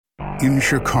In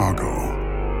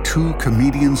Chicago, two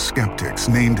comedian skeptics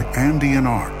named Andy and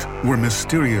Art were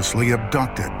mysteriously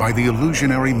abducted by the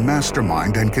illusionary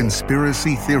mastermind and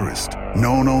conspiracy theorist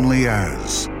known only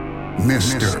as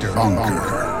Mr.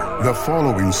 Bunker. The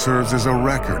following serves as a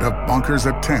record of Bunker's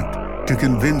attempt to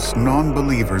convince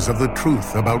non-believers of the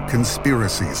truth about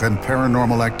conspiracies and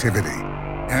paranormal activity.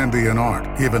 Andy and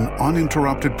Art give an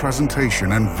uninterrupted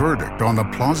presentation and verdict on the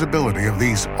plausibility of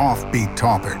these offbeat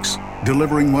topics,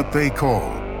 delivering what they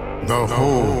call the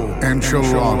whole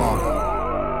enchilada.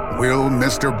 Will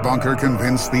Mr. Bunker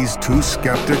convince these two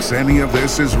skeptics any of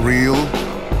this is real?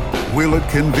 Will it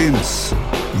convince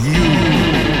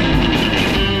you?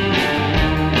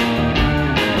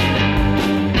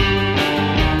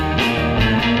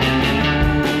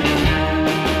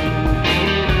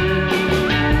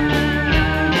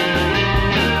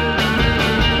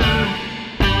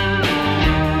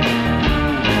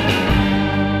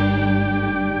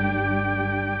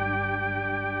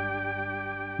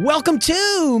 Welcome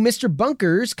to Mr.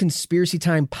 Bunker's Conspiracy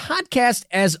Time podcast.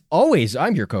 As always,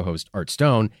 I'm your co-host, Art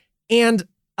Stone, and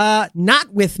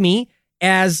not with me,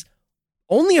 as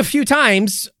only a few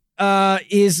times,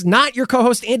 is not your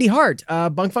co-host, Andy Hart.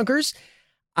 Bunk Funkers,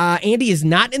 Andy is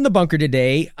not in the bunker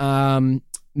today. Mr.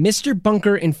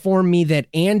 Bunker informed me that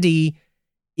Andy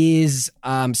is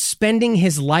spending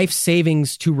his life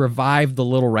savings to revive the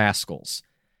Little Rascals.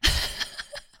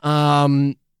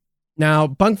 Now,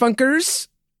 Bunk Funkers,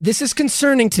 this is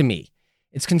concerning to me.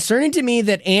 It's concerning to me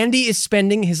that Andy is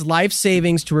spending his life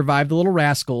savings to revive the Little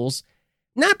Rascals,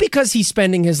 not because he's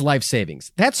spending his life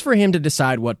savings. That's for him to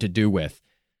decide what to do with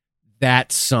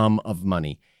that sum of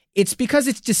money. It's because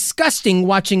it's disgusting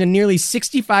watching a nearly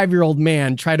 65-year-old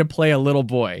man try to play a little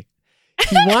boy.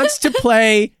 He wants to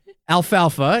play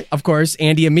Alfalfa. Of course,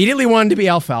 Andy immediately wanted to be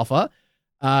Alfalfa,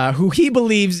 who he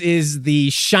believes is the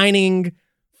shining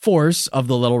force of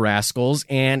the Little Rascals,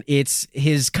 and it's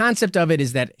his concept of it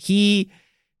is that he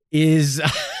is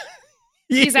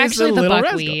he's actually the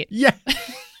buckwheat. Yeah.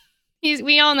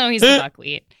 We all know he's the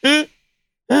buckwheat.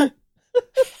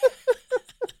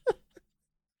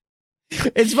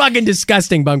 It's fucking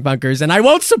disgusting, Bunk Bunkers, and I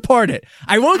won't support it.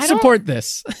 I won't support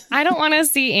this. I don't want to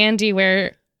see Andy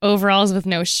wear overalls with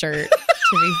no shirt,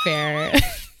 to be fair.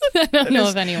 I don't know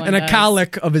if anyone and does. A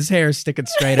cowlick of his hair sticking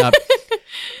straight up.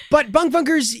 But Bunk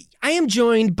Bunkers, I am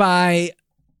joined by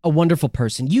a wonderful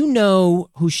person. You know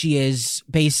who she is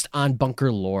based on bunker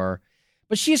lore,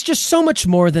 but she is just so much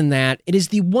more than that. It is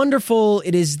the wonderful,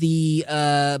 it is the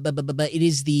it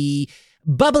is the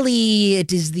bubbly,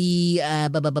 it is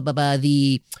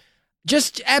the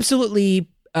just absolutely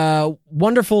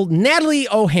wonderful Natalie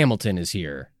O. Hamilton is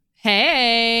here.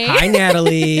 Hey. Hi,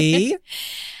 Natalie.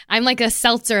 I'm like a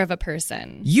seltzer of a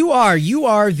person. You are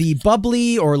the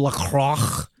bubbly or La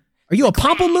Croix. Are you a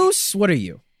pamplemousse? What are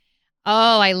you?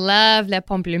 Oh, I love Le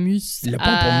Pamplemousse. Le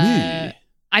Pamplemousse.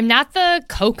 I'm not the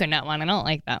coconut one. I don't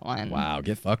like that one. Wow,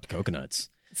 get fucked, coconuts.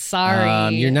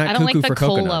 Sorry. You're not I don't like cuckoo the for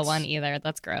cola coconuts. one either.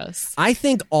 That's gross. I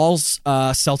think all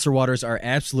seltzer waters are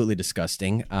absolutely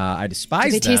disgusting. I despise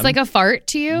them. Do they taste like a fart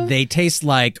to you? They taste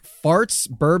like farts,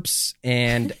 burps,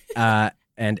 and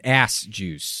ass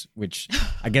juice, which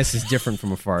I guess is different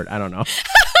from a fart. I don't know.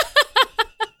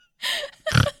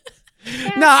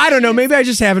 No, I don't know. Maybe I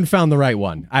just haven't found the right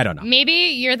one. I don't know. Maybe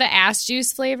you're the ass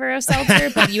juice flavor of seltzer,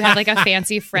 but you have like a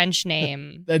fancy French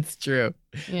name. That's true.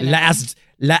 You know?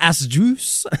 La ass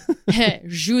juice.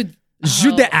 Jus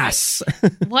d'ass.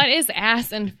 What is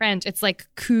ass in French? It's like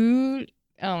cool.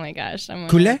 Oh my gosh. I'm going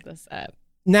to look this up.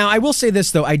 Now, I will say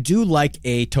this, though. I do like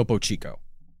a Topo Chico.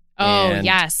 Oh, And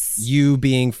yes. You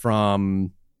being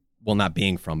from, well, not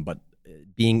being from, but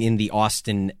being in the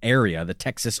Austin area, the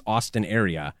Texas Austin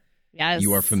area, Yes.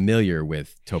 you are familiar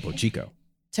with Topo Chico.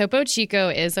 Topo Chico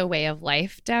is a way of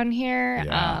life down here.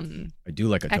 Yeah. I do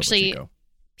like a Topo actually, Chico.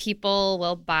 People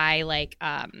will buy like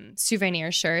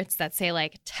souvenir shirts that say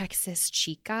like Texas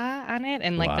Chica on it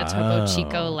and like the Topo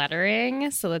Chico lettering.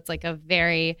 So it's like a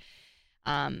very,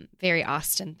 very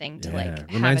Austin thing to like have.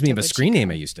 Reminds me of a Topo screen Chico.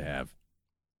 name I used to have.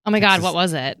 Oh my God, Texas- what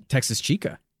was it? Texas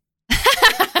Chica.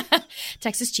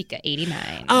 Texas Chica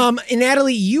 89. And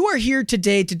Natalie, you are here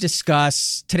today to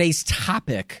discuss today's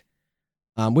topic,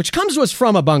 which comes to us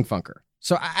from a Bunk Funker.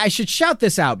 So I should shout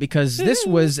this out because this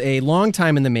was a long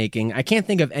time in the making. I can't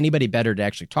think of anybody better to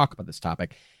actually talk about this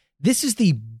topic. This is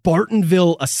the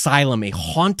Bartonville Asylum, a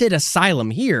haunted asylum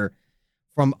here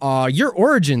from your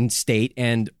origin state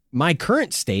and my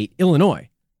current state, Illinois.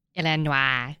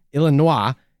 Illinois.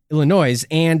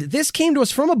 And this came to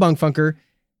us from a Bunk Funker.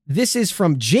 This is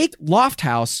from Jake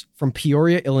Lofthouse from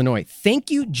Peoria, Illinois. Thank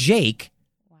you, Jake,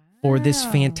 for this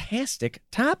fantastic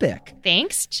topic.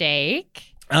 Thanks,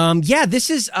 Jake. This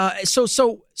is so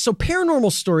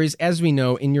paranormal stories, as we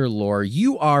know in your lore,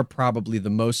 you are probably the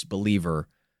most believer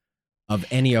of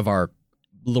any of our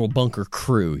little bunker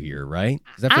crew here, right?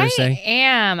 Is that fair to say? I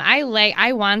am.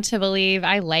 I want to believe.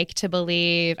 I like to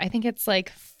believe. I think it's like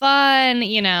fun,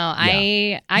 you know.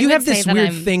 Yeah. I you would have this say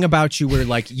weird thing about you where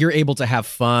like you're able to have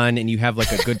fun and you have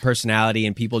like a good personality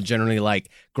and people generally like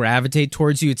gravitate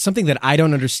towards you. It's something that I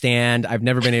don't understand. I've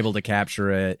never been able to capture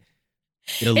it.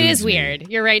 It is weird.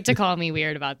 You're right to call me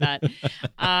weird about that.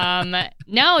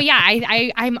 No,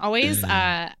 yeah, I'm always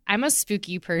I'm a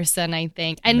spooky person, I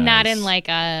think, and not in like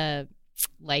a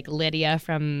Lydia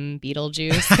from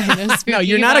Beetlejuice kind of spooky. No,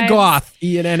 you're not vibes. A goth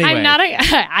in any way. I'm not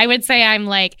I would say I'm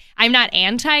not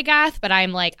anti-goth, but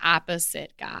I'm like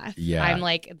opposite goth. Yeah. I'm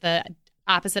like the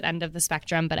opposite end of the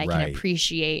spectrum, but I can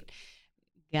appreciate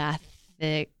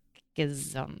gothicism.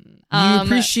 You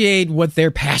appreciate what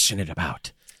they're passionate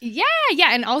about. Yeah.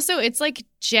 And also it's like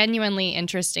genuinely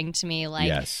interesting to me,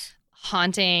 like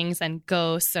hauntings and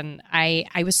ghosts. And I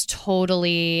was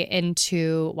totally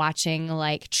into watching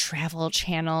like Travel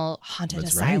Channel haunted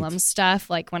asylum stuff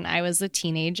like when I was a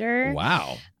teenager.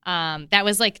 Wow. That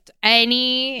was like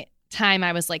any time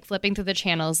I was like flipping through the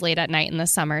channels late at night in the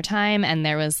summertime and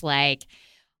there was like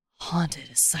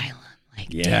haunted asylum, like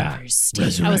Denver's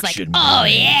State. I was like, oh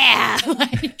yeah.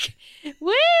 Like,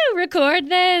 woo, record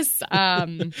this.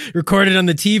 Record it on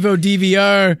the TiVo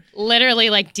DVR. Literally,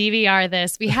 like DVR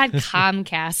this. We had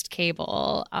Comcast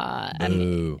cable.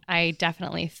 And I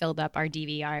definitely filled up our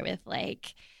DVR with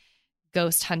like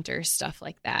ghost hunter stuff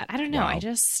like that. I don't know.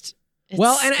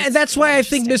 Wow. And that's why I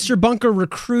think Mr. Bunker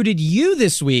recruited you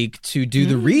this week to do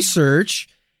the research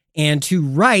and to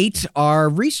write our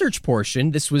research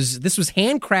portion. This was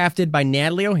handcrafted by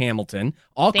Natalie O'Hamilton.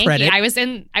 All Thank credit. you. I was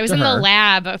in the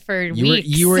lab for weeks.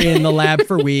 You were in the lab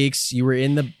for weeks.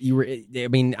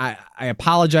 I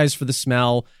apologize for the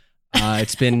smell.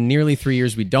 It's been nearly 3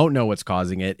 years. We don't know what's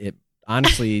causing it.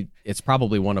 Honestly, it's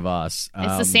probably one of us.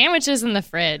 It's the sandwiches in the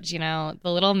fridge, you know,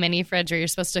 the little mini fridge where you're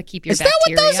supposed to keep your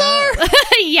bacteria. Is that what those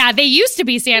are? Yeah, they used to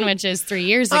be sandwiches 3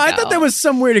 years ago. I thought that was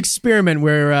some weird experiment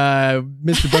where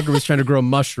Mr. Bunker was trying to grow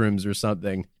mushrooms or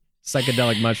something.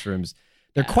 Psychedelic mushrooms.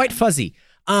 They're quite fuzzy.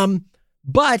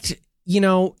 But, you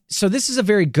know, so this is a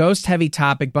very ghost-heavy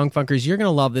topic, Bunk Funkers. You're going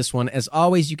to love this one. As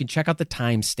always, you can check out the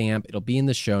timestamp. It'll be in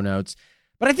the show notes.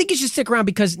 But I think you should stick around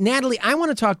because, Natalie, I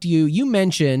want to talk to you. You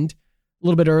mentioned a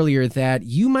little bit earlier that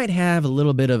you might have a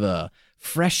little bit of a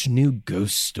fresh new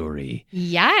ghost story.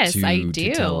 Yes, I do.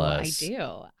 To tell us. I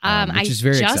do. Which is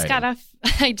very exciting.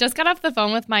 I just got off the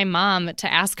phone with my mom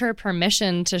to ask her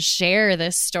permission to share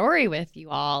this story with you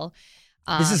all.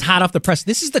 This is hot off the press.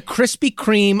 This is the Krispy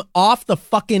Kreme off the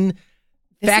fucking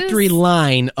factory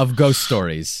line of ghost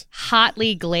stories.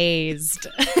 Hotly glazed.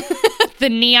 The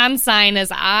neon sign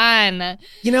is on.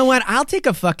 You know what? I'll take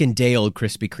a fucking day-old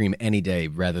Krispy Kreme any day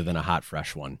rather than a hot,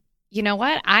 fresh one. You know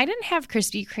what? I didn't have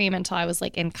Krispy Kreme until I was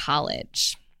like in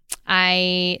college.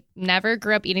 I never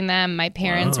grew up eating them. My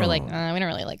parents were like, we don't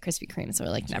really like Krispy Kreme, so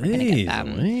we're like never going to get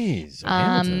them.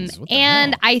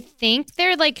 And I think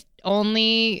they're like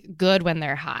only good when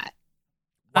they're hot.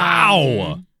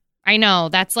 Wow. I know.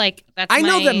 I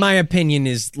know that my opinion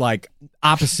is like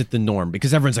opposite the norm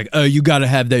because everyone's like, oh, you got to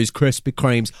have those Krispy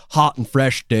Kremes hot and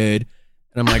fresh, dude.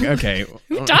 And I'm like, okay.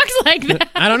 Who talks like that?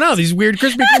 I don't know. These weird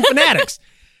Krispy Kreme fanatics.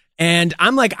 And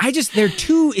I'm like,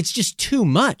 it's just too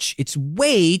much. It's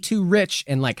way too rich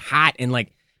and like hot and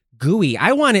like gooey.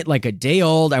 I want it like a day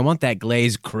old. I want that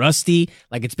glaze crusty,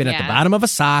 like it's been at the bottom of a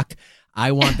sock.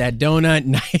 I want that donut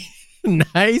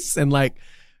nice and like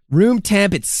room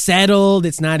temp. It's settled.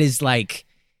 It's not as like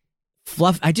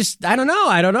fluff. I don't know.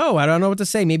 I don't know what to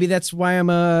say. Maybe that's why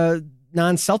I'm a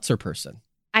non-seltzer person.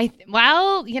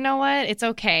 Well, you know what? It's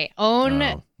okay.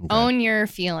 Own your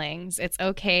feelings. It's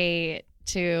okay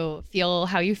to feel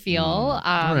how you feel.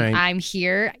 Right. I'm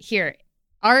here.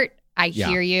 Art, I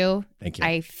hear you. Thank you.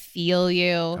 I feel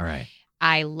you. All right.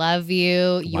 I love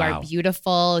you. You are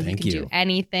beautiful. Thank you can do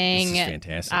anything. This is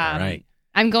fantastic. All right.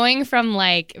 I'm going from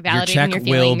like validating your feelings.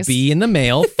 Your check will be in the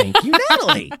mail. Thank you,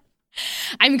 Natalie.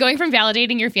 I'm going from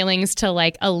validating your feelings to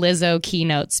like a Lizzo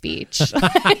keynote speech.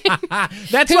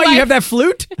 That's why you have that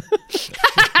flute?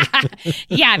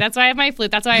 Yeah, that's why I have my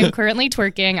flute. That's why I'm currently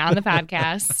twerking on the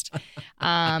podcast.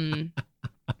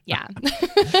 Yeah.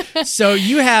 So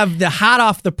you have the hot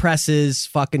off the presses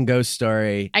fucking ghost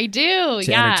story. I do.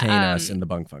 To entertain us in the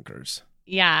Bunk Funkers.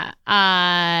 Yeah.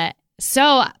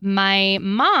 So my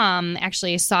mom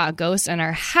actually saw a ghost in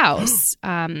our house.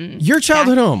 Your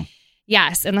childhood home?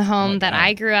 Yes, in the home that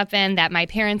I grew up in, that my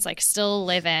parents like still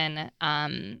live in.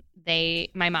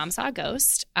 my mom saw a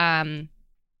ghost.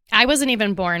 I wasn't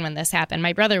even born when this happened.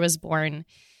 My brother was born.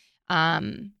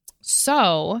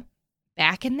 So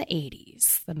back in the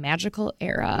 80s, the magical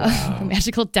era, the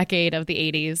magical decade of the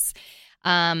 80s,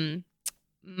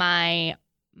 my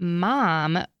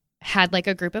mom had like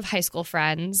a group of high school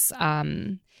friends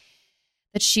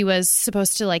that she was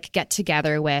supposed to like get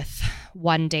together with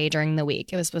one day during the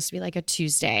week. It was supposed to be like a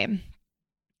Tuesday.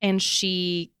 And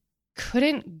she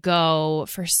couldn't go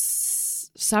for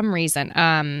some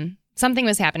reason. Something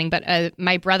was happening, but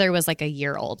my brother was like a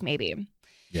year old maybe.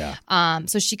 Yeah.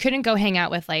 So she couldn't go hang out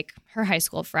with like her high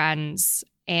school friends.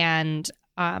 And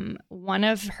one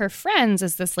of her friends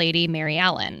is this lady, Mary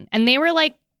Ellen. And they were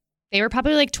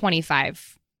probably like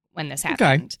 25 when this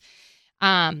happened.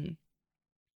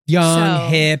 Young,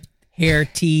 hip, hair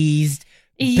teased,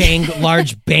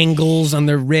 large bangles on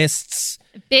their wrists.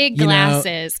 Big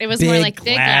glasses. It was more like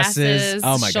big glasses,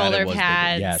 oh my shoulder God,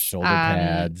 pads. Yeah, shoulder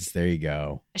pads. There you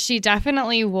go. She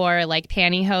definitely wore like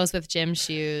pantyhose with gym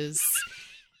shoes.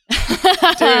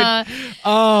 Dude.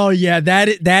 Oh yeah,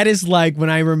 that is like when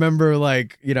I remember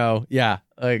like,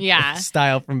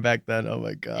 style from back then. Oh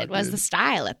my God. It was the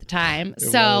style at the time. It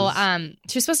So was.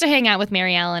 she was supposed to hang out with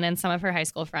Mary Ellen and some of her high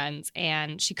school friends,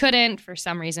 and she couldn't for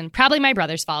some reason. Probably my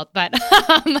brother's fault, but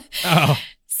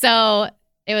so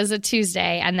it was a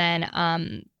Tuesday, and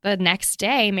then the next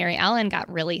day Mary Ellen got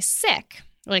really sick.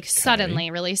 Like suddenly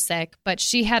really sick, but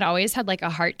she had always had like a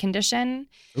heart condition.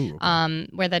 Ooh, okay.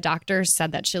 Where the doctors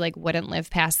said that she like wouldn't live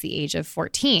past the age of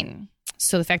 14.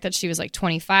 So the fact that she was like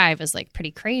 25 is like pretty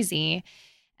crazy.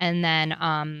 And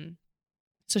then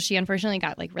so she unfortunately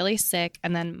got like really sick,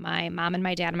 and then my mom and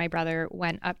my dad and my brother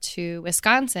went up to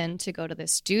Wisconsin to go to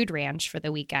this dude ranch for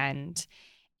the weekend.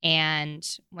 And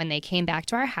when they came back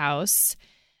to our house,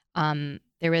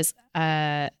 there was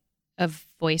a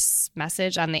voice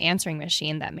message on the answering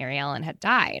machine that Mary Ellen had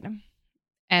died.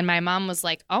 And my mom was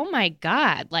like, oh my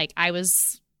God, like I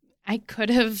could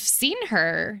have seen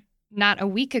her not a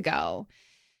week ago,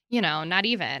 not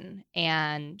even.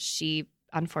 And she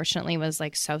unfortunately was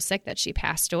like so sick that she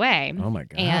passed away. Oh my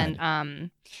God.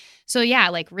 And so yeah,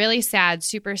 like really sad,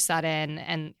 super sudden.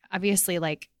 And obviously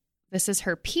like this is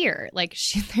her peer. Like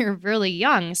they're really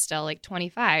young still, like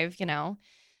 25,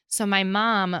 So my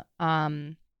mom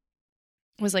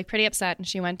was like pretty upset, and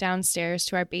she went downstairs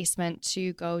to our basement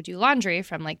to go do laundry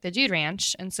from like the dude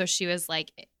ranch. And so she was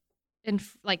like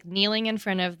kneeling in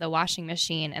front of the washing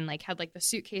machine and like had like the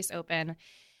suitcase open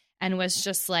and was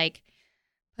just like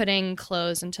putting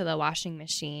clothes into the washing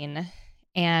machine.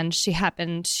 And she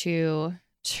happened to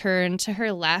turn to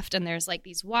her left, and there's like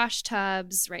these wash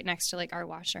tubs right next to like our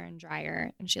washer and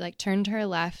dryer. And she like turned to her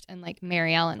left, and like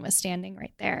Mary Ellen was standing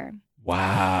right there.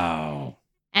 Wow.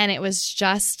 And it was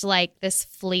just like this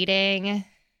fleeting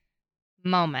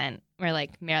moment where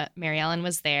like Mary Ellen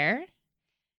was there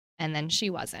and then she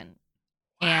wasn't.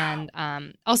 Wow.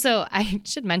 And also I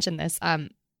should mention this,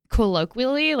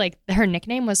 colloquially, like her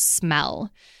nickname was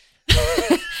Smell.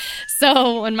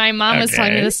 So when my mom was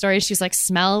telling me the story, she's like,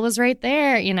 Smell was right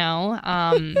there,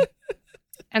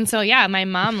 And so, yeah, my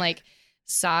mom like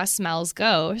saw Smell's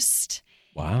ghost.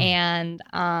 Wow.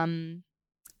 And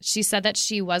she said that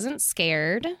she wasn't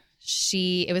scared.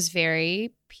 It was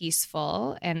very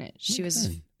peaceful, and she was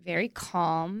very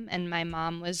calm. And my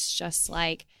mom was just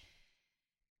like,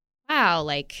 wow,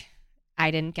 like I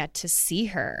didn't get to see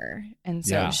her. And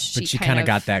so but she kind of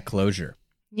got that closure.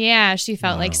 Yeah, she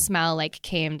felt like Smell like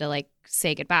came to like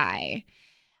say goodbye.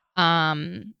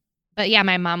 But yeah,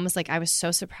 my mom was like, I was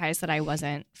so surprised that I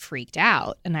wasn't freaked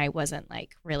out and I wasn't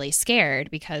like really scared,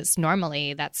 because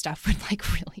normally that stuff would like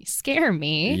really scare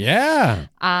me. Yeah.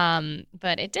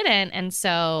 But it didn't. And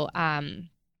so,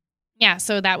 yeah,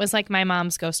 so that was like my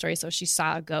mom's ghost story. So she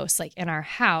saw a ghost like in our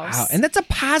house. Wow. And that's a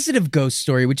positive ghost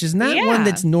story, which is not one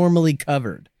that's normally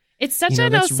covered. It's such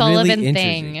an O'Sullivan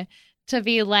thing to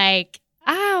be like,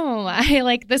 oh, I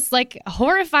like this like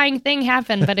horrifying thing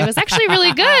happened, but it was actually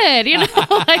really good,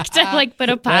 like to like put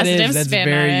a positive that's spin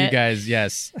very on it. You guys,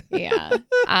 yes. Yeah.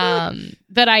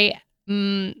 But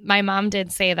my mom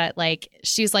did say that like,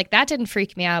 she's like, that didn't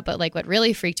freak me out, but like what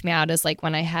really freaked me out is like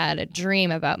when I had a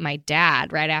dream about my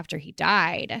dad right after he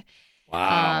died.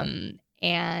 Wow.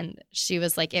 And she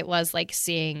was like, it was like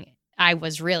I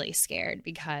was really scared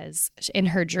because in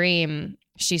her dream,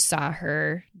 she saw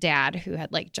her dad, who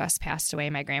had like just passed away,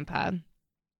 my grandpa.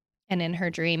 And in her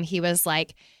dream, he was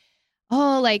like,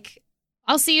 oh, like,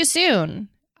 I'll see you soon.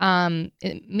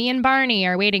 Me and Barney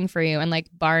are waiting for you. And like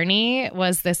Barney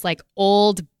was this like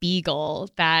old beagle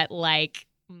that like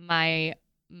my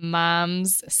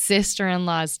mom's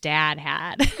sister-in-law's dad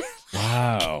had.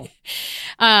 Wow.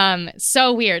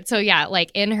 So weird. So yeah,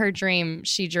 like in her dream,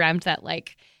 she dreamt that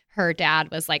like her dad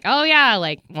was like, oh yeah,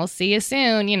 like we'll see you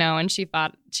soon, you know, and she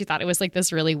thought it was like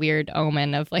this really weird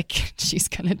omen of like she's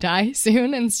gonna die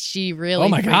soon, and she really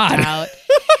freaked out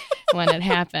when it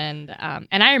happened.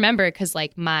 And I remember because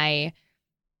like my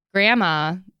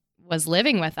grandma was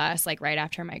living with us like right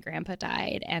after my grandpa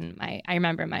died, and I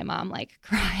remember my mom like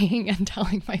crying and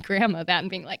telling my grandma that and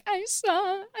being like, I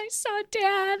saw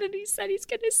dad and he said he's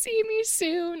gonna see me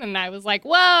soon, and I was like,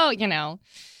 whoa, you know.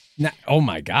 Oh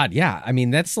my God. Yeah. I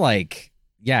mean, that's like,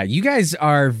 yeah, you guys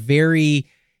are very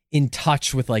in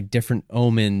touch with like different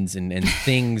omens and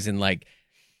things and like,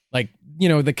 you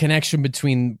know, the connection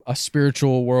between a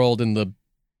spiritual world and the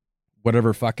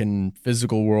whatever fucking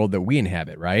physical world that we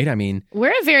inhabit, right? I mean,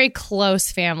 we're a very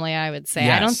close family, I would say.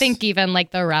 Yes. I don't think even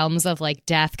like the realms of like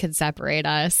death could separate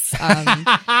us.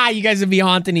 You guys would be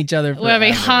haunting each other. We'll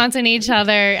be haunting each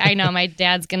other. I know my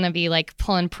dad's gonna be like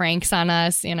pulling pranks on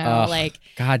us, you know, like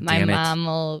God damn my it. mom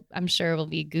will, I'm sure, will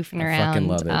be goofing I around. fucking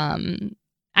love it.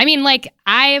 I mean, like,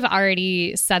 I've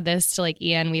already said this to like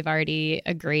Ian. We've already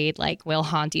agreed, like, we'll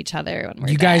haunt each other when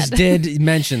we're You dead. guys did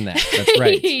mention that. That's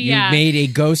right. Yeah. You made a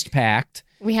ghost pact.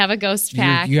 We have a ghost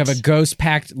pact. You have a ghost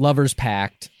pact, lovers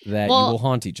pact that you will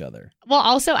haunt each other. Well,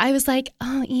 also, I was like,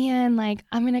 oh, Ian, like,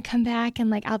 I'm going to come back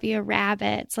and, like, I'll be a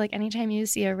rabbit. So, like, anytime you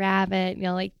see a rabbit,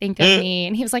 you'll, like, think of me.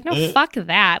 And he was like, no, fuck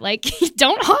that. Like,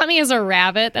 don't haunt me as a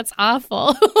rabbit. That's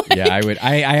awful. Like, yeah, I would.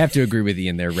 I have to agree with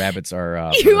Ian there. Rabbits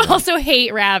are... you also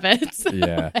hate rabbits.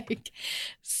 Yeah. Like,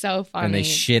 so funny. And they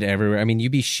shit everywhere. I mean,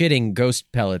 you'd be shitting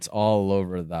ghost pellets all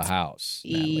over the house,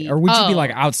 Natalie. Or would you be,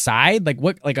 like, outside? Like,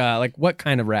 what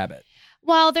kind of rabbit?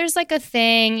 Well, there's like a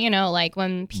thing, you know, like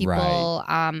when people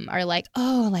are like,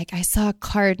 oh, like I saw a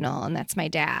cardinal and that's my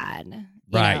dad.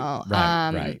 You know?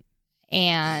 Right.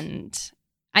 And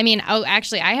I mean,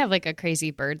 actually, I have like a crazy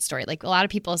bird story. Like a lot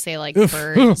of people say like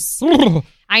birds.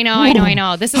 I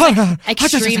know. This is like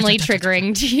extremely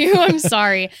triggering to you. I'm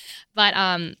sorry. But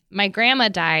my grandma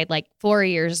died like 4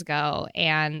 years ago,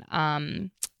 and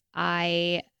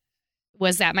I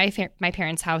was at my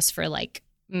parents' house for like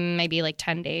maybe like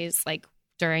 10 days, like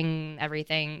during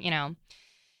everything, you know.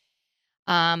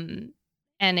 And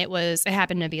it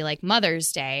happened to be like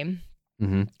Mother's Day.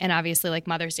 Mm-hmm. And obviously like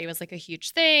Mother's Day was like a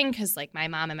huge thing because like my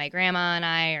mom and my grandma and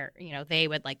I, or, you know, they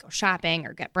would like go shopping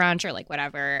or get brunch or like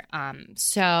whatever.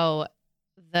 So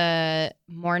the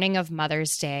morning of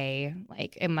Mother's Day,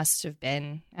 like it must have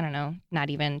been, I don't know, not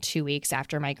even 2 weeks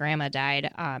after my grandma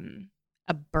died,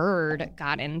 a bird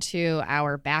got into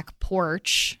our back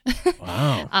porch.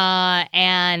 Wow.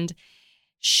 And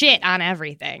shit on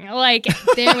everything. Like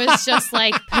there was just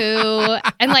like poo,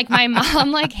 and like my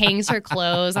mom like hangs her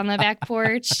clothes on the back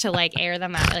porch to like air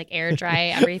them out, like air dry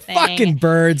everything. Fucking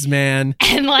birds, man.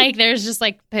 And like there's just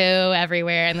like poo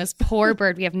everywhere, and this poor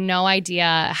bird, we have no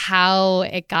idea how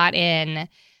it got in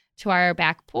to our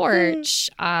back porch.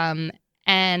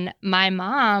 And my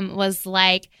mom was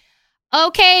like,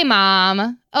 okay,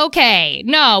 Mom. Okay.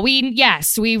 No,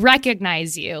 we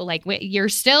recognize you. Like, you're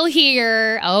still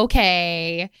here.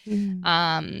 Okay.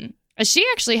 She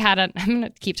actually had I'm going to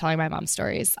keep telling my mom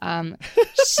stories.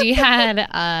 She had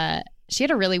a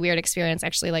really weird experience,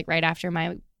 actually, like right after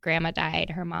my grandma died,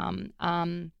 her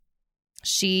mom.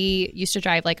 She used to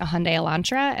drive like a Hyundai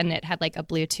Elantra, and it had like a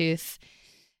Bluetooth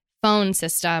phone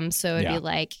system. So it'd be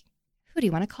like, who do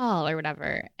you want to call or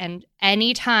whatever? And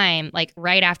anytime, like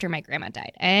right after my grandma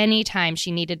died, anytime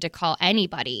she needed to call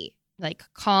anybody, like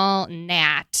call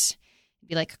Nat, it'd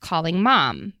be like calling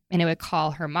Mom, and it would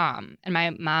call her mom. And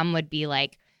my mom would be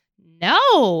like,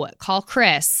 no, call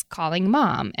Chris, calling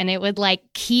Mom. And it would like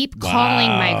keep calling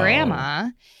my grandma.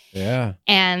 Yeah.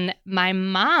 And my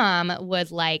mom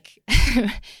would like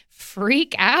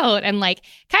freak out and like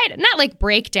kind of not like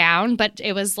break down, but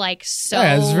it was like so.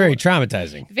 Yeah, it was very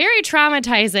traumatizing. Very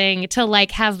traumatizing to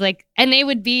like have like, and it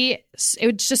was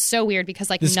just so weird because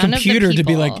like this none computer of the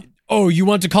people, to be like, oh, you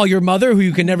want to call your mother who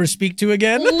you can never speak to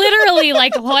again? Literally,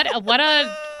 like what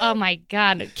a oh my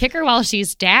God, kick her while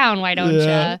she's down. Why don't you?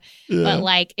 Yeah. But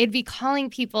like it'd be calling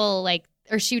people like,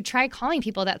 or she would try calling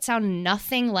people that sound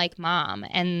nothing like Mom,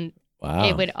 and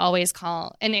it would always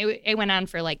call, and it went on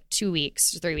for like 2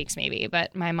 weeks, 3 weeks maybe.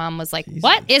 But my mom was like, Jesus.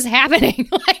 What is happening?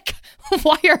 Like,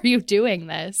 why are you doing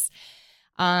this?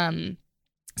 So yeah,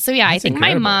 that's I think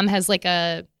incredible. My mom has like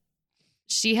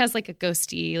she has like a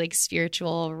ghosty, like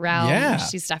spiritual realm. Yeah.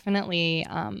 She's definitely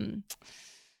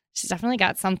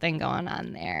got something going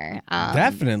on there.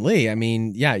 Definitely. I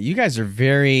mean, yeah, you guys are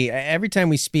every time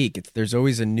we speak, there's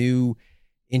always a new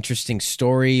interesting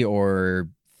story or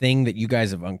thing that you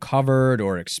guys have uncovered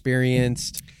or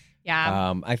experienced.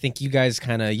 Yeah. I think you guys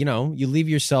kind of, you leave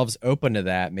yourselves open to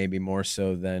that, maybe more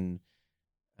so than,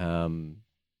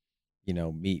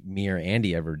 me or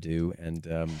Andy ever do. And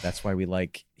that's why we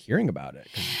like hearing about it.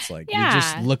 Because it's like, you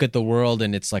just look at the world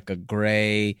and it's like a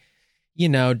gray,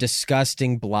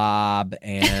 disgusting blob,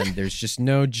 and there's just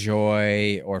no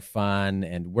joy or fun,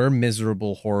 and we're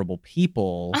miserable, horrible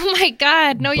people. Oh my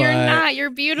God. No, you're not.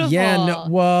 You're beautiful. Yeah,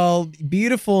 well,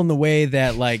 beautiful in the way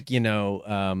that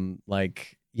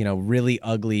really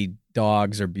ugly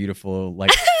dogs are beautiful.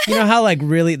 Like, how like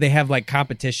really they have like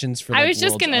competitions for I was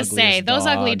just going to say, those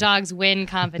ugly dogs win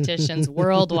competitions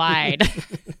worldwide.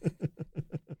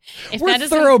 We're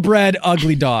thoroughbred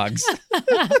ugly dogs.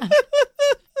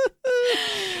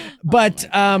 But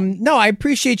no, I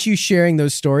appreciate you sharing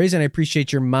those stories, and I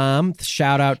appreciate your mom.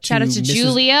 Shout out to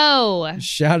Julio.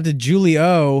 Shout out to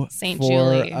Julio. Saint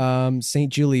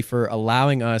Julie for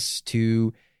allowing us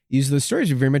to use those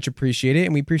stories. We very much appreciate it,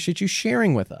 and we appreciate you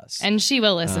sharing with us. And she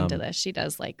will listen to this. She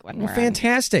does like when we're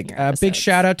fantastic. Big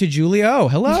shout out to Julio.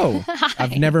 Hello. Hi.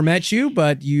 I've never met you,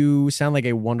 but you sound like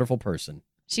a wonderful person.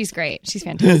 She's great. She's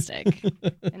fantastic.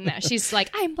 And now she's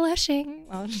like, I'm blushing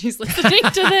while she's listening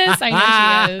to this.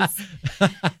 I know she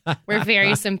is. We're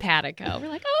very simpatico. We're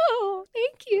like, oh,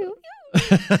 thank you.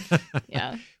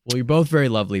 Yeah. Well, you're both very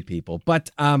lovely people. But,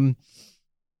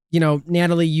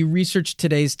 Natalie, you researched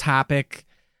today's topic.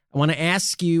 I want to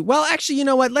ask you, well, actually, you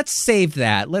know what? Let's save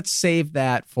that. Let's save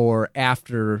that for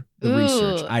after the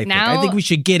research. I think we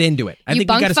should get into it. I think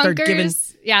we got to start giving.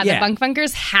 The bunk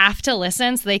funkers have to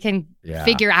listen so they can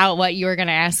figure out what you're going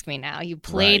to ask me now. You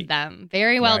played them.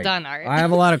 Very well done, Art. I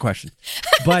have a lot of questions.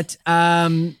 But,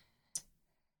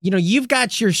 you've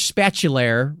got your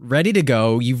spatula ready to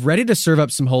go. You've ready to serve up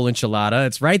some whole enchilada.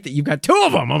 It's right that you've got two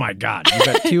of them. Oh, my God. You've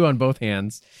got two on both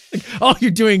hands. Oh,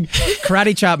 you're doing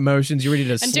karate chop motions. You're ready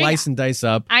to slice and dice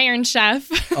up. Iron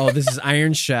Chef. Oh, this is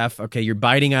Iron Chef. Okay, you're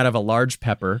biting out of a large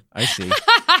pepper. I see.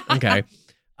 Okay.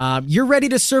 You're ready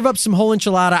to serve up some whole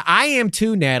enchilada. I am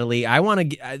too, Natalie. I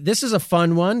want to. This is a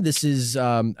fun one. This is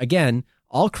again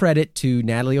all credit to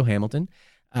Natalie O'Hamilton.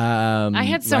 I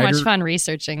had so much fun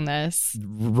researching this.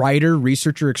 Writer,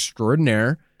 researcher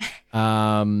extraordinaire.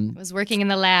 Was working in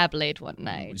the lab late one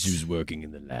night. She was working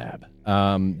in the lab.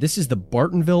 This is the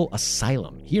Bartonville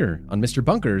Asylum here on Mr.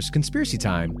 Bunker's Conspiracy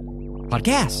Time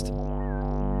podcast.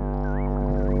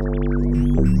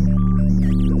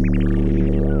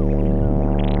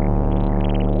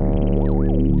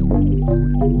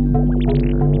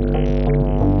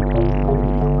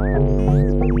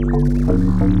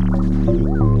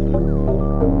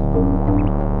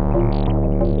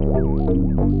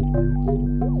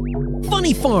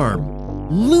 Funny Farm,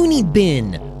 Looney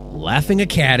Bin, Laughing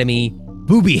Academy,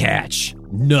 Booby Hatch,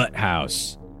 Nut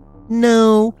House.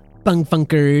 No, Bunk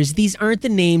Funkers, these aren't the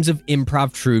names of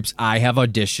improv troupes I have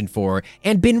auditioned for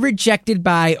and been rejected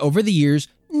by over the years,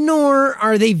 nor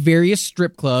are they various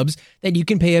strip clubs that you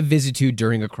can pay a visit to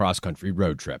during a cross-country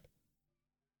road trip.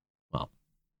 Well,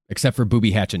 except for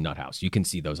Booby Hatch and Nut House. You can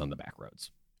see those on the back roads.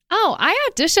 Oh, I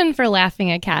auditioned for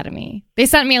Laughing Academy. They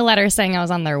sent me a letter saying I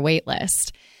was on their wait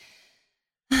list.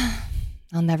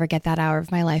 I'll never get that hour of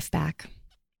my life back.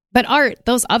 But Art,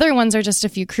 those other ones are just a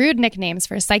few crude nicknames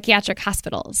for psychiatric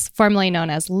hospitals, formerly known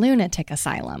as lunatic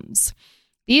asylums.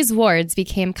 These wards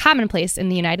became commonplace in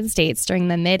the United States during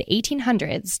the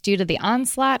mid-1800s due to the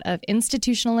onslaught of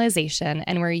institutionalization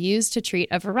and were used to treat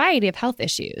a variety of health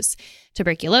issues: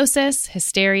 tuberculosis,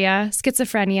 hysteria,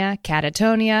 schizophrenia,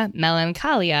 catatonia,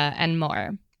 melancholia, and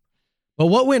more. But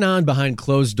what went on behind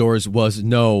closed doors was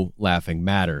no laughing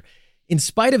matter. In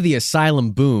spite of the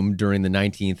asylum boom during the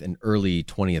 19th and early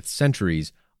 20th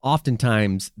centuries,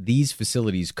 oftentimes these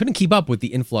facilities couldn't keep up with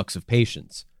the influx of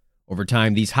patients. Over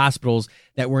time, these hospitals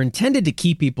that were intended to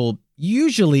keep people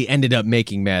usually ended up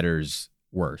making matters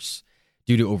worse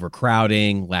due to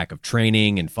overcrowding, lack of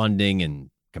training and funding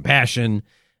and compassion,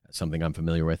 something I'm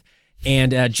familiar with,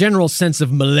 and a general sense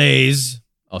of malaise,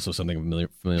 also something I'm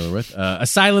familiar with.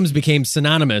 Asylums became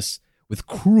synonymous with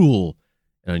cruel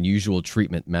and unusual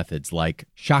treatment methods like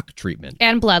shock treatment.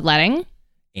 And bloodletting.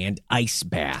 And ice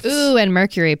baths. Ooh, and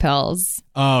mercury pills.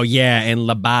 Oh, yeah, and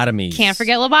lobotomies. Can't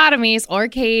forget lobotomies, or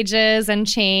cages and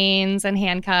chains and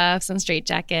handcuffs and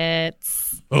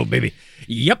straitjackets. Oh, baby.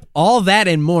 Yep, all that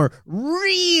and more.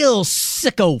 Real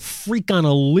sicko freak on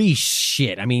a leash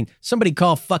shit. I mean, somebody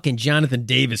call fucking Jonathan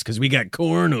Davis because we got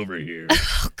corn over here.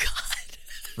 Oh, God.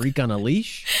 Freak on a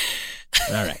leash?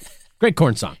 All right. Great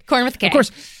corn song. Corn with a K. Of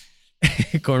course.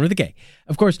 Corn with a K.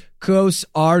 Of course, ghosts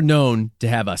are known to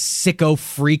have a sicko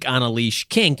freak on a leash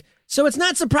kink, so it's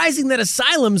not surprising that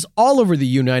asylums all over the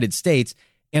United States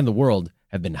and the world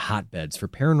have been hotbeds for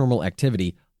paranormal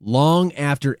activity long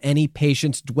after any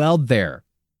patients dwelled there.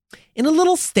 In a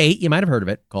little state, you might have heard of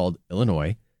it, called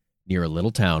Illinois, near a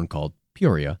little town called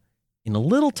Peoria, in a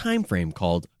little time frame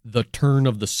called the turn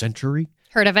of the century.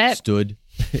 Heard of it?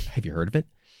 Have you heard of it?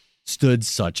 Stood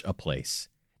such a place.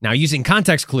 Now, using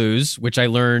context clues, which I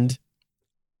learned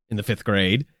in the 5th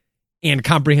grade, and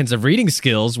comprehensive reading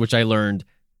skills, which I learned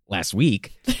last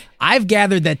week, I've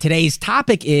gathered that today's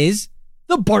topic is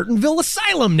the Bartonville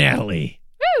Asylum, Natalie.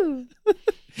 Woo!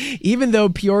 Even though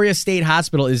Peoria State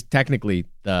Hospital is technically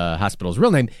the hospital's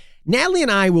real name, Natalie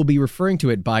and I will be referring to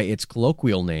it by its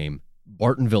colloquial name,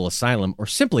 Bartonville Asylum, or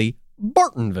simply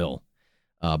Bartonville.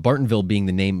 Bartonville being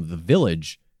the name of the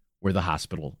village where the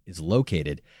hospital is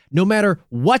located. No matter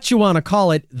what you want to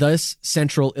call it, this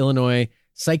Central Illinois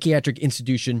psychiatric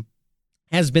institution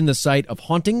has been the site of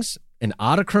hauntings and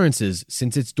odd occurrences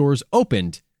since its doors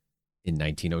opened in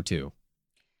 1902.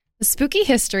 The spooky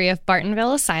history of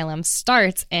Bartonville Asylum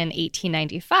starts in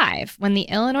 1895 when the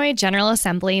Illinois General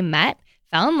Assembly met,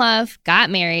 fell in love,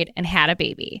 got married, and had a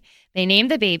baby. They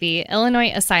named the baby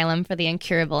Illinois Asylum for the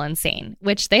Incurable Insane,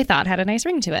 which they thought had a nice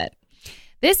ring to it.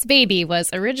 This baby was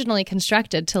originally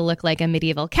constructed to look like a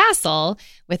medieval castle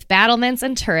with battlements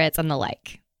and turrets and the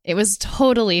like. It was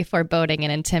totally foreboding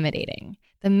and intimidating.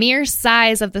 The mere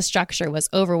size of the structure was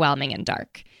overwhelming and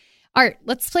dark. Art,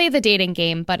 let's play the dating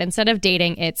game, but instead of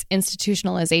dating, it's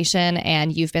institutionalization,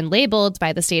 and you've been labeled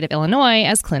by the state of Illinois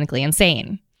as clinically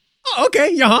insane. Oh,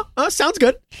 okay, sounds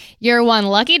good. You're one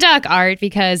lucky duck, Art,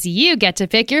 because you get to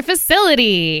pick your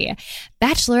facility.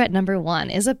 Bachelorette number 1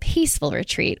 is a peaceful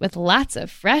retreat with lots of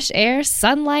fresh air,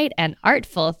 sunlight, and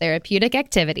artful therapeutic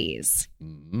activities.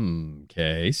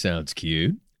 Okay, sounds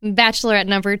cute. Bachelorette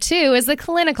number 2 is a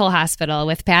clinical hospital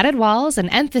with padded walls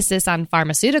and emphasis on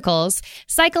pharmaceuticals,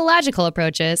 psychological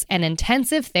approaches, and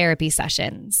intensive therapy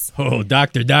sessions. Oh,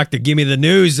 doctor, give me the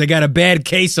news. I got a bad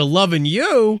case of loving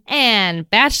you. And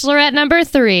Bachelorette number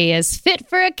 3 is fit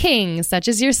for a king such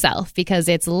as yourself because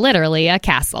it's literally a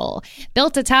castle,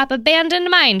 built atop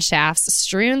abandoned mine shafts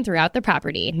strewn throughout the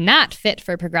property, not fit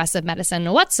for progressive medicine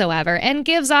whatsoever, and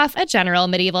gives off a general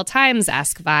medieval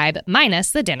times-esque vibe,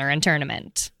 minus the dinner and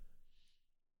tournament.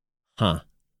 Huh.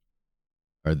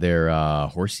 Are there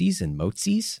horsies and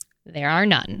moatsies? There are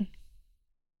none.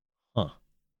 Huh.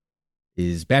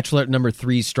 Is Bachelorette number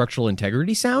 3's structural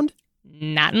integrity sound?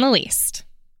 Not in the least.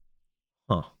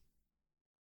 Huh.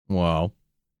 Well,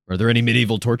 are there any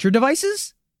medieval torture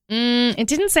devices? It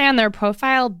didn't say on their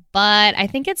profile, but I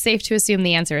think it's safe to assume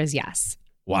the answer is yes.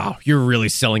 Wow, you're really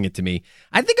selling it to me.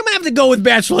 I think I'm going to have to go with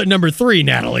Bachelorette number 3,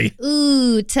 Natalie.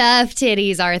 Ooh, tough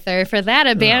titties, Arthur. For that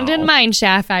abandoned mine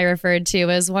shaft I referred to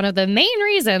as one of the main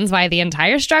reasons why the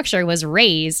entire structure was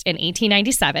razed in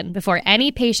 1897 before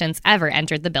any patients ever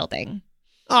entered the building.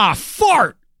 Ah,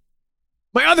 fart!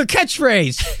 My other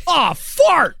catchphrase. Ah,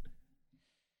 fart!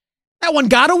 That one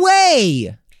got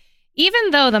away!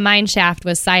 Even though the mine shaft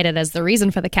was cited as the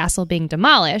reason for the castle being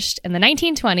demolished, in the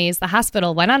 1920s, the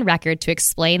hospital went on record to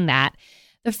explain that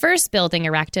the first building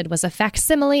erected was a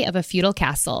facsimile of a feudal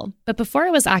castle, but before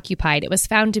it was occupied, it was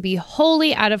found to be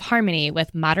wholly out of harmony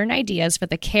with modern ideas for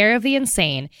the care of the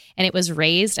insane, and it was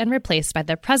razed and replaced by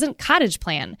the present cottage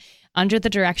plan under the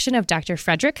direction of Dr.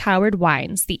 Frederick Howard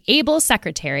Wines, the able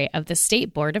secretary of the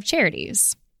State Board of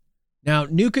Charities. Now,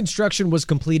 new construction was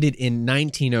completed in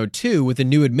 1902 with a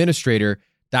new administrator,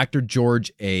 Dr.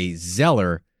 George A.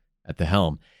 Zeller, at the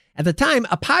helm. At the time,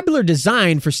 a popular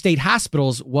design for state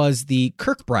hospitals was the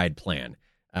Kirkbride plan.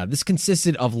 This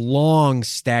consisted of long,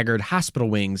 staggered hospital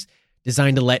wings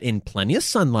designed to let in plenty of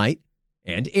sunlight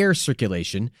and air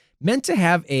circulation, meant to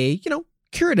have a,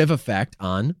 curative effect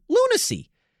on lunacy.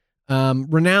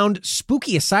 Renowned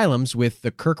spooky asylums with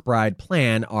the Kirkbride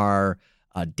plan are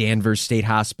Danvers State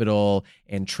Hospital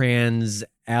and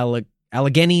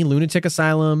Allegheny Lunatic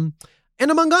Asylum,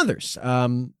 and among others.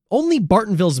 Only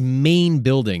Bartonville's main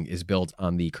building is built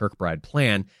on the Kirkbride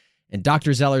plan, and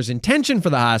Dr. Zeller's intention for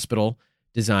the hospital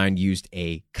design used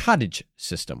a cottage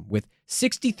system with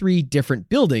 63 different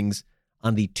buildings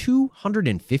on the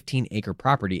 215-acre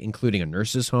property, including a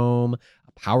nurse's home,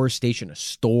 a power station, a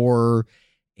store,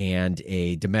 and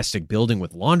a domestic building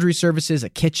with laundry services, a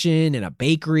kitchen, and a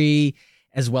bakery,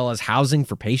 as well as housing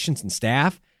for patients and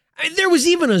staff. I mean, there was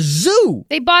even a zoo.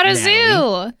 They bought a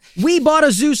Natalie. zoo. We bought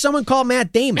a zoo. Someone called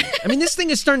Matt Damon. I mean, this thing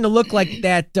is starting to look like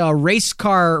that race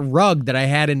car rug that I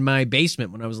had in my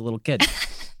basement when I was a little kid.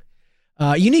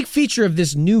 A unique feature of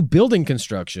this new building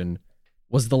construction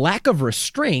was the lack of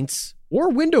restraints or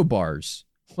window bars.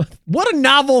 What a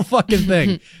novel fucking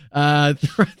thing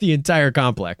throughout the entire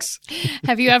complex.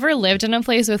 Have you ever lived in a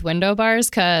place with window bars?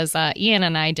 Because Ian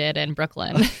and I did in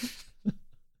Brooklyn.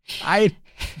 I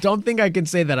don't think I can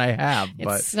say that I have,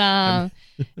 but It's not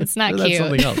that's cute.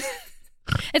 something else.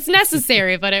 It's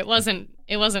necessary, but it wasn't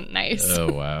nice.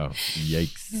 Oh, wow.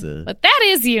 Yikes. But that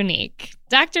is unique.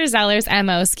 Dr. Zeller's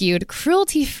MO skewed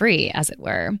cruelty-free, as it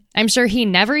were. I'm sure he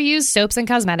never used soaps and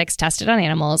cosmetics tested on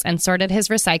animals and sorted his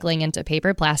recycling into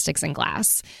paper, plastics, and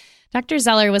glass. Dr.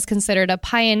 Zeller was considered a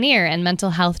pioneer in mental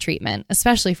health treatment,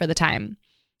 especially for the time.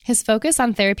 His focus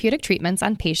on therapeutic treatments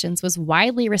on patients was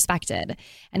widely respected,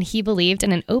 and he believed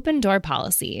in an open-door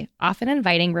policy, often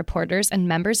inviting reporters and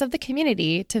members of the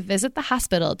community to visit the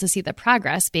hospital to see the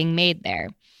progress being made there.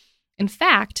 In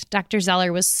fact, Dr.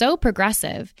 Zeller was so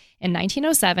progressive, in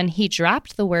 1907 he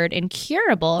dropped the word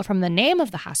incurable from the name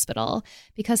of the hospital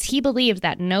because he believed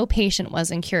that no patient was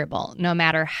incurable, no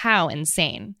matter how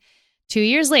insane. 2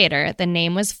 years later, the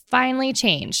name was finally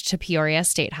changed to Peoria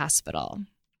State Hospital.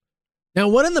 Now,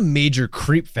 one of the major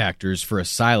creep factors for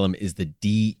asylum is the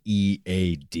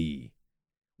DEAD,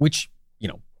 which,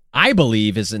 I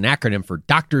believe is an acronym for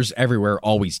Doctors Everywhere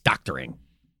Always Doctoring.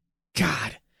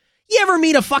 God, you ever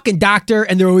meet a fucking doctor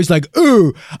and they're always like,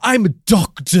 "Oh, I'm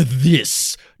Dr.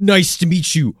 This. Nice to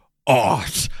meet you,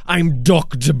 Art. I'm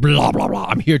Dr. Blah, blah, blah.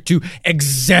 I'm here to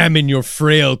examine your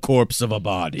frail corpse of a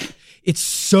body." It's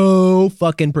so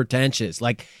fucking pretentious.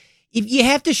 Like, if you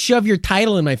have to shove your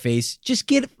title in my face, just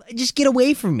get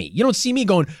away from me. You don't see me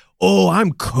going, "Oh,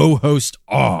 I'm co-host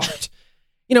Art."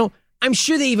 I'm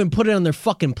sure they even put it on their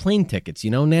fucking plane tickets,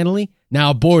 Natalie?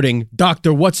 Now boarding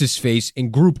Dr. What's-His-Face in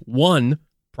Group 1,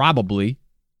 probably.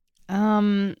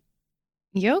 You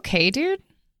okay, dude?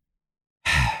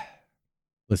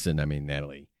 Listen,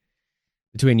 Natalie,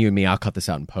 between you and me, I'll cut this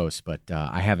out in post, but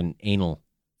I have an anal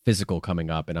physical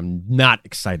coming up, and I'm not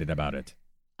excited about it.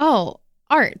 Oh,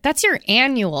 Art, that's your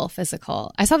annual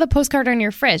physical. I saw the postcard on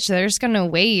your fridge. So they're just going to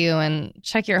weigh you and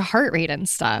check your heart rate and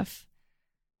stuff.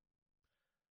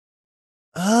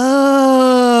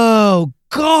 Oh,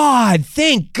 God.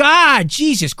 Thank God.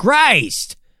 Jesus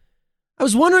Christ. I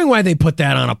was wondering why they put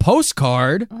that on a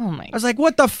postcard. Oh, my God. I was like,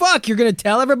 what the fuck? You're going to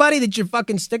tell everybody that you're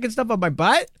fucking sticking stuff up my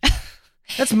butt?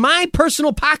 That's my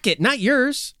personal pocket, not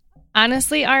yours.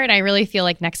 Honestly, Art, I really feel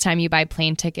like next time you buy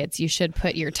plane tickets, you should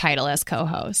put your title as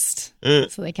co-host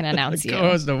so they can announce you.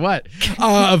 Co-host of what?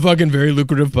 A fucking very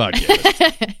lucrative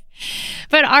podcast.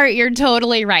 But Art, you're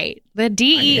totally right. The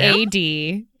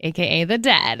DEAD, aka the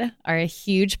dead, are a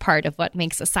huge part of what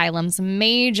makes asylums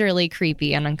majorly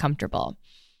creepy and uncomfortable.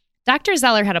 Dr.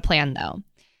 Zeller had a plan, though.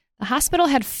 The hospital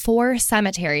had 4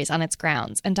 cemeteries on its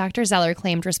grounds, and Dr. Zeller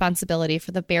claimed responsibility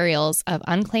for the burials of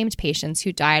unclaimed patients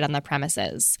who died on the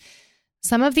premises.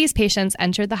 Some of these patients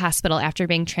entered the hospital after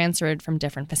being transferred from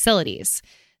different facilities.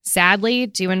 Sadly,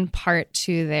 due in part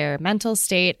to their mental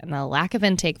state and the lack of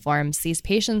intake forms, these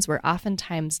patients were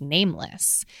oftentimes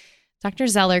nameless. Dr.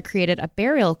 Zeller created a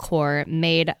burial corps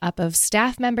made up of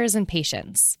staff members and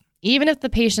patients. Even if the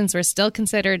patients were still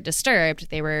considered disturbed,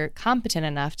 they were competent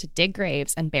enough to dig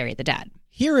graves and bury the dead.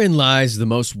 Herein lies the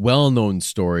most well-known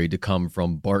story to come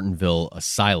from Bartonville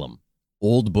Asylum,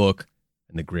 Old Book,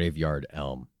 and the Graveyard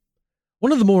Elm.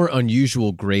 One of the more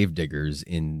unusual grave diggers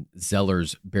in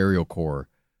Zeller's burial corps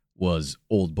was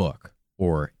Old Book,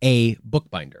 or a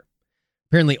bookbinder.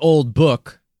 Apparently, Old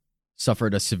Book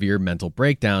suffered a severe mental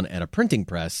breakdown at a printing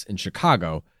press in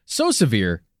Chicago, so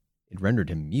severe it rendered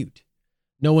him mute.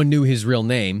 No one knew his real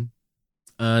name.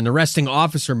 An arresting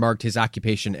officer marked his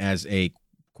occupation as a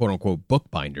quote-unquote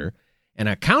bookbinder, and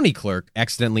a county clerk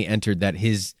accidentally entered that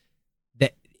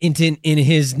in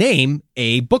his name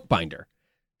a bookbinder.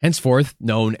 Henceforth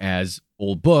known as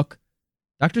Old Book,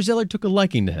 Dr. Zeller took a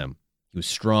liking to him. He was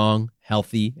strong,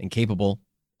 healthy, and capable,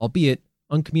 albeit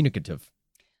uncommunicative.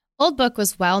 Old Book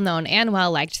was well known and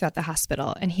well liked throughout the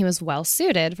hospital, and he was well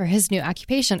suited for his new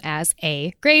occupation as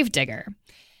a gravedigger.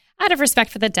 Out of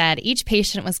respect for the dead, each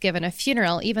patient was given a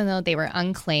funeral even though they were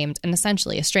unclaimed and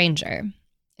essentially a stranger.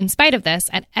 In spite of this,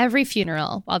 at every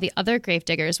funeral, while the other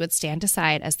gravediggers would stand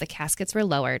aside as the caskets were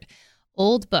lowered,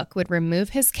 Old Book would remove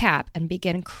his cap and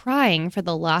begin crying for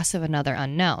the loss of another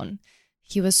unknown.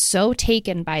 He was so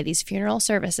taken by these funeral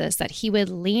services that he would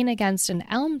lean against an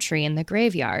elm tree in the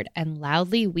graveyard and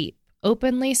loudly weep,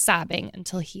 openly sobbing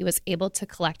until he was able to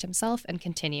collect himself and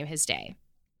continue his day.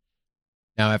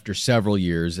 Now, after several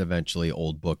years, eventually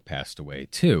Old Book passed away,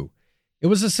 too. It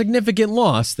was a significant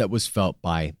loss that was felt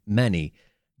by many.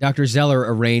 Dr. Zeller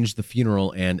arranged the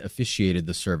funeral and officiated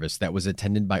the service that was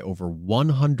attended by over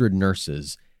 100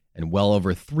 nurses and well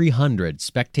over 300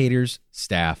 spectators,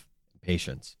 staff, and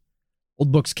patients.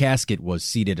 Old Book's casket was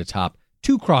seated atop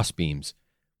 2 crossbeams,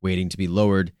 waiting to be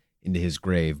lowered into his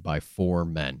grave by 4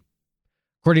 men.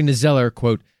 According to Zeller,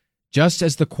 quote, Just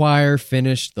as the choir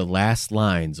finished the last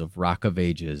lines of Rock of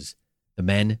Ages, the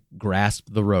men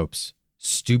grasped the ropes,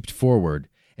 stooped forward,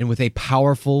 and with a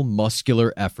powerful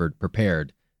muscular effort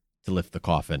prepared to lift the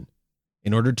coffin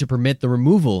in order to permit the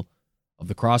removal of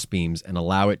the crossbeams and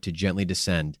allow it to gently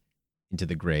descend into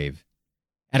the grave.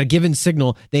 At a given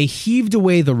signal, they heaved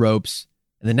away the ropes,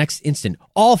 and the next instant,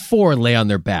 all four lay on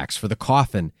their backs, for the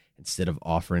coffin, instead of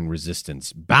offering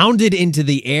resistance, bounded into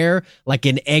the air like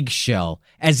an eggshell,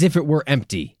 as if it were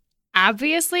empty.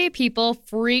 Obviously, people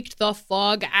freaked the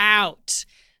fuck out.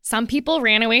 Some people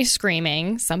ran away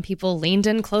screaming. Some people leaned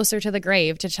in closer to the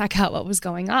grave to check out what was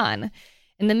going on.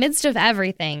 In the midst of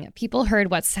everything, people heard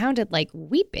what sounded like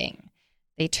weeping.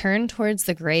 They turned towards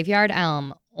the graveyard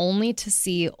elm, only to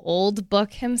see Old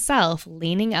Book himself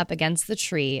leaning up against the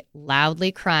tree,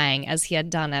 loudly crying as he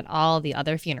had done at all the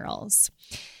other funerals.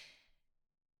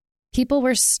 People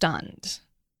were stunned.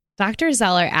 Dr.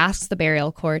 Zeller asked the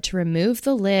burial corps to remove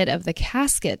the lid of the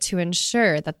casket to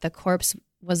ensure that the corpse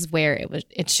was where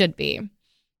it should be.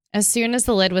 As soon as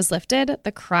the lid was lifted,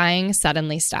 the crying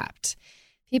suddenly stopped.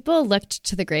 People looked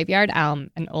to the graveyard elm,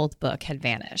 and Old Book had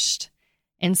vanished.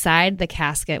 Inside the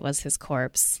casket was his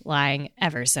corpse, lying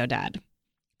ever so dead.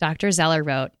 Dr. Zeller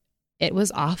wrote, "It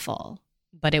was awful,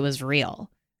 but it was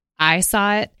real. I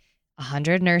saw it,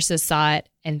 100 nurses saw it,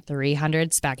 and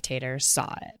 300 spectators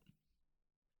saw it."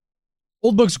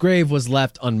 Old Book's grave was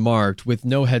left unmarked with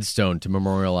no headstone to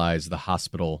memorialize the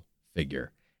hospital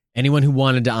figure. Anyone who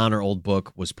wanted to honor Old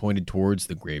Book was pointed towards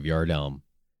the graveyard elm.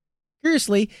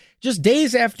 Curiously, just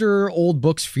days after Old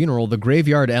Book's funeral, the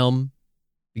graveyard elm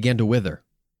began to wither.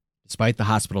 Despite the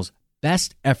hospital's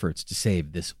best efforts to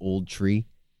save this old tree,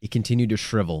 it continued to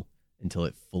shrivel until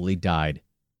it fully died.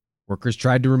 Workers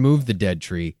tried to remove the dead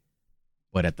tree,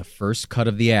 but at the first cut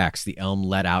of the axe, the elm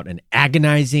let out an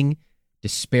agonizing,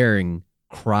 despairing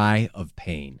cry of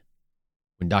pain.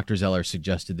 When Dr. Zeller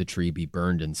suggested the tree be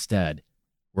burned instead,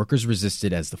 workers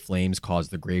resisted as the flames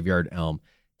caused the graveyard elm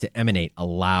to emanate a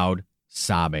loud,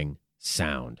 sobbing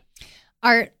sound.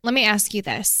 Art, let me ask you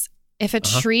this. If a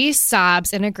tree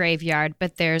sobs in a graveyard,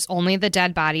 but there's only the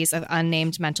dead bodies of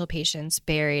unnamed mental patients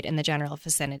buried in the general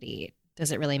vicinity,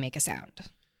 does it really make a sound?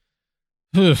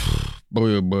 Boy,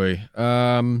 oh boy.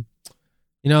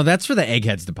 That's for the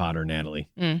eggheads to ponder, Natalie.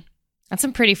 That's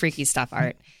some pretty freaky stuff,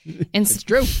 Art. It's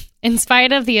true. In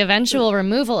spite of the eventual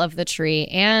removal of the tree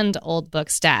and Old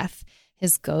Book's death,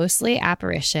 his ghostly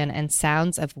apparition and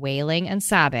sounds of wailing and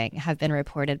sobbing have been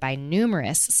reported by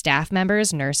numerous staff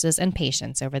members, nurses, and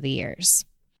patients over the years.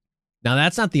 Now,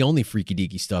 that's not the only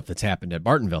freaky-deaky stuff that's happened at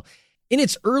Bartonville. In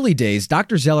its early days,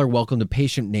 Dr. Zeller welcomed a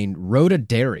patient named Rhoda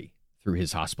Derry through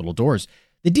his hospital doors.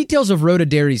 The details of Rhoda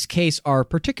Derry's case are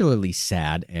particularly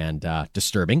sad and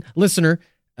disturbing. Listener,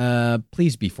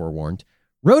 please be forewarned.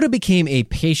 Rhoda became a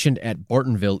patient at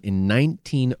Bartonville in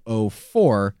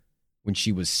 1904 when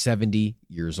she was 70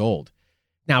 years old.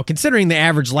 Now, considering the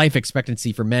average life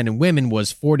expectancy for men and women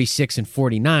was 46 and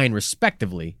 49,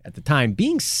 respectively, at the time,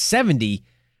 being 70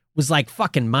 was like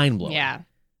fucking mind-blowing. Yeah.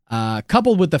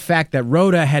 Coupled with the fact that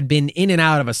Rhoda had been in and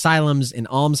out of asylums and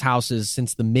almshouses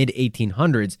since the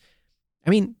mid-1800s,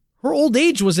 I mean, her old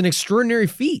age was an extraordinary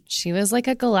feat. She was like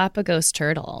a Galapagos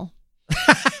turtle.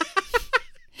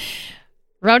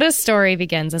 Rhoda's story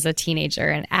begins as a teenager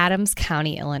in Adams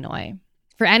County, Illinois.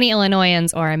 For any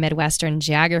Illinoisans or Midwestern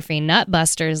geography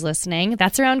nutbusters listening,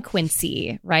 that's around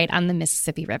Quincy, right on the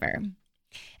Mississippi River.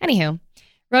 Anywho,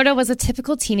 Rhoda was a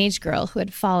typical teenage girl who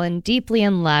had fallen deeply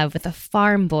in love with a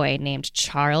farm boy named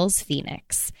Charles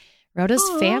Phoenix. Rhoda's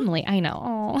family, I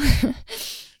know.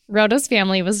 Rhoda's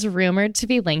family was rumored to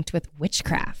be linked with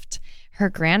witchcraft. Her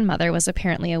grandmother was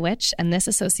apparently a witch, and this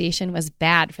association was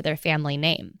bad for their family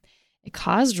name. It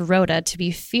caused Rhoda to be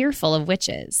fearful of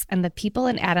witches, and the people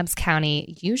in Adams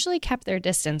County usually kept their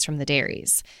distance from the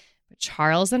Derrys. But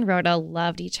Charles and Rhoda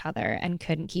loved each other and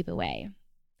couldn't keep away.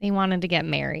 They wanted to get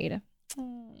married.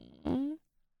 Aww.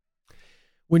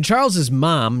 When Charles's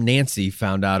mom, Nancy,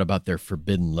 found out about their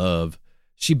forbidden love,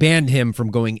 she banned him from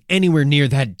going anywhere near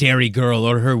that Derry girl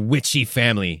or her witchy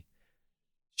family.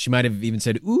 She might have even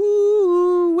said,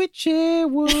 "Ooh, witchy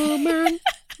woman."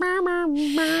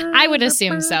 I would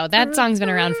assume so. That song's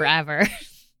been around forever.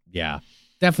 Yeah,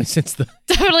 definitely since the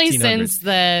since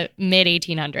the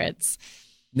mid-1800s.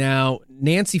 Now,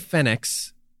 Nancy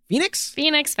Phoenix. I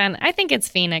think it's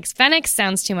Phoenix. Phoenix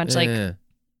sounds too much like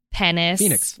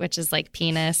penis, which is like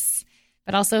penis.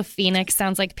 But also Phoenix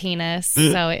sounds like penis.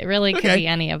 So it really could be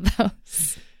any of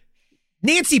those.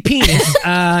 Nancy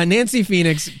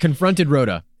Phoenix confronted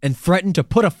Rhoda and threatened to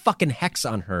put a fucking hex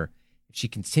on her if she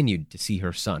continued to see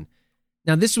her son.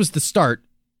 Now, this was the start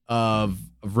of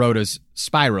Rhoda's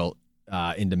spiral.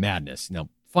 into madness. Now,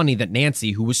 funny that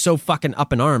Nancy, who was so fucking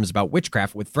up in arms about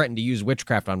witchcraft, would threaten to use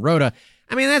witchcraft on Rhoda.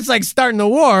 I mean, that's like starting the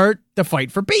war to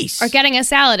fight for peace. Or getting a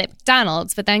salad at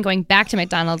McDonald's, but then going back to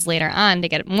McDonald's later on to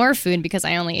get more food because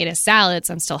I only ate a salad,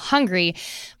 so I'm still hungry.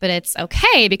 But it's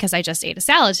okay because I just ate a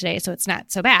salad today, so it's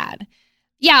not so bad.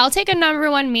 Yeah, I'll take a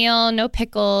number one meal, no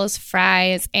pickles,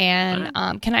 fries, and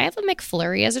can I have a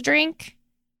McFlurry as a drink?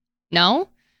 No?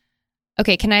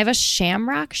 Okay, can I have a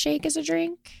Shamrock Shake as a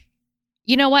drink?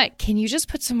 You know what? Can you just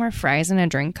put some more fries in a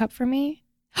drink cup for me?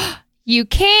 You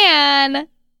can!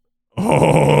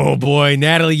 Oh, boy,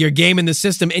 Natalie, you're gaming the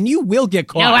system, and you will get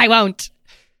caught. No, I won't.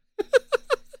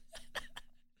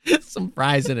 Some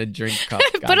fries in a drink cup.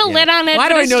 Put a lid on it. Why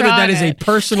do I know that is a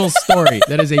personal story?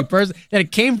 That is a that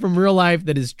it came from real life.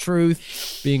 That is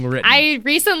truth being written. I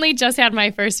recently just had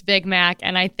my first Big Mac,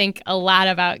 and I think a lot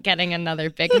about getting another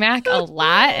Big Mac a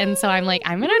lot. And so I'm like,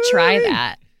 I'm going to try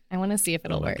that. I want to see if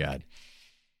it'll work. Oh, my God.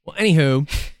 Well, anywho,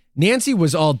 Nancy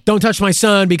was all, don't touch my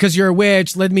son because you're a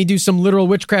witch. Let me do some literal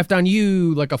witchcraft on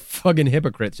you, like a fucking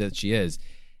hypocrite that she is,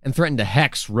 and threatened to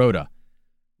hex Rhoda.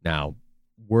 Now,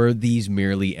 were these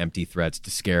merely empty threats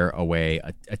to scare away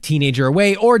a teenager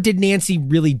away, or did Nancy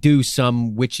really do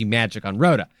some witchy magic on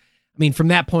Rhoda? I mean, from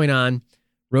that point on,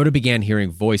 Rhoda began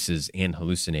hearing voices and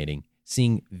hallucinating,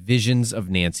 seeing visions of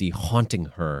Nancy haunting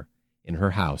her in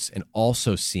her house, and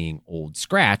also seeing Old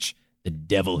Scratch, the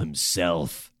devil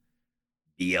himself,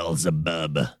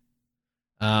 Beelzebub.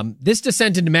 This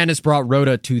descent into madness brought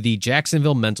Rhoda to the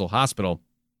Jacksonville Mental Hospital,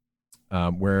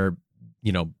 where,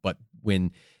 but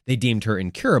when they deemed her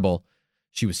incurable,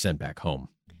 she was sent back home.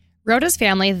 Rhoda's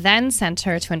family then sent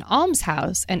her to an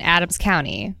almshouse in Adams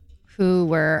County, who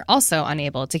were also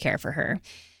unable to care for her.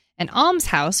 An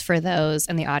almshouse, for those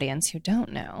in the audience who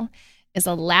don't know, is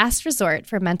a last resort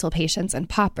for mental patients and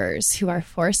paupers who are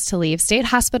forced to leave state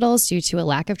hospitals due to a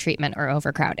lack of treatment or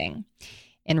overcrowding.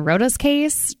 In Rhoda's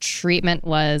case, treatment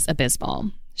was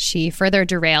abysmal. She further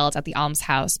derailed at the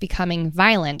almshouse, becoming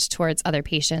violent towards other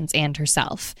patients and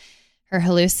herself. Her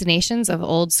hallucinations of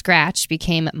Old Scratch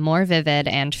became more vivid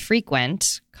and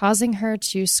frequent, causing her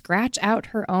to scratch out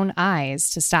her own eyes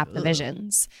to stop the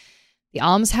visions. The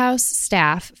almshouse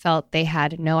staff felt they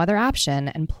had no other option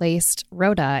and placed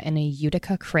Rhoda in a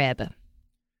Utica crib.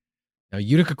 Now,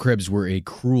 Utica cribs were a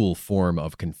cruel form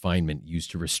of confinement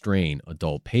used to restrain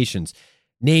adult patients.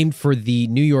 Named for the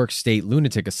New York State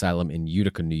Lunatic Asylum in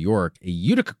Utica, New York, a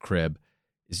Utica crib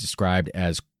is described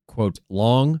as, quote,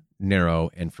 long,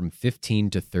 narrow, and from 15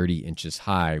 to 30 inches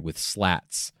high with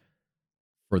slats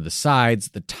for the sides,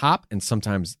 the top, and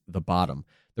sometimes the bottom.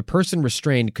 The person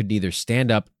restrained could neither stand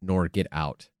up nor get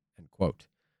out, end quote.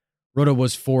 Rhoda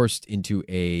was forced into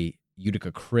a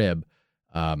Utica crib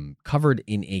covered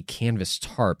in a canvas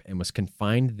tarp and was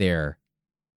confined there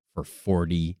for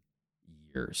 40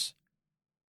 years.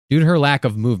 Due to her lack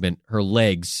of movement, her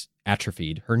legs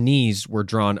atrophied. Her knees were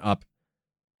drawn up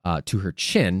to her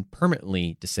chin,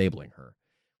 permanently disabling her.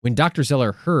 When Dr.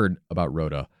 Zeller heard about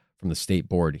Rhoda from the state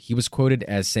board, he was quoted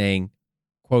as saying,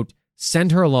 quote,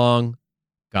 send her along,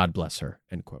 God bless her,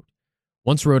 end quote.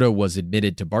 Once Rhoda was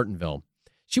admitted to Bartonville,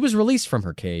 she was released from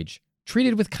her cage,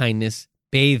 treated with kindness,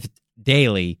 bathed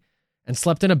daily, and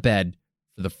slept in a bed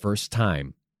for the first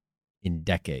time in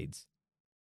decades.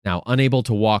 Now, unable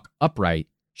to walk upright,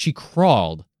 she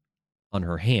crawled on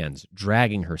her hands,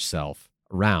 dragging herself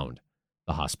around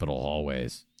the hospital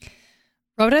hallways.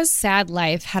 Rhoda's sad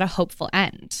life had a hopeful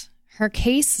end. Her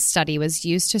case study was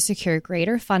used to secure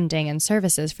greater funding and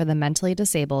services for the mentally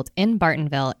disabled in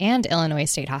Bartonville and Illinois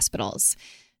state hospitals.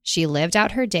 She lived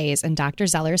out her days in Dr.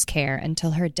 Zeller's care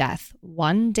until her death,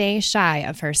 one day shy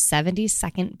of her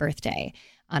 72nd birthday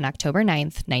on October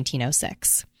 9th,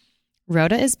 1906.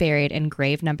 Rhoda is buried in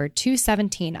grave number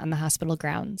 217 on the hospital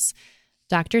grounds.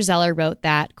 Dr. Zeller wrote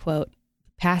that, quote,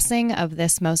 passing of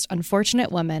this most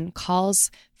unfortunate woman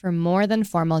calls for more than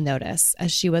formal notice,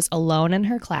 as she was alone in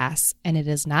her class, and it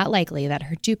is not likely that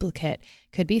her duplicate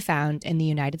could be found in the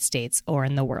United States or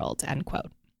in the world, end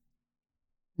quote.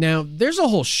 Now, there's a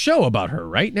whole show about her,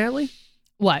 right, Natalie?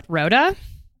 What, Rhoda?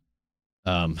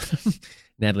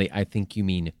 Natalie, I think you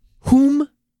mean whom,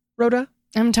 Rhoda?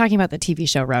 I'm talking about the TV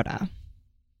show Rhoda.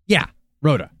 Yeah,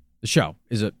 Rhoda. The show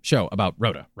is a show about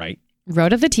Rhoda, right?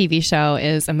 Rhoda the TV show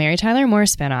is a Mary Tyler Moore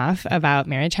spinoff about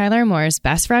Mary Tyler Moore's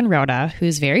best friend Rhoda,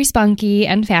 who's very spunky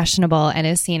and fashionable and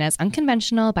is seen as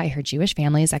unconventional by her Jewish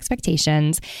family's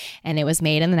expectations, and it was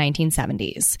made in the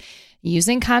 1970s.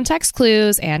 Using context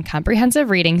clues and comprehensive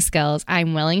reading skills,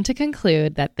 I'm willing to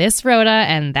conclude that this Rhoda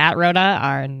and that Rhoda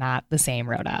are not the same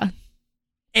Rhoda.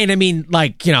 And I mean,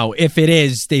 like, if it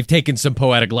is, they've taken some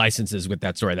poetic licenses with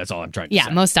that story. That's all I'm trying to say.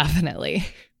 Yeah, most definitely.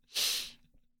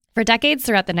 For decades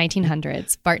throughout the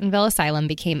 1900s, Bartonville Asylum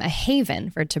became a haven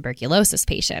for tuberculosis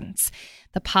patients.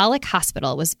 The Pollock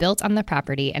Hospital was built on the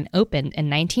property and opened in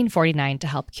 1949 to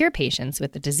help cure patients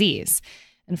with the disease.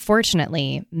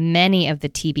 Unfortunately, many of the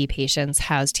TB patients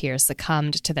housed here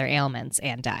succumbed to their ailments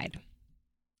and died.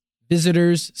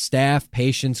 Visitors, staff,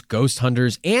 patients, ghost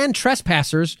hunters, and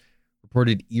trespassers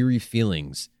reported eerie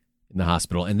feelings in the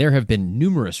hospital, and there have been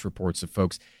numerous reports of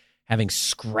folks having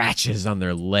scratches on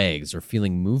their legs or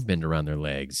feeling movement around their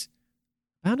legs,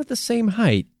 about at the same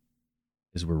height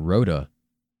as where Rhoda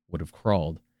would have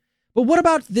crawled. But what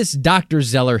about this Dr.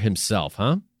 Zeller himself,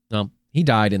 huh? Well, he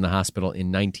died in the hospital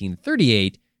in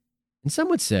 1938, and some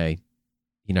would say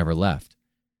he never left.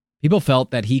 People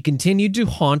felt that he continued to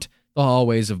haunt the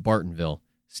hallways of Bartonville,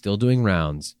 still doing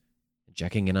rounds and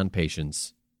checking in on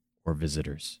patients or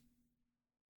visitors.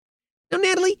 Now,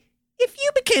 Natalie, if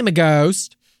you became a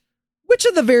ghost, which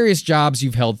of the various jobs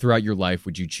you've held throughout your life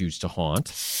would you choose to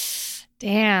haunt?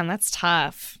 Damn, that's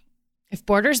tough. If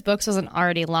Borders Books wasn't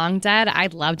already long dead,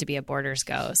 I'd love to be a Borders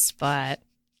ghost, but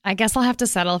I guess I'll have to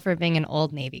settle for being an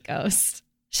Old Navy ghost.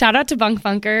 Shout out to Bunk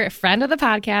Funker, friend of the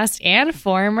podcast and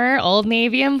former Old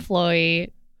Navy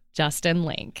employee, Justin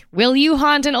Link. Will you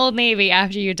haunt an Old Navy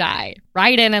after you die?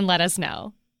 Write in and let us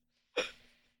know.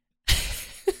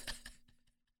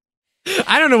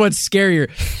 I don't know what's scarier,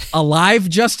 alive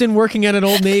Justin working at an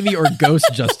Old Navy or ghost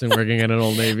Justin working at an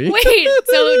Old Navy. Wait,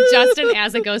 so Justin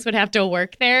as a ghost would have to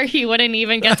work there? He wouldn't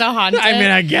even get to haunt it? I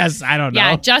mean, I guess. I don't know.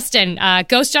 Yeah, Justin,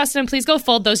 Ghost Justin, please go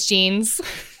fold those jeans.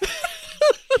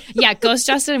 Yeah, Ghost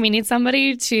Justin, we need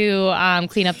somebody to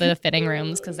clean up the fitting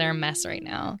rooms because they're a mess right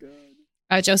now.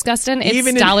 Ghost Justin,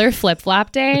 it's dollar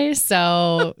flip-flop day,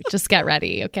 so just get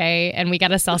ready, okay? And we got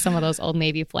to sell some of those Old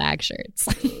Navy flag shirts.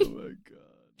 Oh, my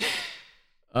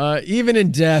God. Even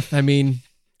in death, I mean,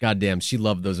 goddamn, she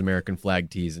loved those American flag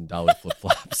tees and dollar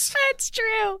flip-flops. That's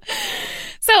true.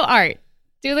 So, Art,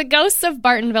 do the ghosts of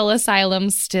Bartonville Asylum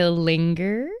still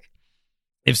linger?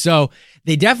 If so,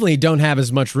 they definitely don't have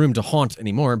as much room to haunt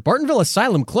anymore. Bartonville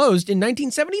Asylum closed in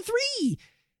 1973,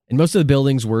 and most of the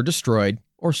buildings were destroyed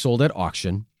or sold at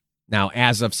auction. Now,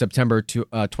 as of September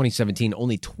 2017,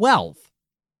 only 12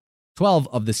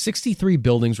 of the 63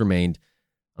 buildings remained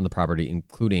on the property,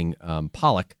 including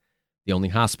Pollock, the only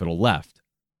hospital left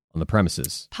on the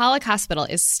premises. Pollock Hospital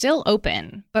is still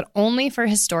open, but only for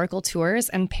historical tours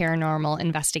and paranormal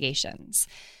investigations.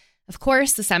 Of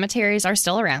course, the cemeteries are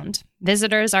still around.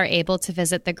 Visitors are able to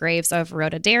visit the graves of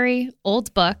Rhoda Derry,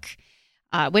 Old Book,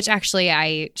 which actually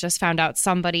I just found out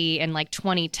somebody in like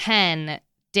 2010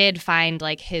 did find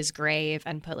like his grave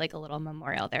and put like a little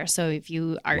memorial there. So if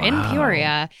you are in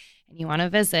Peoria and you want to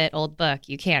visit Old Book,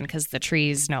 you can, because the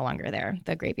tree's no longer there,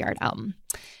 the graveyard elm.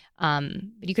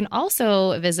 But you can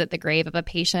also visit the grave of a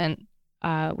patient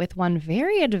with one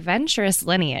very adventurous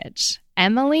lineage,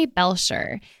 Emily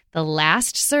Belcher, the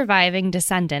last surviving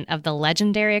descendant of the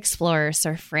legendary explorer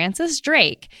Sir Francis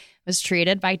Drake, was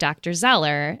treated by Dr.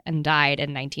 Zeller and died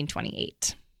in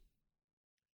 1928.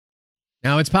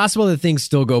 Now, it's possible that things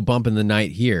still go bump in the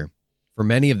night here. For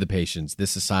many of the patients,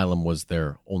 this asylum was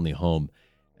their only home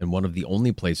and one of the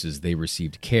only places they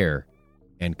received care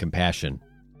and compassion.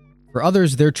 For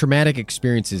others, their traumatic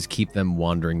experiences keep them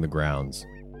wandering the grounds.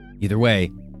 Either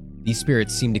way, these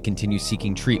spirits seem to continue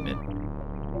seeking treatment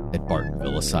at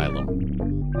Bartonville Asylum.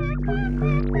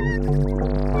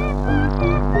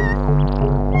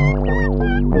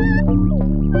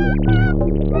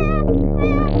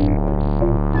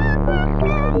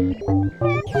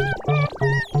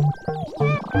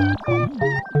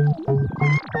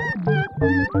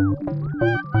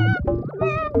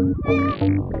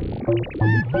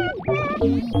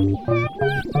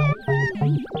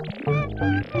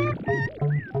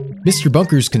 Mr.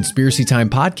 Bunker's Conspiracy Time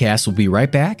podcast will be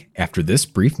right back after this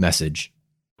brief message.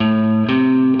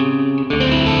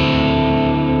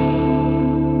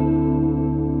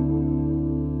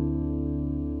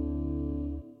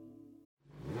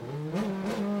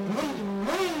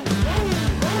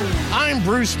 I'm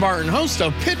Bruce Martin, host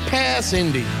of Pit Pass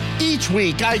Indy. Each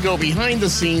week, I go behind the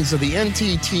scenes of the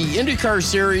NTT IndyCar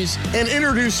Series and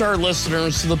introduce our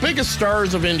listeners to the biggest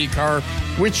stars of IndyCar,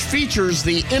 which features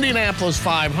the Indianapolis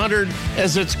 500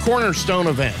 as its cornerstone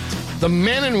event. The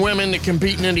men and women that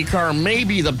compete in IndyCar may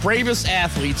be the bravest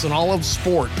athletes in all of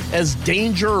sport, as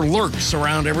danger lurks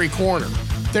around every corner.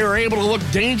 They are able to look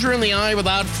danger in the eye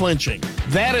without flinching.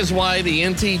 That is why the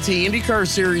NTT IndyCar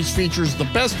Series features the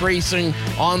best racing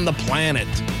on the planet.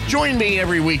 Join me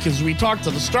every week as we talk to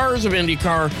the stars of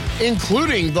IndyCar,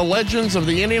 including the legends of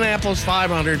the Indianapolis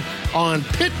 500 on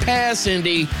Pit Pass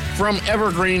Indy from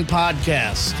Evergreen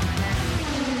Podcast.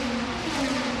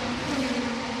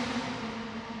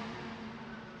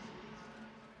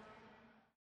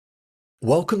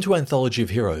 Welcome to Anthology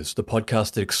of Heroes, the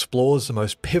podcast that explores the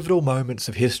most pivotal moments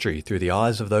of history through the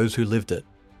eyes of those who lived it.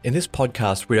 In this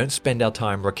podcast, we don't spend our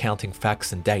time recounting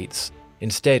facts and dates.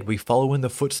 Instead, we follow in the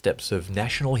footsteps of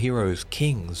national heroes,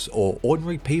 kings, or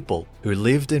ordinary people who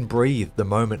lived and breathed the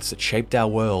moments that shaped our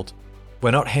world. We're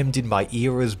not hemmed in by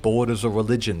eras, borders, or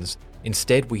religions.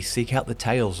 Instead, we seek out the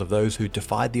tales of those who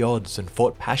defied the odds and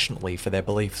fought passionately for their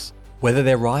beliefs. Whether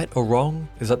they're right or wrong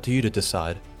is up to you to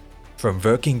decide. From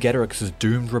Vercingetorix's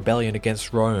doomed rebellion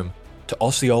against Rome, to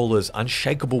Osceola's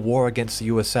unshakable war against the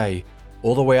USA,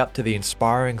 all the way up to the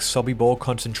inspiring Sobibor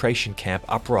concentration camp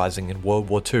uprising in World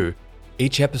War II,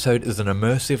 each episode is an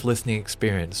immersive listening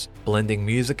experience, blending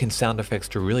music and sound effects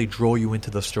to really draw you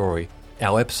into the story.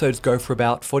 Our episodes go for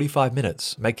about 45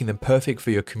 minutes, making them perfect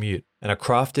for your commute, and are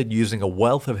crafted using a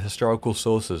wealth of historical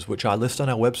sources, which I list on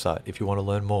our website if you want to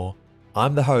learn more.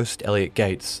 I'm the host, Elliot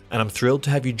Gates, and I'm thrilled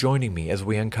to have you joining me as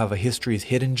we uncover history's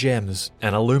hidden gems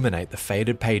and illuminate the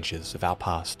faded pages of our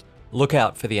past. Look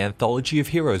out for the Anthology of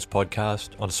Heroes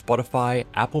podcast on Spotify,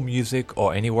 Apple Music,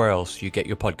 or anywhere else you get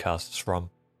your podcasts from.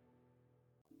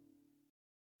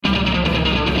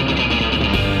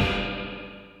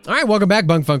 All right, welcome back,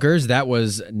 Bunk Funkers. That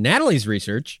was Natalie's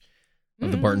research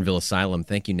of the Bartonville Asylum.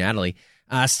 Thank you, Natalie.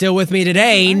 Still with me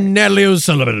today, Natalie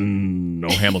O'Sullivan. No,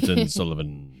 Hamilton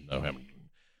Sullivan. No, Hamilton.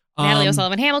 Natalie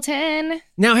O'Sullivan Hamilton.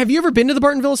 Now, have you ever been to the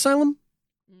Bartonville Asylum?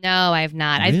 No, I have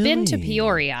not. I've been to Really?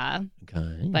 Peoria,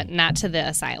 Okay. but not to the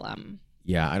asylum.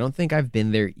 Yeah, I don't think I've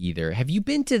been there either. Have you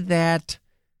been to that?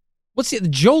 What's the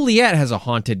Joliet has a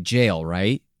haunted jail,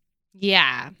 right?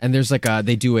 Yeah. And there's like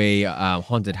they do a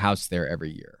haunted house there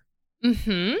every year.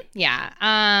 Mm-hmm. Yeah.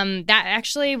 That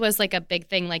actually was like a big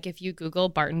thing. Like if you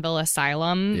Google Bartonville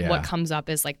Asylum, Yeah. what comes up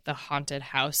is like the haunted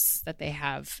house that they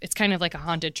have. It's kind of like a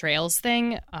haunted trails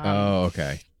thing.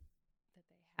 Okay.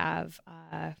 Have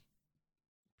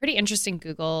pretty interesting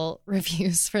Google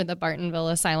reviews for the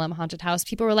Bartonville Asylum haunted house.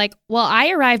 People were like, well, I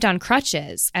arrived on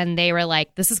crutches, and they were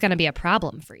like, this is going to be a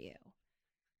problem for you.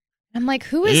 I'm like,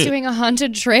 who is doing a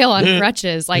haunted trail on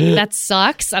crutches? Like, that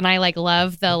sucks. And I like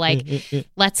love the like,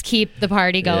 let's keep the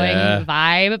party going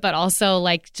vibe, but also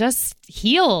like, just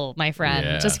heal, my friend.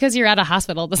 Yeah. Just because you're at a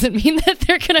hospital doesn't mean that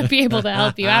they're going to be able to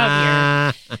help you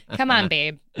out here. Come on,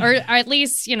 babe. Or at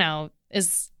least,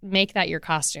 make that your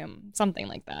costume. Something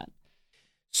like that.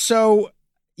 So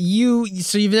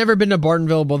you've never been to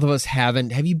Bartonville. Both of us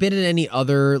haven't. Have you been in any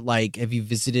other have you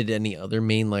visited any other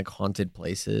main like haunted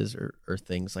places or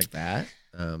things like that?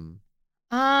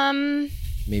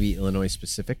 Maybe Illinois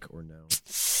specific or no?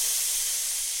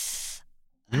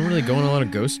 You don't really go on a lot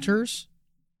of ghost tours?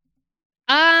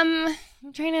 I'm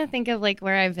trying to think of like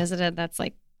where I visited that's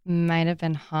like might have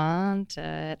been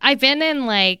haunted. I've been in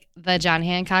like the John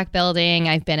Hancock building.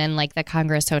 I've been in like the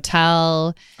Congress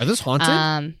Hotel. Are those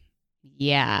haunted?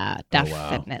 Yeah, Oh, wow.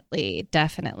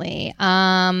 definitely.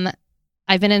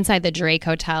 I've been inside the Drake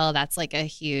Hotel. That's like a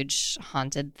huge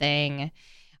haunted thing.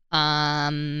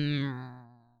 Trying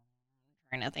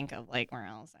to think of like where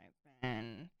else I've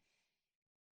been.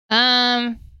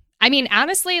 I mean,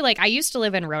 honestly, like I used to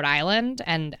live in Rhode Island,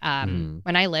 and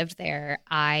when I lived there,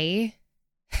 I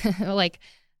like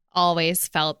always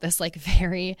felt this like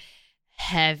very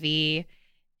heavy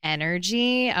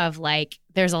energy of like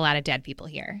there's a lot of dead people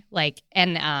here, like,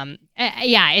 and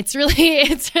yeah, it's really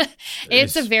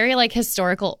it's a very like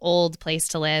historical old place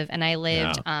to live. And I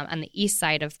lived on the east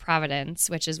side of Providence,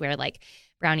 which is where like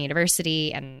Brown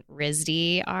University and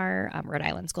RISD are, Rhode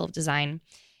Island School of Design.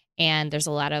 And there's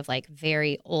a lot of like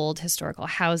very old historical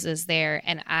houses there.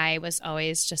 And I was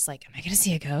always just like, am I going to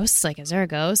see a ghost? Like, is there a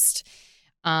ghost?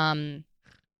 I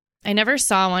never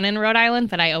saw one in Rhode Island,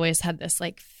 but I always had this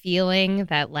like feeling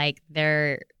that like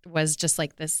there was just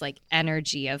like this like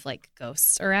energy of like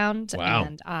ghosts around. Wow.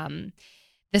 And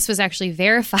this was actually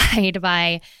verified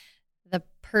by the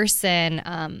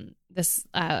person, this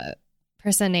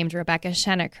person named Rebecca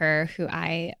Schenecker, who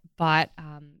I bought.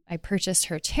 I purchased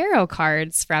her tarot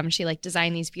cards from. She like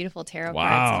designed these beautiful tarot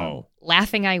cards.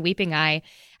 Laughing Eye, Weeping Eye.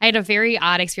 I had a very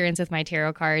odd experience with my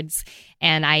tarot cards,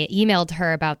 and I emailed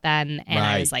her about them. And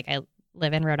I was like, I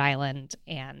live in Rhode Island,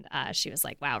 and she was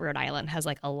like, wow, Rhode Island has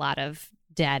like a lot of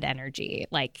dead energy.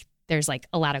 Like there's like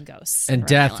a lot of ghosts. And in Rhode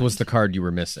death Island. was the card you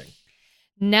were missing.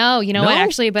 No, you know what?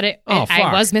 Actually, but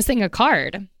I was missing a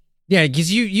card. Yeah,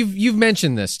 because you've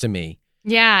mentioned this to me.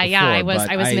 Yeah,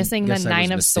 before, I was missing the guess I Nine was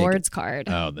of mistaken. Swords card.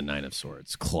 Oh, the Nine of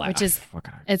Swords. Which is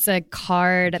it's a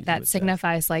card that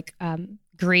signifies like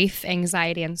grief,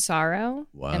 anxiety, and sorrow.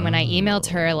 Wow. And when I emailed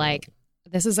her, like,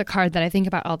 this is a card that I think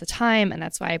about all the time, and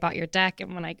that's why I bought your deck.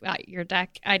 And when I got your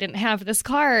deck, I didn't have this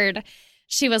card.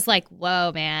 She was like,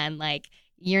 whoa, man, like,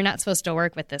 you're not supposed to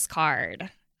work with this card.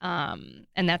 And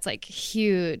that's like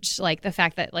huge. Like the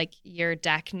fact that like your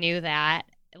deck knew that,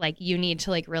 like you need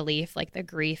to like relieve like the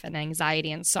grief and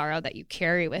anxiety and sorrow that you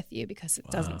carry with you because it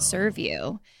doesn't serve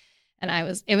you.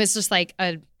 And it was just like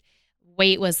a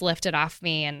weight was lifted off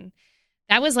me. And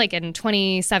that was like in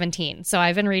 2017. So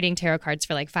I've been reading tarot cards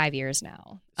for like 5 years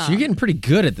now. So you're getting pretty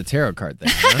good at the tarot card thing,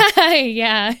 huh?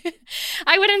 Yeah.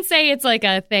 I wouldn't say it's like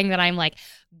a thing that I'm like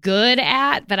good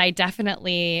at, but I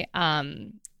definitely,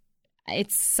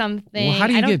 it's something. Well, how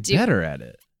do you get better at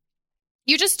it?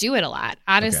 You just do it a lot.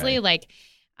 Honestly, Okay. like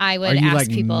I would Are you ask like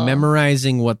people.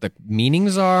 memorizing what the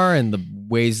meanings are and the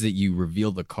ways that you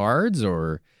reveal the cards,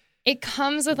 or? It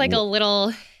comes with like a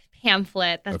little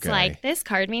pamphlet that's Okay. like, this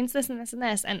card means this and this and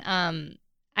this. And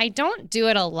I don't do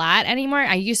it a lot anymore.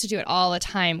 I used to do it all the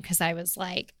time because I was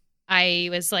like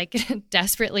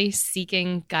desperately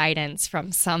seeking guidance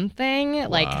from something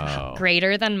like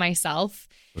greater than myself.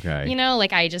 Okay. You know,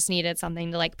 like I just needed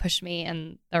something to like push me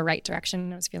in the right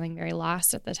direction. I was feeling very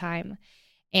lost at the time.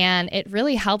 And it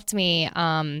really helped me.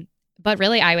 But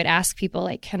really I would ask people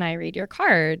like, can I read your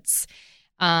cards?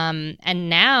 And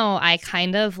now I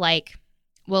kind of like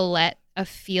will let a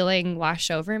feeling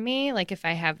wash over me. Like if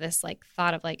I have this like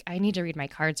thought of like, I need to read my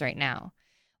cards right now.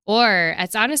 Or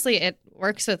it's honestly, it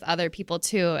works with other people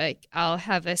too. Like I'll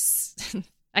have this,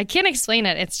 I can't explain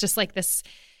it. It's just like this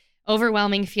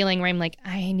overwhelming feeling where I'm like,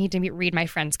 I need to read my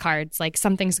friend's cards. Like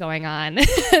something's going on.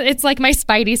 It's like my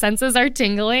spidey senses are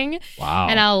tingling. Wow.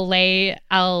 And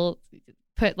I'll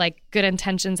put like good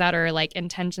intentions out or like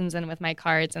intentions in with my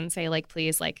cards and say like,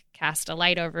 please like cast a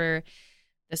light over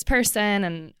this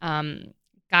person and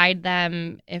guide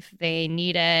them if they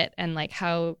need it. And like,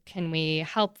 how can we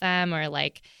help them? Or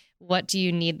like, what do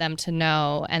you need them to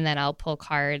know? And then I'll pull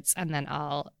cards and then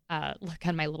I'll look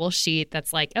on my little sheet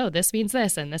that's like, oh, this means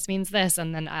this and this means this.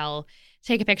 And then I'll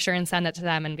take a picture and send it to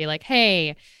them and be like,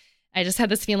 hey, I just had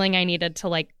this feeling I needed to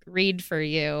like read for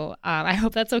you. I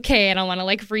hope that's okay. I don't want to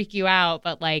like freak you out,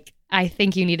 but like, I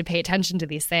think you need to pay attention to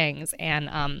these things. And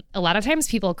a lot of times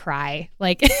people cry.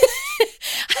 Like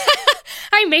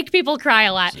I make people cry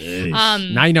a lot.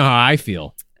 Now you know how I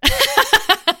feel.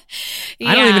 Yeah,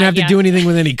 I don't even have to yeah. do anything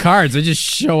with any cards. I just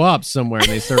show up somewhere and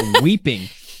they start weeping.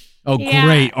 Oh, Yeah.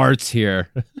 great. Art's here.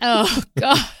 Oh,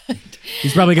 God.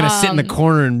 He's probably going to sit in the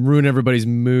corner and ruin everybody's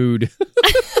mood.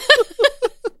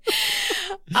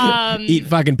 Eat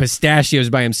fucking pistachios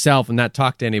by himself and not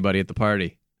talk to anybody at the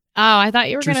party. Oh, I thought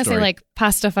you were True going to say story. like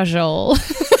pasta fagioli.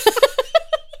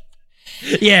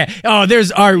 Yeah. Oh,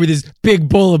 there's Art with his big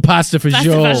bowl of pasta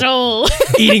fagioli,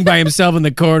 Fagioli. eating by himself in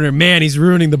the corner. Man, he's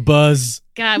ruining the buzz.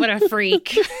 God, what a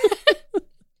freak.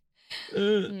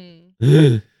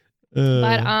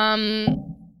 But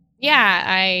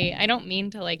yeah, I don't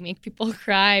mean to like make people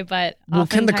cry, but Well,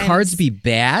 can the oftentimes- cards be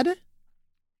bad?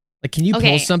 Like, can you pull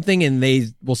Okay. something and they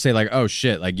will say like, "Oh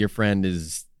shit!" Like your friend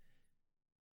is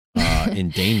in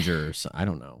danger. Or so, I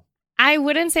don't know. I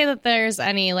wouldn't say that there's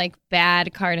any like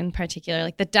bad card in particular.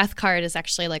 Like the death card is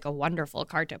actually like a wonderful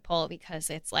card to pull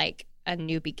because it's like a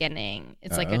new beginning.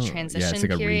 It's like a Oh, transition yeah, it's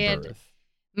like period. a rebirth.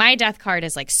 My death card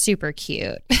is like super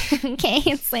cute. Okay,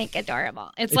 it's like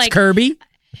adorable. It's like Kirby.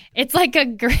 it's like a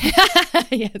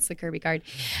yeah, it's the Kirby card.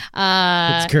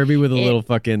 It's Kirby with a it- little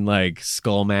fucking like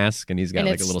skull mask, and he's got and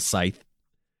like a it's- little scythe.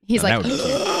 He's Oh, like, that would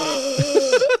be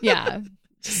cute. yeah,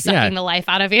 sucking Yeah. the life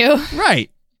out of you.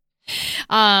 Right.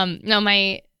 No,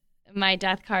 my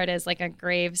death card is like a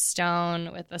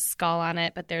gravestone with a skull on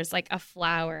it, but there's like a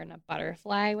flower and a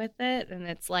butterfly with it, and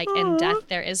it's like in death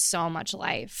there is so much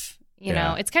life. You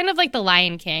know, Yeah. it's kind of like the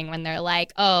Lion King when they're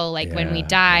like, oh, like when we Yeah,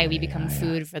 die, yeah, we become yeah,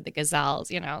 food for the gazelles.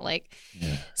 You know, like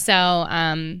Yeah. so.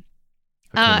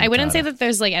 I wouldn't say that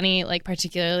there's like any like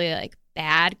particularly like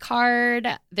bad card.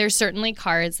 There's certainly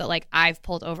cards that like I've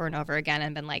pulled over and over again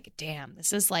and been like, damn,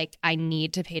 this is like I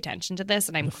need to pay attention to this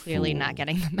and I'm clearly not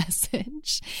getting the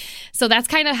message. So that's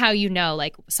kind of how you know,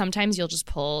 like sometimes you'll just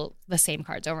pull the same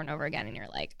cards over and over again and you're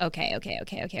like, okay.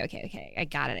 I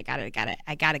got it.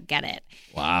 I gotta get it.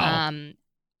 Wow.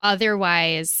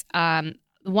 Otherwise,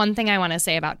 one thing I want to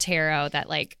say about tarot that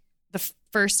like the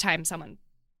first time someone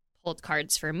pulled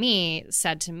cards for me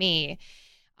said to me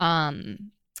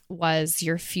was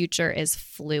your future is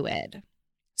fluid.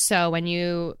 So when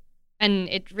you, and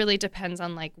it really depends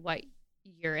on like what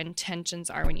your intentions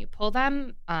are when you pull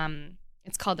them.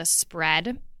 It's called a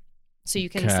spread. So you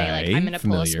can say like, Okay, I'm going to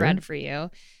pull a familiar. spread for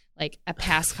you, like a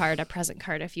past card, a present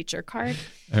card, a future card.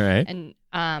 All right. And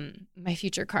my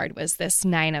future card was this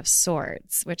 9 of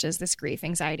Swords, which is this grief,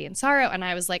 anxiety, and sorrow. And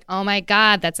I was like, oh my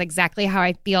God, that's exactly how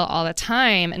I feel all the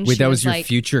time. And Wait, she that was your like,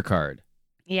 future card.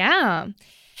 yeah.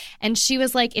 And she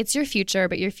was like, it's your future,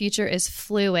 but your future is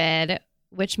fluid,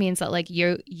 which means that like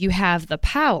you have the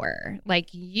power,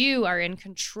 like you are in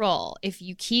control. If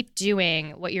you keep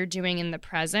doing what you're doing in the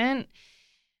present,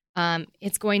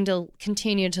 it's going to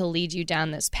continue to lead you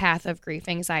down this path of grief,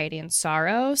 anxiety, and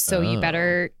sorrow. So you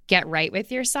better get right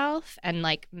with yourself and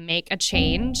like make a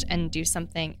change and do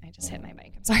something. I just hit my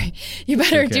mic. I'm sorry. You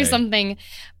better do something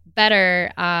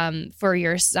better for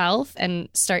yourself and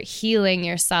start healing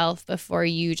yourself before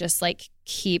you just like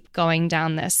keep going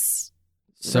down this.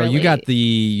 So really, you got the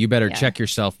you better check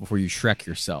yourself before you Shrek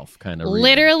yourself kind of reading.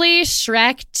 Literally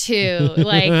Shrek 2.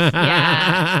 Like,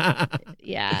 yeah.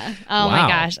 Yeah. Oh my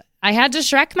gosh. I had to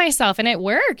Shrek myself and it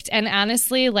worked. And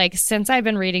honestly, like since I've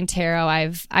been reading tarot,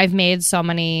 I've made so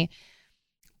many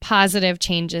positive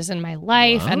changes in my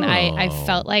life. And I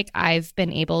felt like I've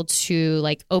been able to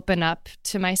like open up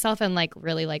to myself and like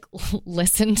really like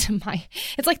listen to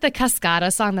it's like the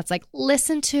Cascada song that's like,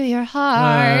 listen to your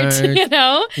heart, you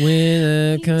know?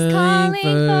 We're calling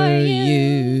for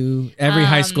you. Every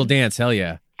high school dance, hell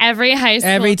yeah. Every high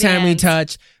school Every time dance. we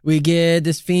touch, we get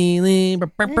this feeling.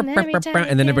 And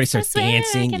then everybody starts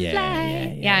dancing. Yeah,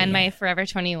 and my Forever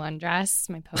 21 dress,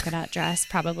 my polka dot dress,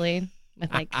 probably.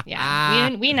 With like,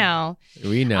 we know.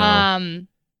 We know.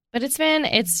 But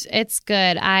it's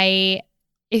good.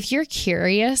 If you're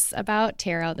curious about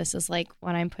tarot, this is like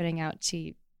what I'm putting out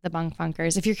to the bunk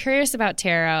funkers. If you're curious about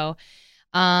tarot,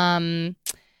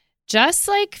 just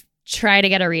like try to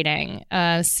get a reading.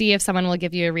 See if someone will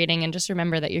give you a reading, and just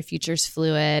remember that your future's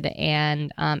fluid,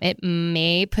 and it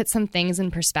may put some things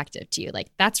in perspective to you. Like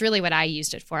that's really what I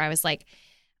used it for. I was like,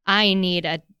 I need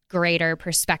a greater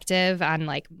perspective on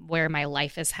like where my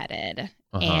life is headed.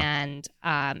 And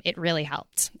it really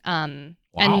helped. And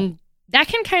that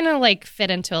can kind of like fit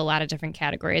into a lot of different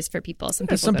categories for people. Some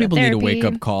people need a wake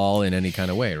up call in any kind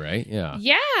of way, right? Yeah.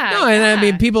 Yeah. No, and I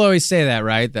mean, people always say that,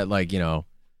 right? That like, you know,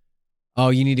 oh,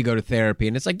 you need to go to therapy.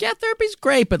 And it's like, yeah, therapy's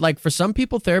great. But like for some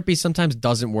people, therapy sometimes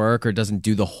doesn't work or doesn't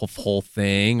do the whole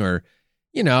thing or,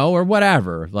 you know, or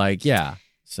whatever. Like, yeah.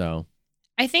 So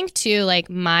I think too, like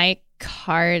my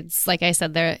cards, like I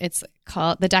said,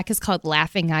 the deck is called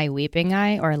Laughing Eye, Weeping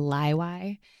Eye, or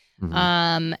Laiwai.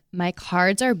 My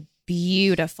cards are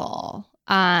beautiful.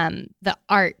 The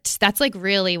art, that's like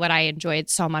really what I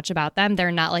enjoyed so much about them.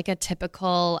 They're not like a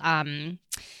typical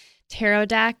tarot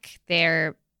deck.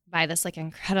 They're by this like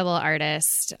incredible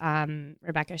artist,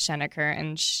 Rebecca Schenecker,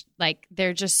 and like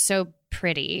they're just so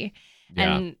pretty.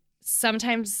 Yeah. And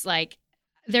sometimes like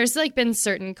there's like been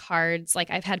certain cards, like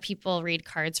I've had people read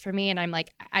cards for me and I'm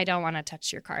like, I don't want to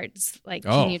touch your cards. Like,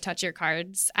 can you touch your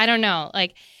cards? I don't know.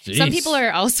 Like some people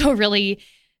are also really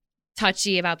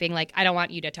touchy about being like, I don't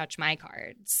want you to touch my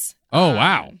cards. Oh,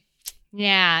 wow.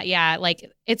 Yeah. Like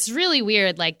it's really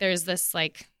weird. Like there's this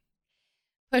like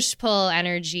push-pull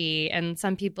energy, and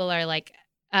some people are like,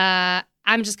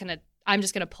 I'm just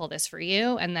gonna pull this for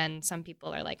you. And then some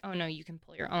people are like, oh no, you can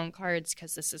pull your own cards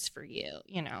because this is for you,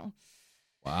 you know?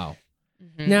 Wow.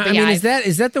 Now, I mean, is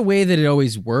that the way that it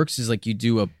always works? Is like you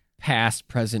do a past,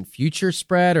 present, future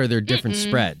spread, or are there different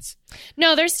spreads?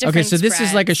 No, there's different. Okay, so this spreads.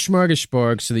 is like a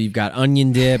smorgasbord. So that you've got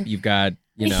onion dip, you've got,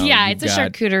 you know, it's a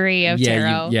charcuterie of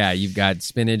tarot. You've got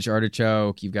spinach,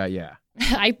 artichoke, you've got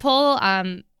I pull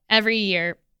every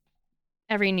year,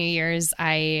 every New Year's,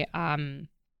 I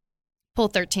pull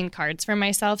 13 cards for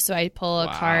myself. So I pull a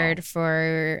card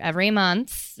for every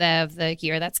month of the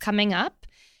year that's coming up.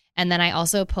 And then I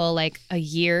also pull like a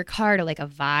year card, or like a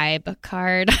vibe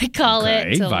card, I call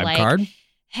it. To vibe like, card.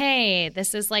 Hey,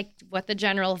 this is like what the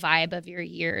general vibe of your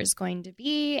year is going to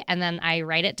be. And then I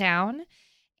write it down.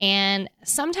 And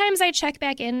sometimes I check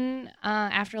back in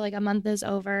after like a month is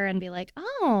over and be like,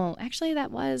 oh, actually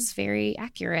that was very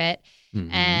accurate.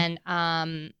 And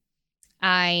I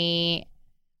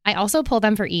also pull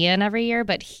them for Ian every year,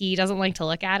 but he doesn't like to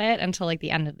look at it until like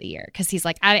the end of the year. Cause he's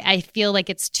like, I feel like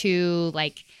it's too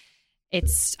like,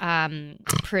 it's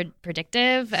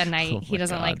predictive, and he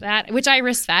doesn't like that, which I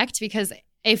respect, because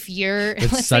if you're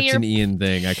it's such an Ian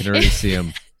thing. I can already see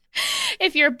him.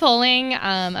 If you're pulling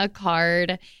a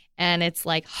card and it's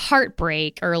like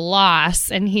heartbreak or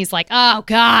loss, and he's like, oh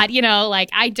God, you know, like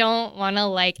I don't want to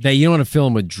like that. You don't want to fill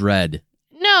him with dread.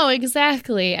 No,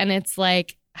 exactly. And it's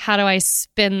like, how do I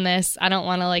spin this? I don't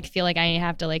want to like feel like I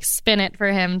have to like spin it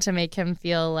for him to make him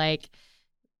feel like,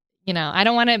 you know, I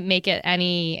don't want to make it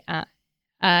any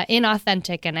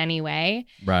inauthentic in any way.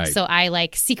 Right. So I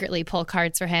like secretly pull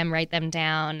cards for him, write them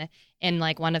down in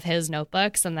like one of his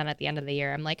notebooks. And then at the end of the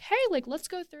year, I'm like, hey, like, let's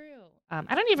go through.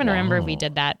 I don't even remember if we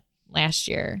did that last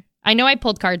year. I know I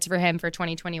pulled cards for him for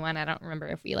 2021. I don't remember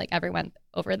if we like ever went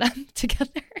over them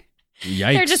together.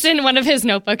 Yikes. They're just in one of his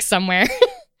notebooks somewhere.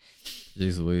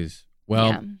 Jeez Louise.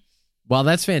 Well,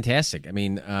 that's fantastic. I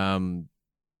mean,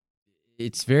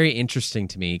 it's very interesting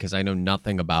to me because I know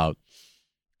nothing about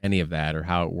any of that or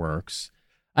how it works.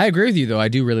 I agree with you, though. I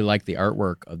do really like the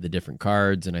artwork of the different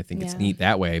cards, and I think it's neat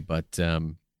that way. But,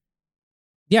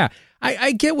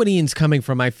 I get what Ian's coming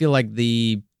from. I feel like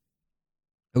it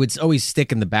would always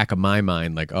stick in the back of my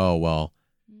mind, like, oh, well,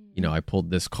 I pulled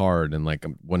this card, and like,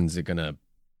 when's it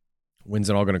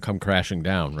all gonna come crashing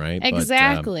down, right?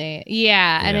 Exactly. But,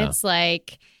 and it's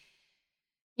like,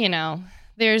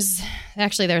 there's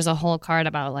a whole card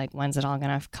about like when's it all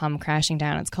gonna come crashing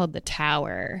down. It's called the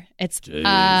Tower. It's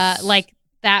like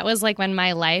that was like when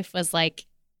my life was like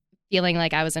feeling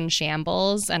like I was in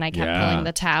shambles, and I kept pulling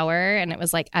the Tower, and it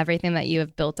was like everything that you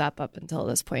have built up until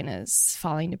this point is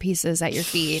falling to pieces at your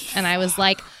feet. And I was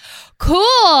like,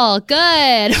 cool,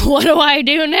 good. What do I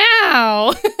do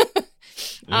now?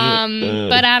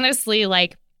 But honestly,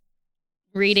 like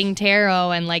reading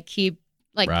tarot and like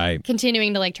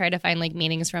continuing to like try to find like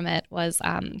meanings from it was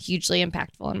hugely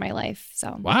impactful in my life.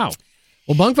 So wow.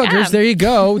 Well, Bunkfunkers, there you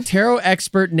go. Tarot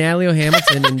expert Natalie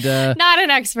O'Hamilton and not an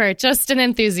expert, just an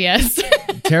enthusiast.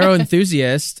 Tarot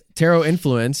enthusiast, tarot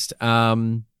influenced.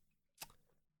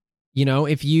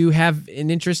 If you have an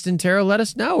interest in tarot, let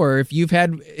us know. Or if you've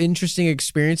had interesting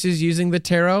experiences using the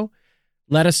tarot,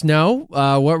 let us know.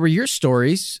 What were your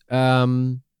stories?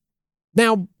 Now,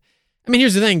 I mean,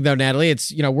 here's the thing, though, Natalie.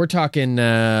 It's, we're talking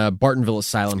Bartonville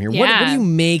Asylum here. Yeah. What do you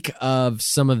make of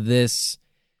some of this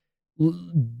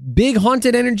big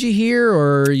haunted energy here,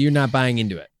 or you're not buying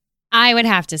into it? I would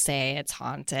have to say it's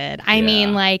haunted. I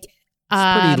mean, like...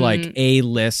 It's pretty, like,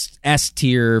 A-list,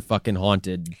 S-tier fucking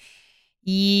haunted.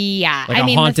 Yeah. Like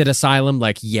a haunted asylum,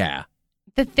 like, yeah.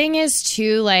 The thing is,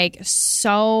 too, like,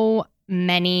 so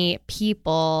many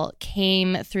people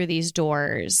came through these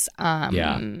doors. I'm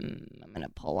going to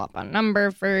pull up a number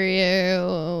for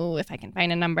you, if I can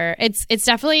find a number. It's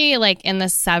definitely, like, in the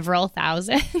several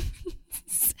thousands.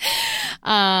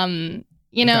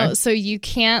 So you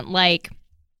can't, like...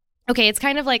 Okay, it's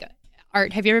kind of like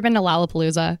art. Have you ever been to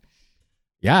Lollapalooza?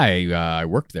 Yeah, I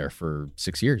worked there for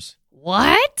 6 years.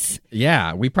 What?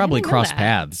 Yeah, we probably crossed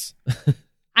paths.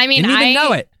 I mean, didn't even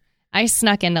know it. I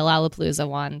snuck into Lollapalooza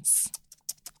once.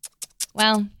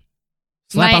 Well,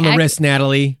 slap on the wrist,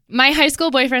 Natalie. My high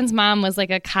school boyfriend's mom was like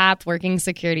a cop working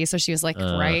security, so she was like,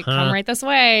 come right this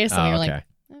way. So we were like,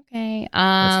 okay.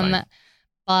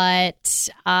 But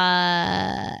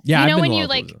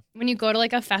when you go to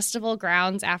like a festival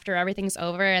grounds after everything's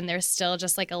over, and there's still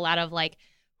just like a lot of like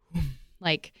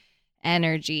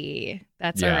energy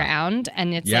that's around,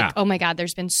 and it's like, oh my God,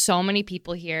 there's been so many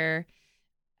people here.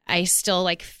 I still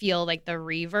like feel like the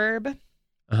reverb.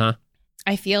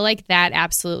 I feel like that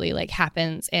absolutely like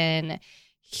happens in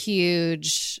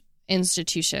huge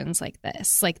institutions like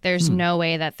this. Like there's no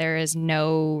way that there is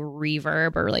no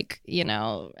reverb or like,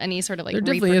 any sort of like there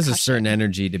definitely is a certain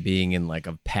energy to being in like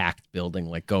a packed building,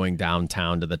 like going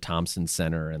downtown to the Thompson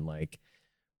Center and like,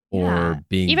 or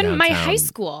being even downtown. My high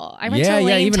school. I went to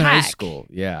Lane even Tech. High school.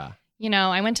 Yeah.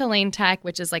 I went to Lane Tech,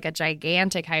 which is like a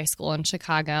gigantic high school in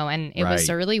Chicago, and it was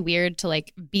really weird to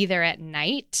like be there at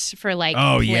night for like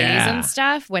plays and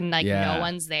stuff when like no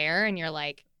one's there, and you're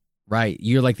like, right,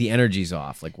 you're like the energy's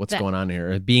off. Like what's going on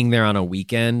here? Being there on a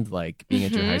weekend, like being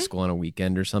at your high school on a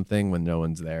weekend or something when no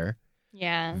one's there.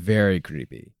 Yeah, very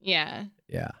creepy. Yeah.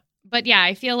 But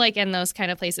I feel like in those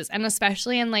kind of places, and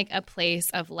especially in like a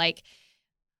place of like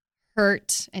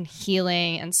hurt and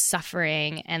healing and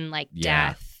suffering and like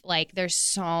death. Like there's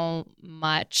so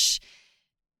much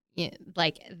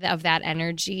like of that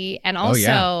energy. And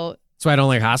also that's why I don't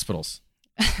like hospitals.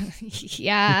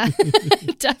 Yeah,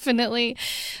 definitely.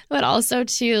 But also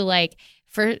too, like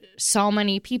for so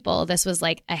many people, this was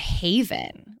like a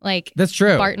haven. Like that's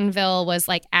true. Bartonville was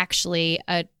like actually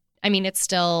it's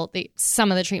still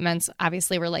some of the treatments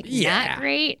obviously were like not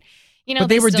great. But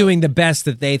they were doing the best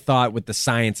that they thought with the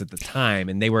science at the time,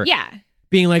 and they were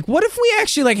being like, what if we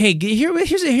actually like, hey, hear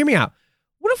me out.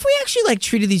 What if we actually like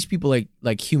treated these people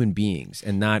like human beings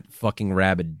and not fucking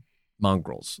rabid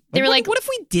mongrels? Like, they were like, what if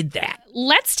we did that?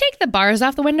 Let's take the bars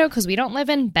off the window because we don't live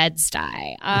in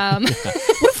Bed-Stuy.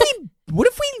 What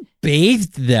if we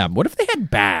bathed them? What if they had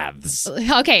baths?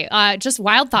 Okay, just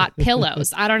wild thought.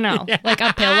 Pillows. I don't know. Like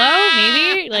a pillow,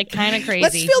 maybe? Like kind of crazy.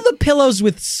 Let's fill the pillows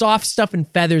with soft stuff and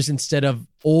feathers instead of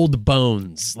old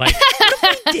bones. Like, what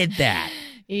if we did that?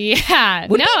 Yeah.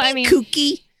 Would it be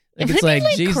kooky? Like, it's like,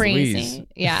 geez crazy. Louise.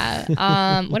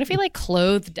 Yeah. What if we like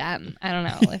clothed them? I don't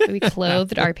know. If we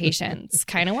clothed our patients.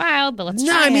 Kind of wild, but let's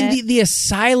try it. The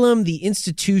asylum, the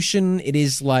institution, it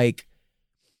is like,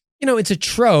 it's a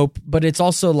trope, but it's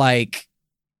also like,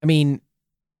 I mean,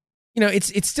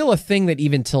 it's still a thing that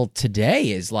even till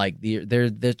today is like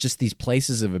there's just these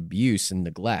places of abuse and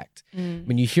neglect.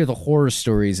 When you hear the horror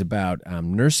stories about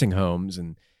nursing homes,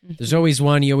 and there's always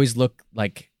one, you always look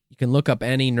like, you can look up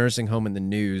any nursing home in the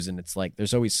news, and it's like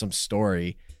there's always some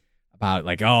story about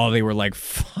like, oh, they were like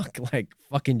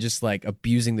fucking just like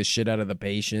abusing the shit out of the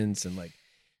patients, and like,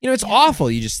 it's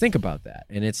awful. You just think about that,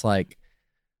 and it's like,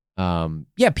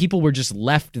 people were just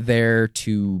left there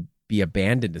to be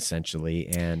abandoned essentially.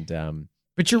 And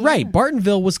but you're right,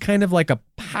 Bartonville was kind of like a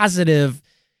positive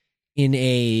in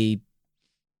a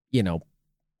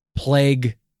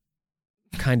plague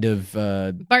kind of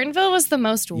Bartonville was the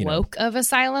most woke of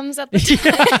asylums at the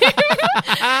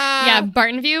time.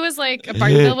 Bartonville was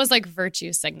like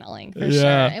virtue signaling for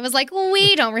sure. It was like,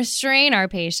 we don't restrain our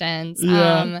patients.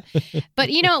 But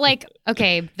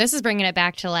okay, this is bringing it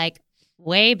back to like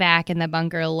way back in the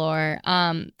bunker lore.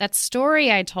 That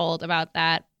story I told about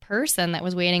that person that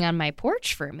was waiting on my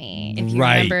porch for me. If you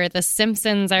remember the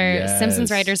Simpsons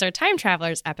Writers are Time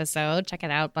Travelers episode, check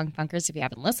it out, Bunk Bunkers, if you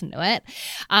haven't listened to it.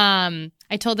 I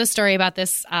told this story about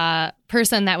this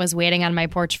person that was waiting on my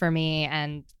porch for me,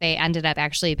 and they ended up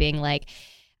actually being like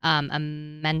a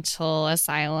mental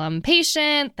asylum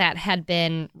patient that had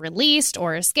been released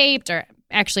or escaped, or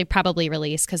actually probably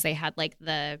released because they had like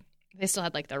they still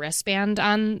had like the wristband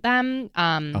on them.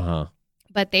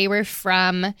 But they were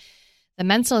from the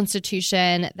mental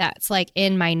institution that's like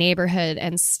in my neighborhood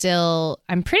and still,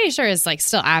 I'm pretty sure is like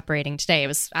still operating today. It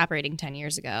was operating 10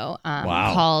 years ago,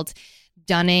 called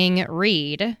Dunning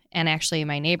Reed. And actually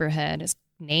my neighborhood is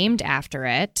named after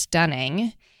it,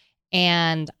 Dunning.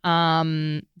 And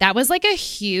that was like a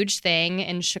huge thing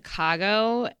in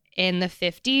Chicago in the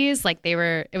 50s. Like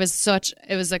it was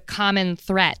a common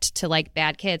threat to like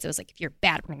bad kids. It was like, if you're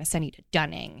bad, we're going to send you to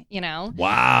Dunning,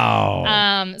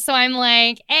 Wow. So I'm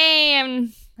like, hey,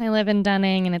 I live in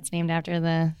Dunning and it's named after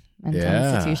the mental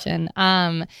institution.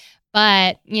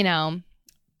 But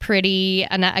pretty,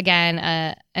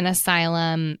 again, an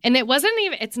asylum. And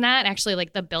it's not actually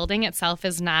like the building itself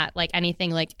is not like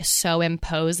anything like so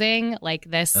imposing, like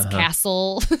this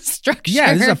castle structure.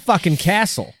 Yeah, this is a fucking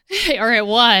castle. Or it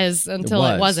was until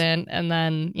it wasn't. And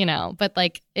then, but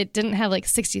like it didn't have like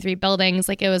 63 buildings.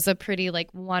 Like it was a pretty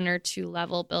like 1 or 2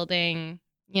 level building,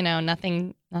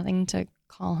 nothing to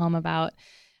call home about.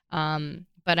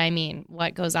 But I mean,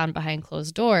 what goes on behind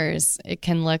closed doors, it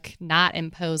can look not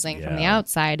imposing from the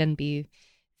outside and be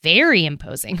very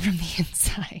imposing from the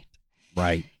inside.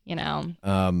 Right. I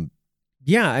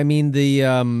mean,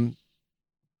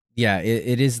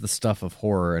 it is the stuff of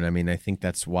horror. And I mean, I think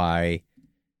that's why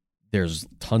there's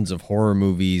tons of horror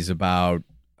movies about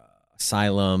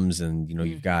asylums. And,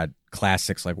 you've got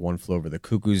classics like One Flew Over the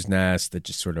Cuckoo's Nest that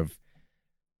just sort of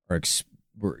were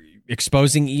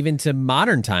exposing even to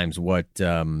modern times what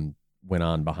went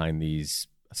on behind these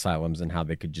asylums and how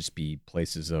they could just be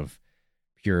places of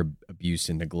pure abuse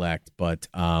and neglect. But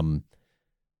I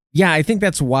think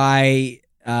that's why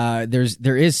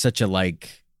there is such a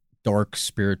like dark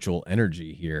spiritual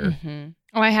energy here. Mm-hmm.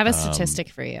 Oh, I have a statistic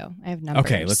for you. I have numbers.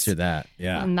 Okay, let's hear that.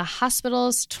 Yeah. On the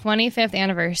hospital's 25th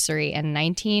anniversary in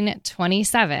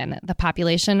 1927, the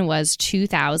population was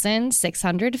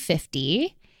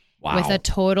 2,650. Wow. With a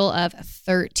total of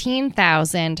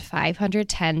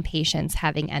 13,510 patients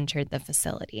having entered the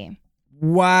facility.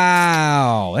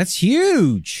 Wow, that's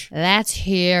huge. That's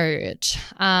huge.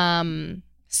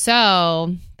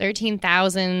 So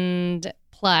 13,000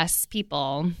 plus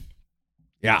people.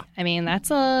 Yeah. I mean,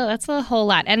 that's a whole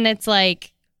lot. And it's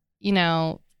like,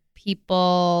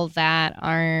 people that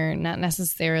are not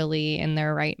necessarily in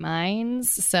their right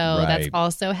minds. So that's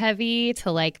also heavy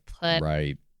to like put.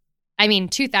 Right. I mean,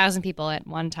 2,000 people at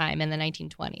one time in the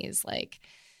 1920s, like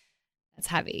that's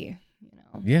heavy,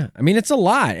 Yeah, I mean, it's a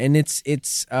lot, and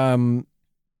it's obviously,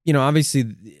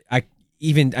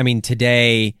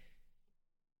 today,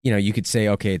 you could say,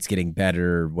 okay, it's getting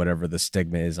better, whatever the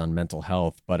stigma is on mental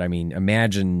health, but I mean,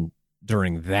 imagine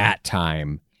during that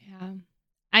time. Yeah,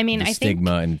 I mean, the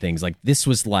stigma and things like this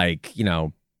was like,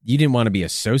 you didn't want to be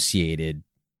associated,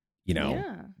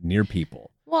 near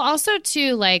people. Well, also,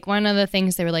 too, like, one of the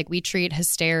things they were like, we treat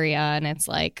hysteria, and it's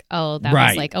like, oh, that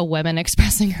was like a woman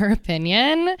expressing her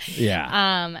opinion.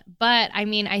 Yeah. But, I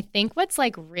mean, I think what's,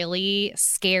 like, really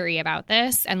scary about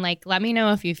this, and, like, let me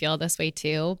know if you feel this way,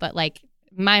 too, but, like,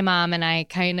 my mom and I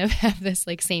kind of have this,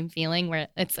 like, same feeling where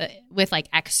it's with, like,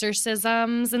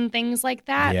 exorcisms and things like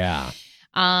that. Yeah.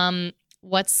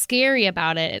 What's scary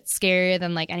about it, it's scarier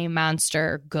than, like, any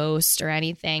monster or ghost or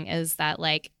anything, is that,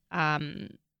 like,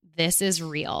 this is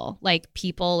real. Like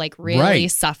people like really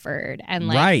suffered and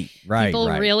like people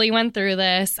really went through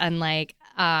this. And like,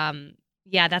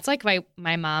 that's like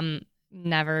my mom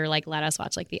never like let us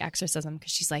watch like The Exorcism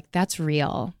because she's like, that's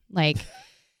real. Like,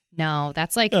 no,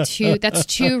 that's like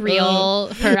too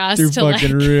real for us to like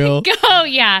real. go.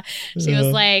 Yeah. She was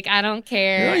like, I don't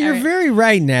care. You're very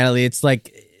right, Natalie. It's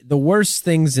like the worst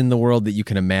things in the world that you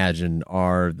can imagine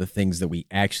are the things that we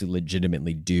actually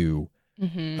legitimately do.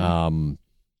 Mm-hmm.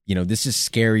 This is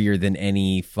scarier than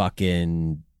any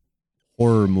fucking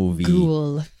horror movie.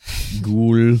 Ghoul.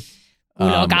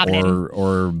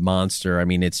 Or monster. I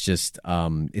mean, it's just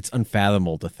it's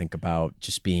unfathomable to think about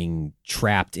just being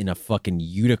trapped in a fucking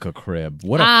Utica crib.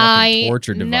 What a fucking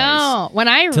torture device. No, when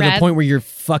I read to the point where your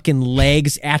fucking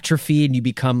legs atrophy and you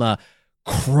become a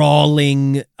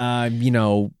crawling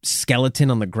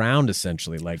skeleton on the ground,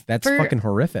 essentially. Like, that's fucking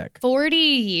horrific. 40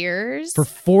 years. For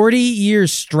 40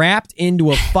 years strapped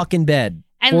into a fucking bed.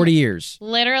 40 years.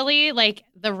 Literally, like,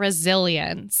 the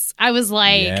resilience. I was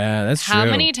like, yeah, that's how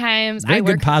true. many times Very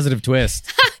good positive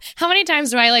twist. How many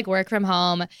times do I like work from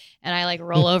home and I like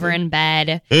roll over in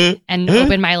bed and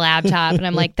open my laptop and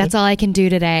I'm like, that's all I can do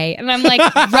today. And I'm like,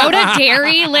 Rhoda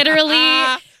Derry literally,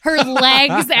 her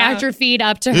legs atrophied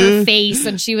up to her face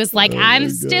and she was like, I'm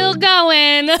still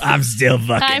going. I'm still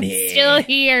fucking I'm here. still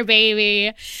here,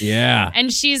 baby. Yeah.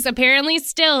 And she's apparently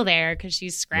still there because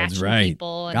she's scratching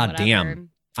people and God whatever. damn.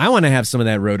 I want to have some of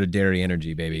that Rhoda Derry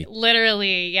energy, baby.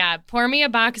 Literally, yeah. Pour me a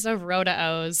box of Rhoda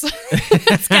O's.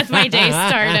 Let's get my day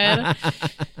started.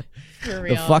 For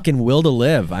real. The fucking will to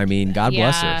live. I mean, God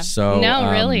bless her. So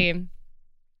no, really.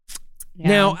 Yeah.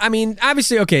 Now, I mean,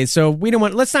 obviously, okay, so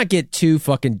let's not get too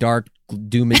fucking dark,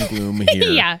 doom and gloom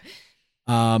here. Yeah.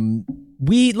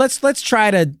 Let's try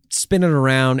to spin it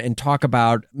around and talk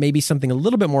about maybe something a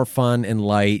little bit more fun and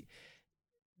light.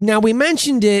 Now, we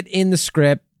mentioned it in the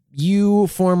script. You,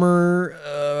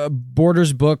 former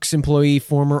Borders Books employee,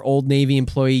 former Old Navy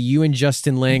employee, you and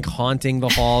Justin Link haunting the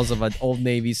halls of an Old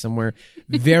Navy somewhere.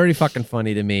 Very fucking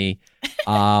funny to me.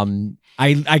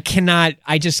 I can't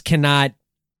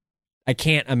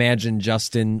imagine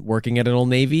Justin working at an Old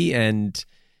Navy, and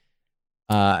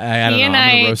I don't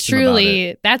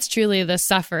know. That's truly the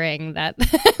suffering that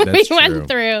we went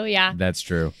through. Yeah, that's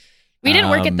true. We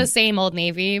didn't work at the same Old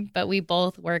Navy, but we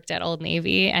both worked at Old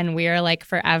Navy, and we are like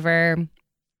forever,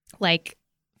 like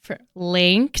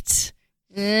linked.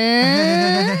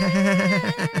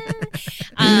 Yeah,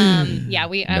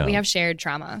 we have shared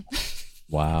trauma.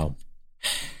 Wow.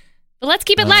 But let's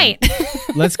keep it light.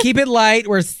 Let's keep it light.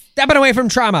 We're stepping away from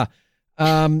trauma.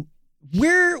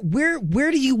 Where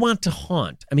do you want to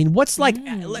haunt? I mean, what's like?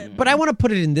 But I want to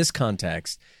put it in this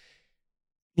context,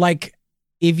 like.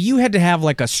 If you had to have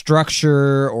like a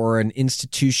structure or an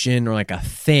institution or like a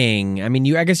thing, I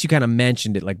mean, I guess you kind of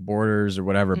mentioned it, like Borders or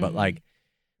whatever, but like,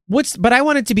 but I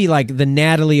want it to be like the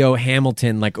Natalie O.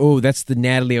 Hamilton, like, oh, that's the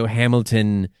Natalie O.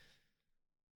 Hamilton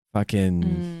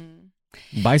fucking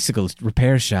bicycle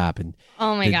repair shop. And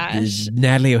oh my gosh.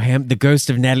 The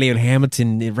ghost of Natalie O.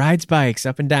 Hamilton rides bikes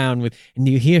up and down and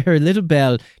you hear her little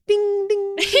bell, ding, ding.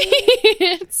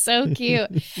 It's so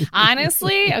cute.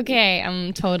 Honestly, okay,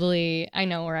 I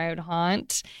know where I would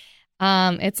haunt.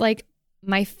 It's like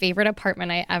my favorite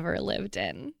apartment I ever lived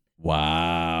in.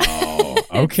 Wow.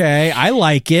 Okay, I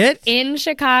like it. In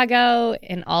Chicago,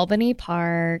 in Albany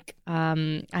Park.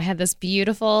 I had this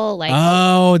beautiful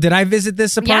Oh, did I visit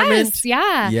this apartment? Yes,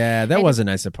 yeah. Yeah, that was a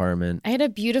nice apartment. I had a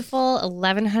beautiful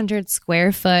 1,100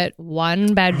 square foot,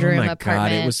 one bedroom apartment.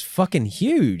 God, it was fucking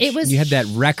huge. It was. You had that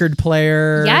record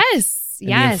player. Yes. The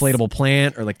inflatable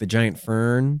plant or like the giant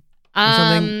fern.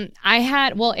 I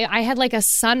had like a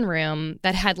sunroom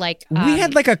that had like we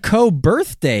had like a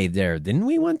co-birthday there, didn't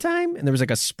we, one time? And there was like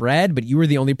a spread, but you were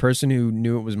the only person who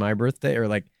knew it was my birthday or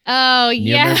like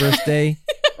near my birthday.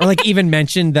 Or like even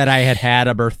mentioned that I had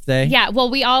a birthday. Yeah, well,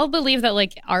 we all believe that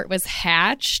like Art was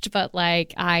hatched, but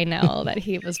like I know that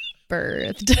he was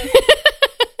birthed.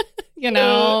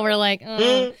 We're like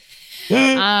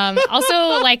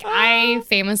also, like, I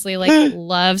famously like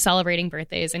love celebrating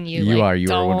birthdays, and you are a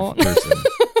wonderful person.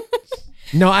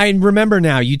 No, I remember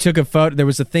now. You took a photo. There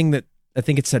was a thing that I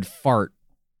think it said fart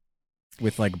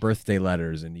with like birthday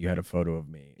letters, and you had a photo of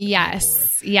me.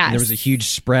 Yes. And there was a huge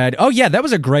spread. Oh yeah, that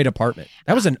was a great apartment.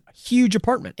 That was a huge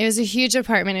apartment. It was a huge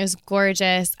apartment. It was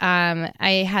gorgeous.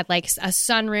 I had like a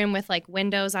sunroom with like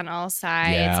windows on all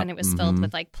sides, and it was filled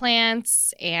with like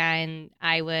plants. And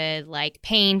I would like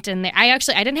paint. And I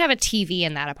didn't have a TV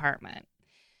in that apartment.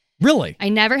 Really? I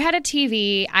never had a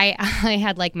TV. I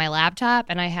had like my laptop,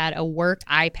 and I had a work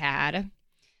iPad.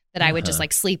 that I would just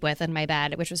like sleep with in my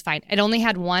bed, which was fine. It only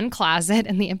had one closet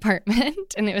in the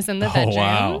apartment, and it was in the bedroom.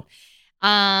 Wow.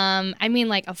 I mean,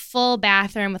 like a full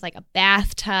bathroom with like a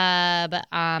bathtub.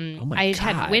 I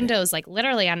had God. windows like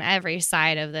literally on every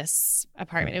side of this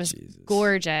apartment. It was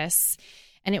gorgeous,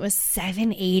 and it was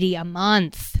 $780 a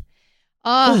month.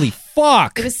 Oh, Holy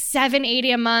fuck! It was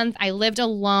 $780 a month. I lived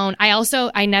alone.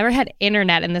 I never had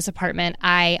internet in this apartment.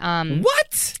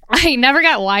 What? I never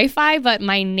got Wi-Fi, but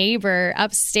my neighbor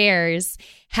upstairs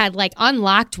had like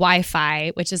unlocked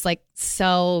Wi-Fi, which is like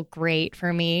so great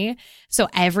for me. So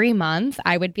every month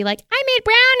I would be like, I made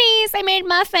brownies, I made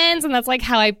muffins, and that's like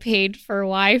how I paid for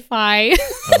Wi-Fi.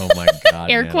 Oh my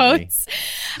God! Air Natalie. quotes.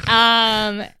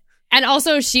 And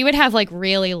also she would have like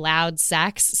really loud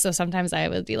sex. So sometimes I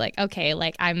would be like, okay,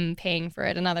 like I'm paying for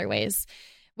it in other ways.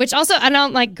 Which also, and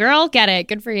I'm like, girl, get it.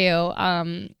 Good for you.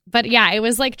 But yeah, it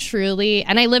was like truly,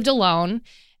 and I lived alone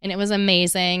and it was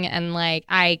amazing. And like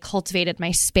I cultivated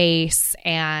my space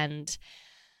and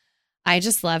I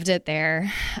just loved it there.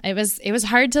 It was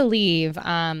hard to leave.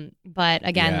 But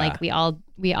again, like we all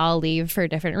leave for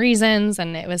different reasons.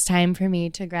 And it was time for me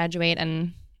to graduate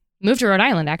and move to Rhode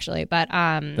Island, actually. But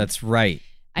that's right.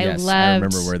 I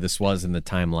remember where this was in the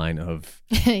timeline of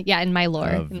in my lore,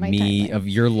 of in my me, timeline. of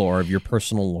your lore, of your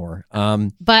personal lore.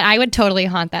 But I would totally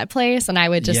haunt that place, and I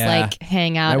would just Yeah, like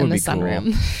hang out that in would the be cool.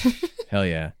 sunroom. Hell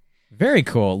yeah, very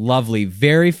cool, lovely,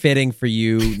 very fitting for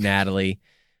you, Natalie.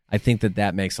 I think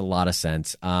that makes a lot of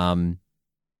sense. I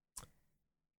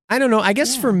don't know. I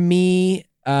guess for me,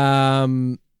 I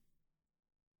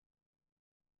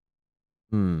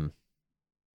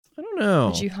don't know.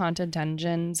 Would you haunt a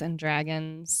Dungeons and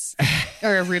Dragons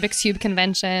or a Rubik's Cube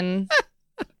convention?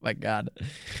 My God.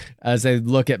 As I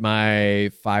look at my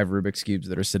 5 Rubik's Cubes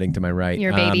that are sitting to my right.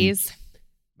 Your babies?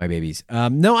 My babies.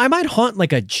 No, I might haunt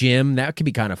like a gym. That could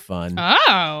be kind of fun.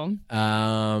 Oh.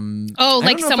 I like don't know if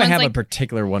I someone's have a like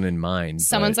particular one in mind.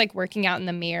 someone's but- like working out in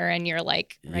the mirror and you're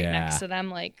like right Yeah. next to them.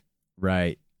 Like,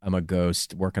 Right. I'm a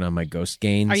ghost working on my ghost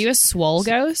gains. are you a swole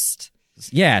ghost?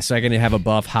 Yeah, so I can have a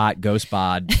buff, hot ghost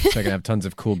bod, so I can have tons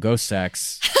of cool ghost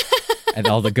sex and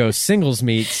all the ghost singles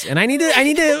meets. And I need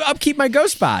to upkeep my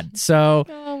ghost bod. So,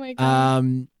 Oh my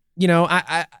God. you know,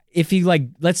 I if you like,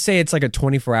 let's say it's like a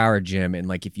 24-hour gym, and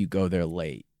like if you go there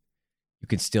late, you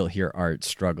can still hear Art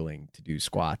struggling to do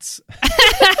squats in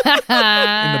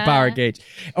the power cage,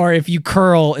 or if you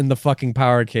curl in the fucking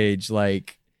power cage,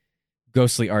 like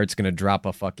ghostly Art's gonna drop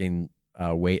a fucking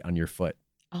weight on your foot.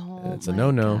 Oh, It's a my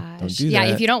no-no. gosh. Don't do Yeah,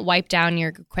 that. if you don't wipe down your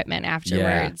equipment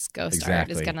afterwards, Ghost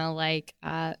Art is exactly. gonna like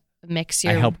mix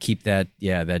I your. help keep that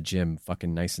gym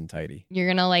fucking nice and tidy. You're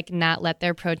gonna like not let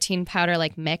their protein powder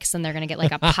like mix, and they're gonna get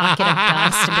like a pocket of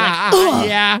dust and be like, "Ugh."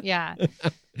 Yeah. Yeah.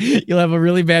 You'll have a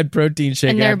really bad protein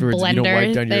shake And their afterwards if you don't blender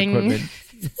wipe down thing. your equipment.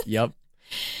 Yep.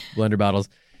 Blender bottles.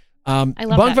 I love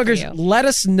that for Bunkfuckers, you. let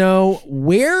us know,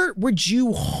 where would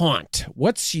you haunt?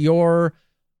 What's your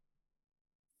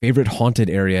favorite haunted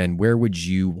area, and where would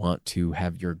you want to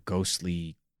have your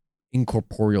ghostly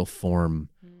incorporeal form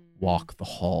walk the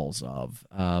halls of?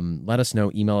 Let us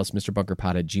know. Email us,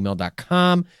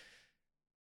 mrbunkerpod@gmail.com.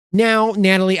 Now,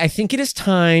 Natalie, I think it is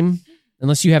time,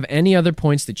 unless you have any other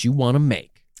points that you want to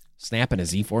make, snap in a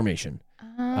Z formation.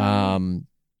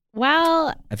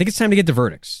 Well, I think it's time to get the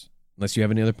verdicts, unless you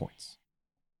have any other points.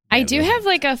 I do have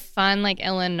like a fun like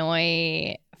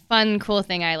Illinois fun cool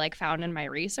thing I like found in my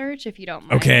research, if you don't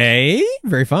mind. Okay,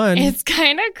 very fun. It's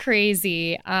kind of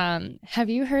crazy. Have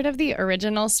you heard of the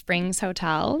Original Springs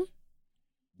Hotel?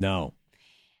 No.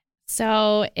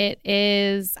 So it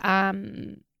is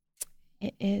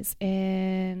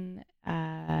in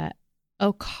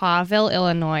Oakville,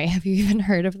 Illinois. Have you even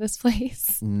heard of this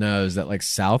place? No, is that like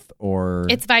south or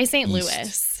It's by St. East.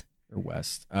 Louis. or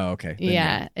west? Oh, okay. Then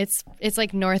Yeah, it's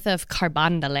like north of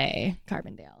Carbondale.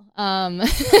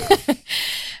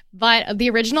 But the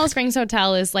Original Springs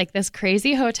Hotel is like this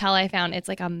crazy hotel I found. It's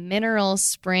like a mineral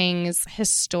springs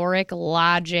historic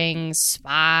lodging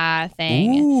spa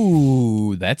thing.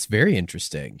 Ooh, that's very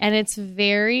interesting. And it's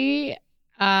very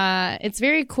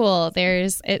cool.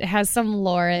 It has some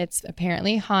lore. It's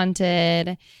apparently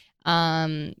haunted.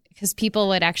 Because people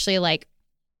would actually like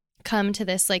come to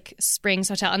this like springs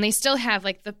hotel, and they still have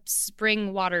like the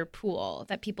spring water pool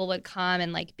that people would come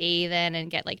and like bathe in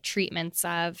and get like treatments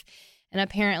of. And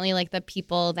apparently like the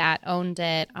people that owned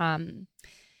it,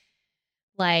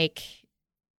 like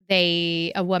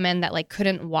a woman that like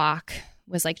couldn't walk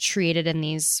was like treated in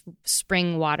these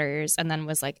spring waters and then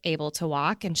was like able to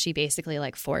walk, and she basically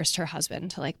like forced her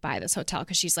husband to like buy this hotel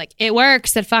because she's like, it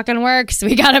works, it fucking works,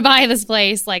 we gotta buy this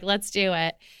place, like let's do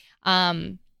it.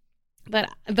 But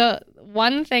the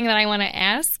one thing that I want to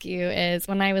ask you is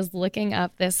when I was looking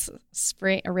up this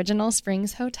Original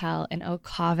Springs Hotel in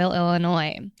Oakville,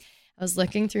 Illinois, I was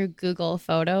looking through Google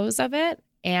Photos of it,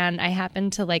 and I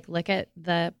happened to look at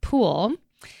the pool,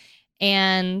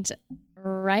 and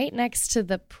right next to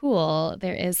the pool,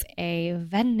 there is a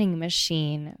vending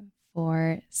machine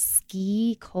for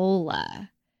Ski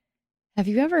Cola. Have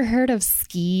you ever heard of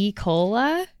Ski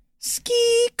Cola?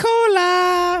 Ski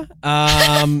Cola.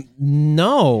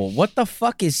 No. What the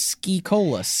fuck is Ski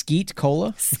Cola? Skeet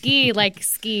Cola? Ski, like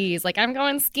skis. Like, I'm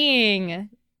going skiing.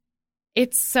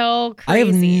 It's so crazy. I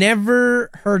have never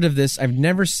heard of this. I've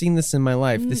never seen this in my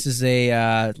life. This is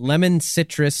a lemon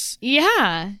citrus.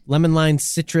 Yeah. Lemon lime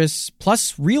citrus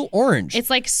plus real orange. It's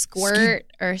like Squirt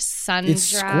or Sundrop. It's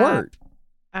Squirt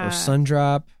or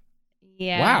Sundrop.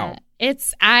 Yeah. Wow.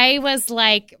 I was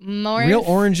like more. Real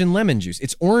orange and lemon juice.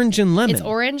 It's orange and lemon. It's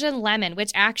orange and lemon,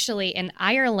 which actually in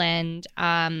Ireland,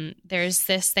 there's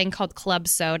this thing called club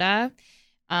soda.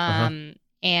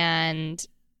 And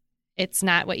it's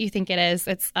not what you think it is.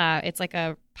 It's like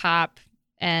a pop,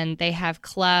 and they have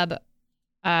Club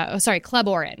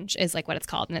Orange is like what it's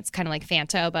called, and it's kind of like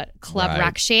Fanta, but Club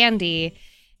Rock Shandy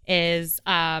is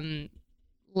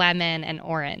lemon and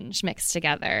orange mixed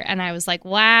together. And I was like,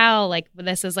 wow, like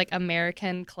this is like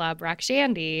American Club Rock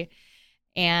Shandy.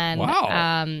 And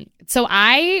so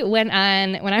I went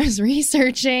on, when I was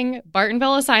researching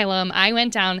Bartonville Asylum, I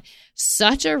went down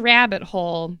such a rabbit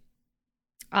hole.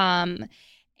 And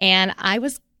I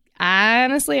was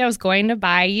going to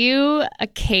buy you a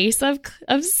case of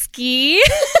ski.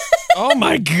 Oh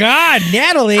my God,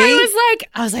 Natalie! I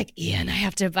was like, Ian, I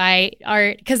have to buy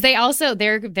Art, because they also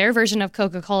their version of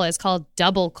Coca-Cola is called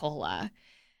Double Cola,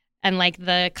 and like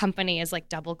the company is like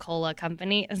Double Cola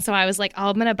Company, and so I was like, oh,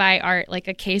 I'm gonna buy Art like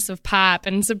a case of pop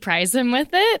and surprise him with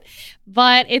it,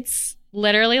 but it's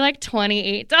literally like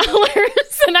 $28,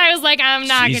 and I was like, I'm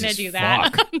not gonna do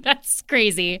that. That's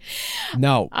crazy.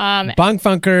 No, Bunk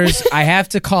Funkers, I have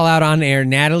to call out on air.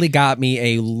 Natalie got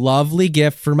me a lovely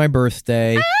gift for my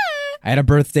birthday. I had a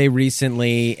birthday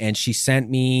recently, and she sent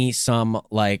me some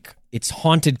it's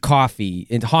haunted coffee,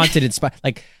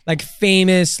 like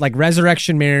famous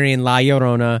Resurrection Mary and La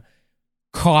Llorona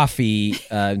coffee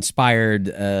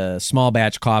inspired small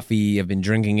batch coffee. I've been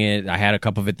drinking it. I had a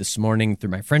cup of it this morning through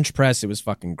my French press. It was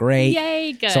fucking great.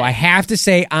 Yay, good. So I have to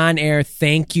say on air,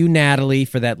 thank you, Natalie,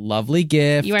 for that lovely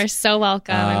gift. You are so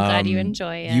welcome. I'm glad you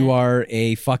enjoy it. You are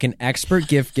a fucking expert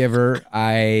gift giver.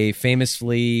 I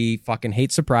famously fucking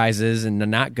hate surprises and I'm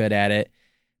not good at it.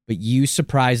 But you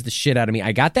surprised the shit out of me.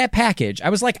 I got that package. I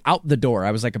was out the door.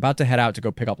 I was about to head out to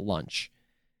go pick up lunch.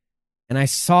 And I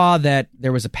saw that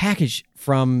there was a package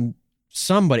from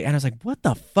somebody. And I was like, what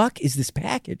the fuck is this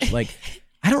package?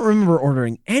 I don't remember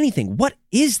ordering anything. What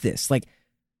is this?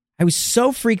 I was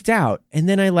so freaked out. And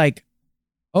then I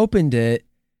opened it.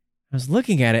 I was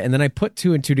looking at it. And then I put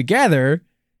two and two together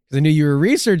because I knew you were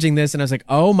researching this. And I was like,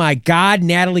 oh my God,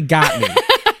 Natalie got me.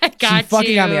 She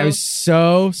fucking got me. I was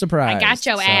so surprised. I got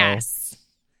your ass.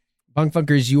 Bunk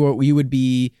Funkers, you would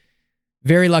be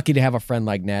very lucky to have a friend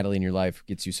like Natalie in your life who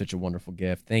gets you such a wonderful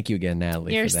gift. Thank you again,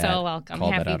 Natalie. You're for that. so welcome.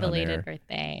 Called Happy belated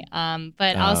birthday.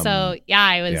 But also,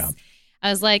 I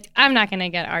was like, I'm not going to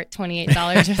get Art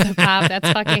 $28 worth of pop. That's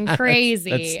fucking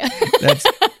crazy. That's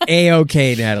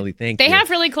A-okay, Natalie. Thank you. They have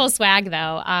really cool swag,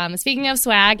 though. Speaking of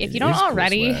swag, if you don't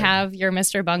already have your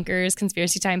Mr. Bunker's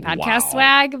Conspiracy Time podcast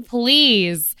swag,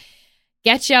 please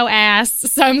get your ass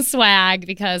some swag,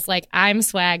 because I'm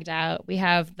swagged out. We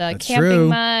have the camping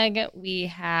mug. We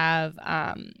have,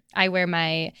 I wear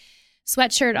my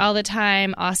sweatshirt all the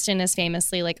time. Austin is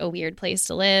famously a weird place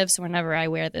to live. So whenever I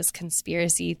wear this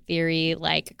conspiracy theory,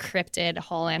 cryptid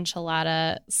whole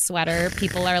enchilada sweater,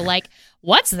 people are like,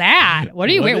 what's that? What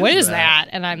are you wearing? What is that?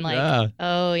 And I'm like,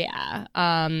 oh yeah.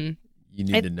 You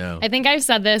need to know. I think I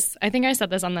said this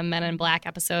on the Men in Black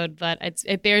episode, but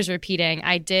it bears repeating.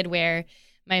 I did wear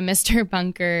my Mr.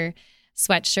 Bunker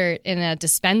sweatshirt in a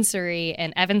dispensary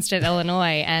in Evanston,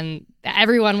 Illinois, and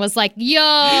everyone was like, "Yo,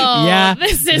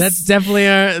 that's definitely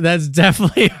our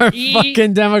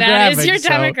fucking demographic." That is your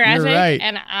demographic, so you're right.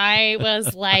 And I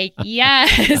was like,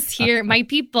 "Yes, here, my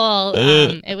people."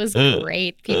 It was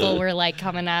great. People were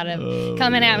coming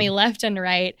at me left and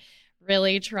right,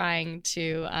 really trying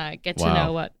to get to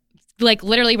know what.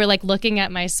 Literally, we're looking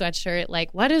at my sweatshirt,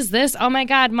 what is this? Oh my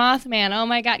God, Mothman! Oh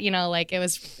my God, it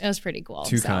was pretty cool.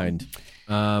 Too kind.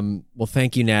 Well,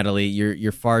 thank you, Natalie.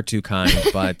 You're far too kind.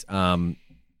 But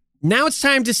now it's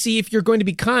time to see if you're going to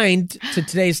be kind to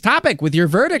today's topic with your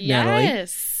verdict, Natalie.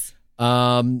 Yes.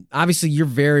 Obviously, you're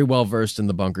very well versed in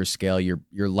the bunker scale.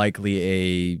 You're likely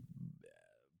a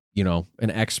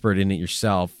an expert in it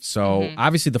yourself. So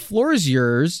obviously the floor is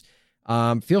yours.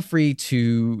 Feel free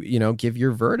to, give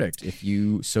your verdict if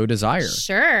you so desire.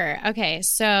 Sure. Okay.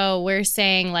 So we're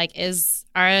saying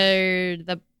are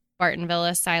the Bartonville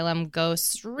Asylum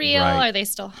ghosts real? Right. Are they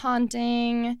still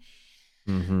haunting?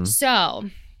 Mm-hmm. So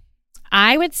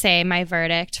I would say my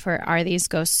verdict for are these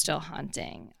ghosts still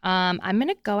haunting? I'm going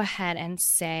to go ahead and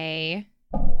say,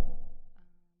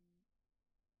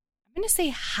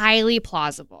 highly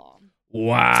plausible.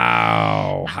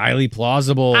 Wow. Highly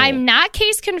plausible. I'm not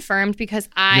case confirmed because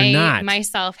I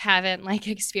myself haven't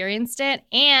experienced it.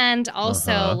 And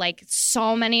also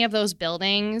so many of those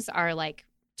buildings are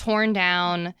torn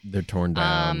down. They're torn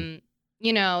down.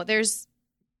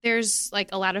 There's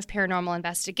a lot of paranormal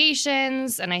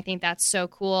investigations, and I think that's so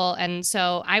cool. And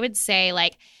so I would say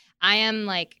I am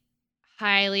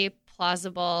highly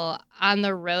plausible on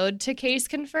the road to case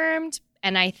confirmed.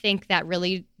 And I think that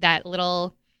really that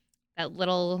little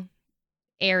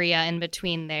area in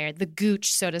between there, the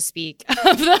gooch, so to speak,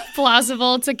 of the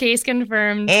plausible to case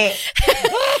confirmed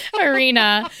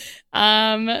arena.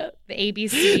 The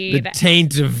ABC, the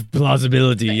taint of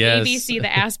plausibility. The yes, ABC,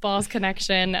 the ass balls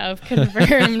connection of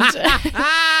confirmed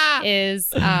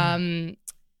is. I'll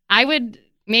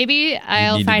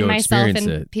find myself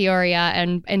in Peoria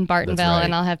and in Bartonville, right.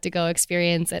 and I'll have to go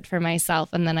experience it for myself,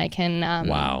 and then I can.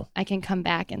 Wow. I can come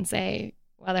back and say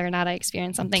whether or not I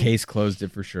experienced something. Case closed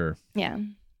it for sure. Yeah.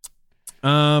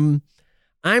 I'm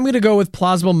going to go with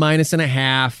plausible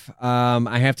 -1.5.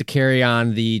 I have to carry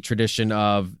on the tradition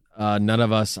of none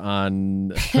of us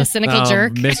on cynical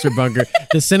jerk, Mr. Bunker,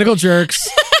 the cynical jerks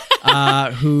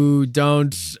who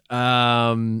don't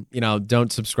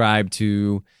subscribe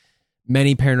to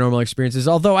many paranormal experiences.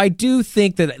 Although I do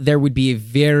think that there would be a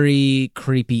very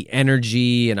creepy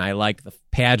energy, and I like the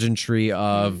pageantry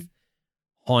of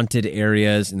haunted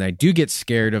areas, and I do get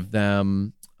scared of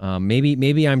them.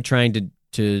 Maybe I'm trying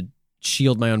to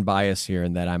shield my own bias here,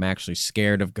 and that I'm actually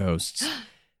scared of ghosts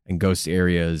and ghost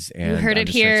areas. And you heard it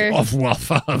here.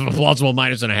 Plausible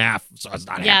 -1.5, so it's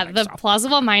not. Yeah, the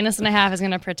plausible -1.5 is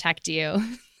going to protect you.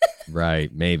 Right?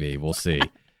 Maybe we'll see.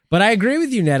 But I agree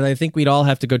with you, Natalie. I think we'd all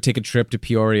have to go take a trip to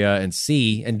Peoria and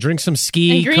drink some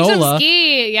ski cola.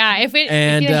 Yeah, if you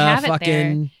have it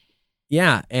there.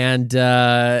 Yeah, and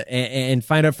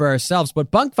find out for ourselves.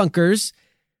 But Bunk Funkers,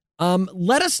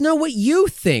 let us know what you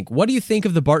think. What do you think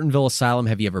of the Bartonville Asylum?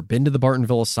 Have you ever been to the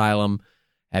Bartonville Asylum?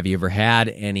 Have you ever had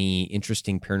any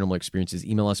interesting paranormal experiences?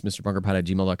 Email us,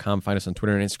 MrBunkerPod@gmail.com. Find us on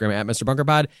Twitter and Instagram at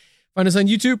MrBunkerPod. Find us on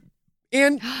YouTube.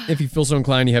 And if you feel so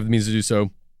inclined, you have the means to do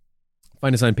so,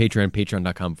 find us on Patreon,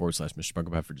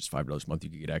 patreon.com/MrBunkerPod. For just $5 a month, you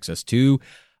can get access to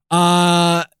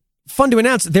fun to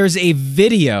announce, there's a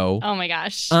video oh my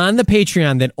gosh on the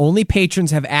Patreon that only patrons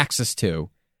have access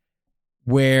to,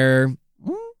 where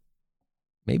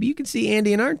maybe you can see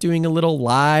Andy and Art doing a little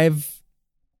live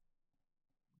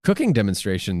cooking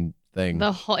demonstration thing.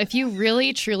 If you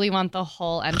really truly want the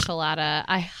whole enchilada,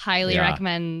 I highly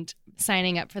recommend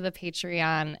signing up for the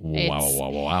Patreon.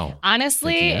 Wow.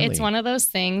 Honestly, it's one of those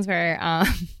things where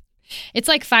it's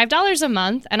 $5 a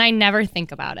month, and I never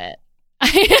think about it.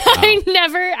 I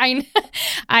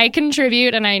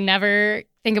contribute, and I never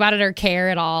think about it or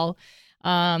care at all.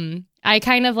 I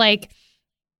kind of I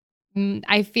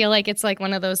feel like it's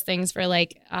one of those things for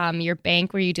your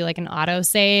bank where you do an auto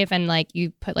save, and you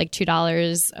put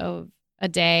 $2 a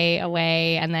day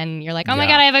away, and then you're my God,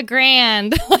 I have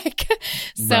 $1,000.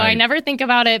 So right. I never think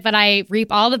about it, but I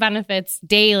reap all the benefits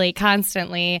daily,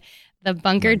 constantly. The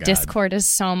Bunker Discord is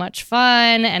so much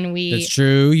fun, and That's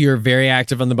true. You're very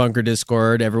active on the Bunker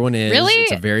Discord. Everyone is. Really?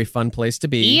 It's a very fun place to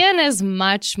be. Ian is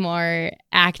much more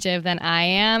active than I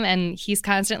am, and he's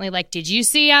constantly did you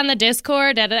see on the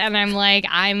Discord? And I'm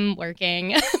I'm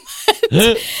working.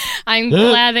 I'm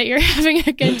glad that you're having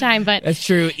a good time. But that's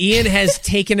true. Ian has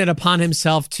taken it upon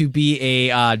himself to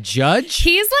be a judge.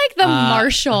 He's the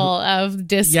marshal of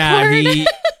Discord. Yeah,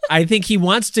 I think he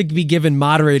wants to be given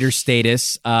moderator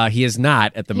status. He is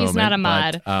not at the moment. He's not a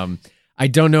mod. But, I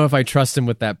don't know if I trust him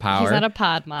with that power. He's not a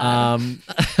pod mod.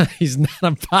 He's not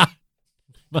a pod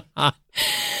mod.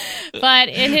 But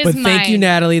in his mind. Thank you,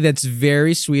 Natalie. That's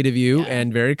very sweet of you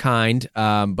and very kind.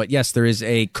 But yes, there is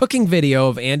a cooking video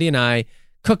of Andy and I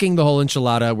cooking the whole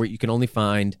enchilada, where you can only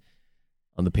find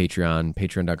on the Patreon,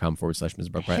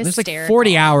 patreon.com/MrBunkerPod. There's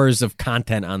 40 hours of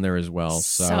content on there as well.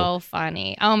 So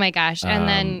funny. Oh my gosh. And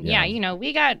then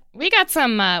we got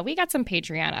some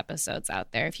Patreon episodes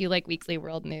out there. If you like Weekly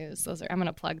World News, I'm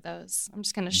gonna plug those. I'm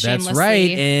just gonna shamelessly. That's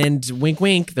right. And wink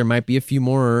wink, there might be a few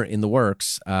more in the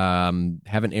works.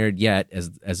 Haven't aired yet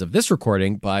as of this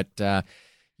recording, but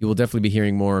you will definitely be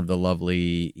hearing more of the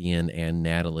lovely Ian and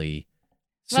Natalie.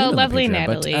 soon on the lovely Patreon,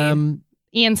 Natalie. But,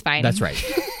 Ian's fine. that's right.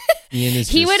 Ian is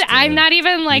He just, would. I'm not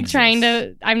even like exists. trying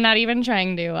to. I'm not even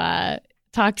trying to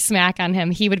talk smack on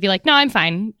him. He would be like, "No, I'm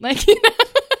fine." Like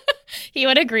he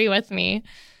would agree with me.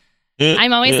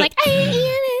 I'm always like, "Hey,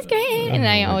 Ian is great," and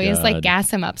I my always like God. gas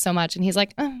him up so much, and he's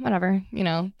like, "Whatever,"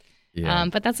 Yeah.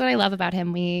 But that's what I love about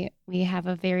him. We have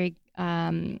a very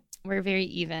we're very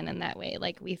even in that way.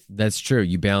 Like we That's true.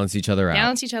 You balance each other out.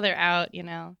 balance each other out.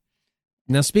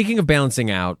 Now, speaking of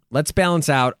balancing out, let's balance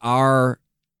out our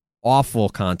awful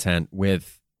content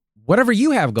with whatever you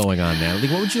have going on now.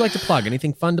 Like, what would you like to plug?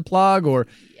 Anything fun to plug, or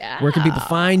Yeah. where can people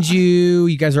find you?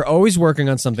 You guys are always working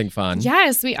on something fun.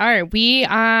 Yes, we are. We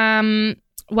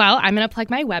well, I'm going to plug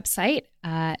my website,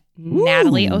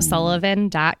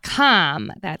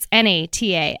 NatalieO'Sullivan.com. That's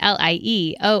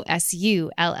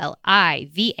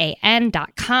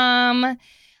NatalieO'Sullivan.com.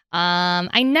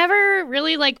 I never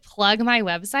really like plug my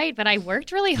website, but I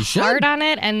worked really should. hard on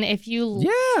it. And if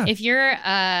you're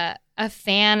a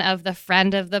fan of the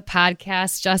friend of the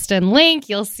podcast, Justin Link,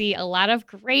 you'll see a lot of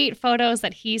great photos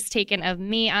that he's taken of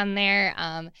me on there.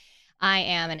 I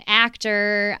am an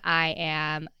actor. I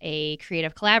am a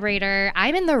creative collaborator.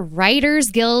 I'm in the Writers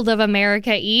Guild of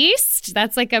America East.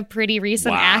 That's like a pretty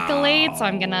recent accolade. So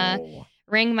I'm going to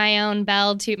ring my own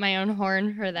bell, toot my own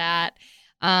horn for that.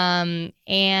 On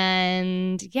my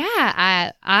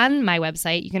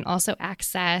website, you can also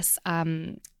access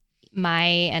my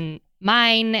and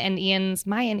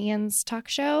Ian's talk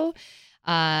show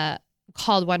called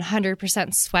 100%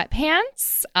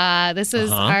 Sweatpants. This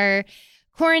is our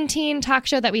quarantine talk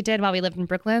show that we did while we lived in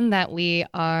Brooklyn that we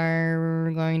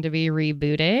are going to be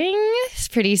rebooting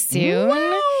pretty soon.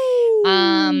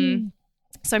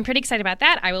 So I'm pretty excited about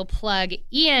that. I will plug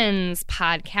Ian's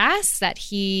podcast that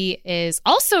he is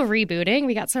also rebooting.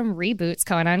 We got some reboots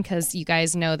going on because you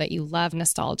guys know that you love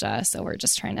nostalgia. So we're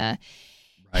just trying to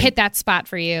hit that spot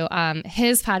for you.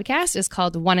 His podcast is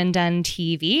called One and Done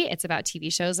TV. It's about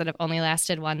TV shows that have only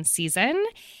lasted one season.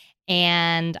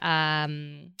 And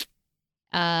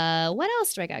what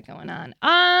else do I got going on?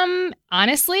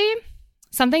 Honestly,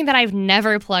 something that I've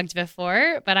never plugged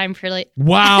before, but I'm pretty...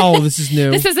 Wow, this is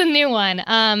new. This is a new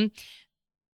one.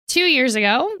 2 years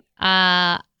ago,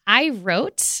 I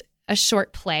wrote a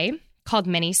short play called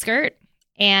Miniskirt,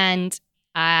 and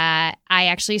I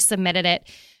actually submitted it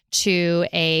to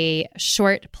a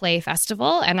short play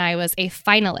festival, and I was a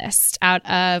finalist out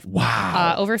of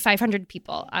over 500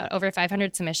 people, over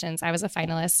 500 submissions. I was a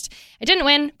finalist. I didn't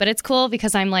win, but it's cool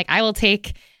because I'm like, I will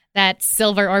take that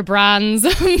silver or bronze,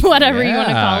 whatever you want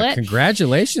to call it.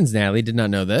 Congratulations, Natalie. Did not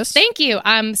know this. Thank you.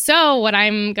 So what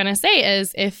I'm going to say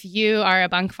is if you are a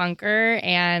bunk funker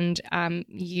and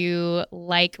you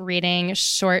like reading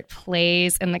short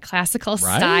plays in the classical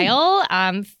style,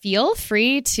 feel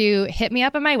free to hit me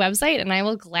up on my website and I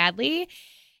will gladly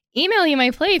email you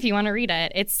my play if you want to read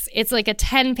it. It's like a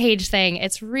 10-page thing.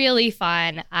 It's really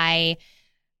fun. I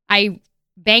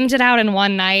banged it out in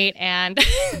one night, and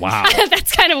wow,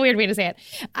 that's kind of a weird way to say it.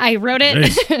 I wrote it.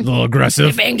 It's a little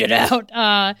aggressive. I banged it out.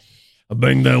 I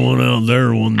banged that one out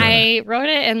there one night. I wrote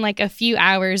it in like a few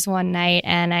hours one night,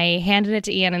 and I handed it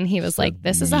to Ian, and he was like,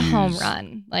 "This is a home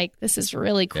run. Like, this is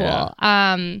really cool."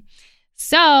 Yeah.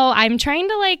 So I'm trying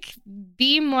to like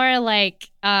be more like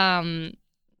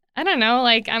I don't know,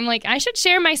 like I'm like I should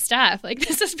share my stuff. Like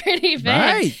this is pretty big.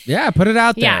 Right. Yeah, put it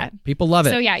out there. Yeah. People love it.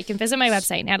 So yeah, you can visit my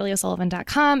website,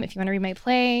 NatalieO'Sullivan.com. If you want to read my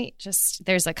play, just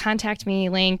there's a contact me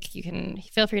link. You can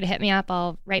feel free to hit me up.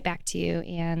 I'll write back to you.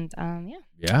 And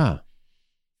Yeah.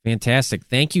 Fantastic.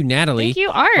 Thank you, Natalie. Thank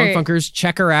you, Art. Funk Funkers,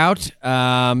 check her out.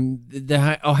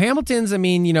 The O'Hamiltons, I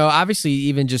mean, obviously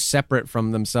even just separate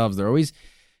from themselves, they're always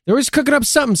cooking up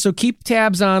something, so keep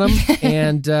tabs on them,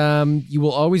 and you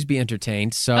will always be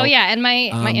entertained. So, and my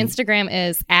Instagram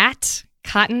is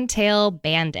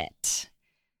 @CottontailBandit.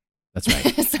 That's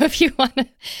right. So if you want to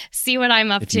see what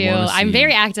I'm up to, I'm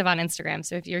very active on Instagram.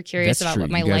 So if you're curious That's about true.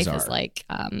 what my You guys life is are. like,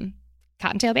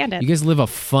 Cottontail Bandit. You guys live a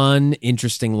fun,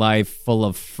 interesting life full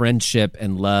of friendship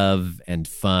and love and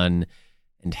fun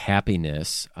and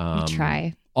happiness. We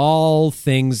try. All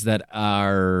things that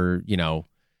are,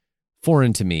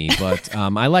 foreign to me, but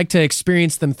I like to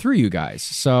experience them through you guys.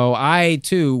 So I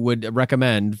too would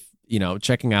recommend,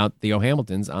 checking out the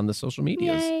O'Hamiltons on the social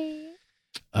medias. Yay.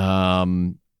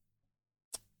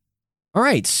 All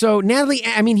right. So Natalie,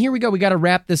 I mean, here we go. We got to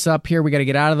wrap this up here. We got to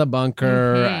get out of the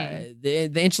bunker.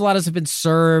 Mm-hmm. The enchiladas have been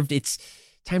served. It's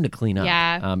time to clean up.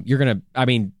 Yeah.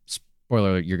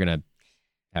 Spoiler alert, you're going to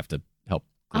have to help.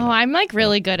 Oh, I'm like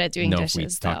really good at doing dishes.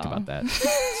 We talked about that.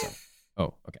 So.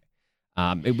 Oh, okay.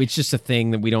 It's just a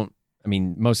thing that we don't I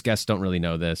mean, most guests don't really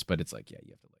know this, but it's like, yeah,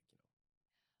 you have to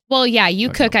Well, yeah, you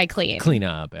cook, I clean. clean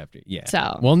up after. Yeah.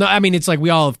 So. Well, no, I mean, it's like we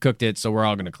all have cooked it, so we're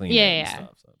all going to clean it. And Yeah. stuff,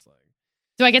 so it's like,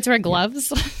 Do I get to wear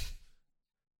gloves?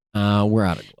 we're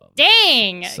out of gloves.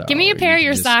 Dang. So Give me a pair of you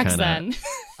your just socks kinda-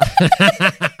 then.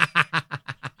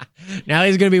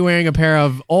 Natalie's going to be wearing a pair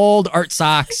of old art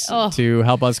socks Oh. to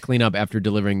help us clean up after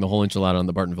delivering the whole enchilada on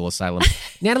the Bartonville Asylum.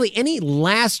 Natalie, any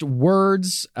last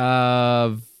words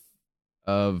of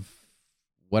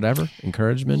whatever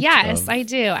encouragement? Yes, of I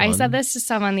do. I fun? said this to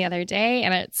someone the other day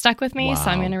and it stuck with me. So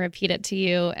I'm Wow. going to repeat it to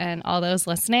you and all those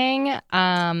listening.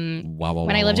 Wow,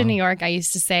 When I lived in New York, I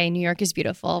used to say New York is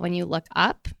beautiful when you look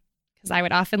up, because I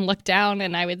would often look down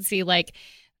and I would see like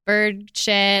bird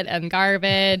shit and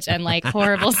garbage and like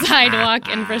horrible sidewalk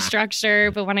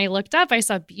infrastructure. But when I looked up, I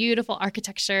saw beautiful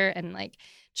architecture and like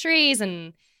trees,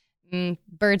 and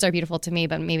birds are beautiful to me,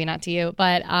 but maybe not to you.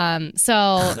 But so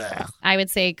I would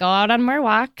say go out on more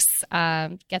walks,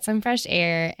 get some fresh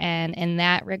air, and in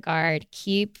that regard,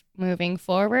 keep moving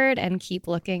forward and keep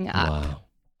looking up.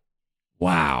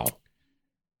 Wow.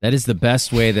 That is the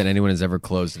best way that anyone has ever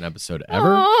closed an episode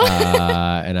ever.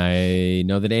 Aw. And I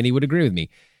know that Andy would agree with me.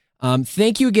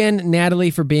 Thank you again,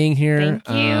 Natalie, for being here.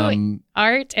 Thank you,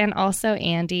 Art, and also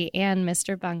Andy and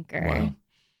Mr. Bunker.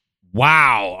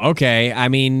 Wow. Okay. I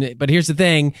mean, but here's the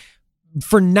thing.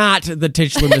 For not the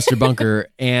titular Mr. Bunker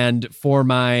and for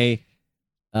my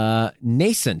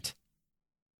nascent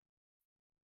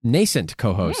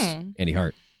co-host, Andy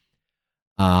Hart,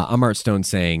 I'm Art Stone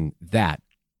saying that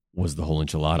was the whole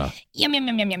enchilada. Yum, yum,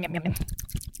 yum, yum, yum, yum,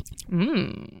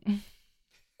 yum.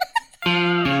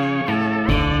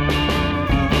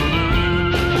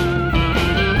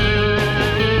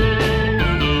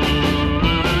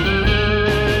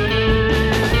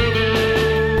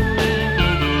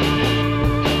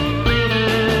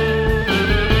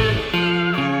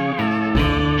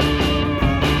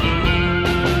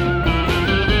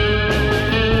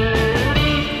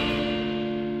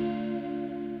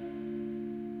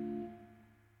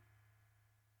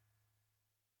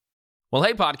 Well,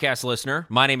 hey, podcast listener.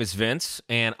 My name is Vince,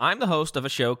 and I'm the host of a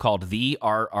show called The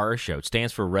RR Show. It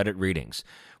stands for Reddit Readings.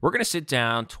 We're going to sit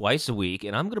down twice a week,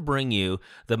 and I'm going to bring you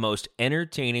the most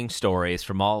entertaining stories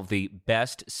from all of the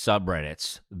best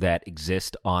subreddits that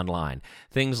exist online.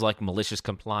 Things like malicious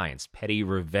compliance, petty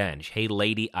revenge, hey,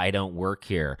 lady, I don't work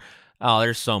here. Oh,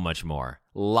 there's so much more.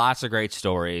 Lots of great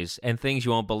stories and things you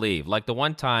won't believe. Like the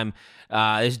one time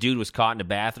this dude was caught in a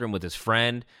bathroom with his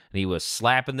friend and he was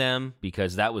slapping them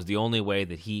because that was the only way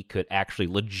that he could actually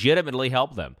legitimately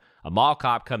help them. A mall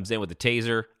cop comes in with a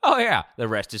taser. Oh, yeah, the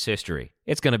rest is history.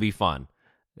 It's going to be fun.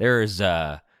 There's,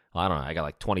 I don't know, I got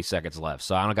like 20 seconds left,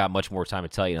 so I don't got much more time to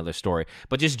tell you another story.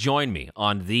 But just join me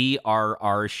on The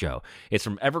RR Show. It's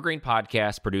from Evergreen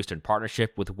Podcast, produced in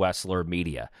partnership with Wessler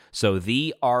Media. So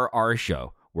The RR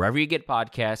Show, wherever you get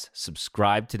podcasts,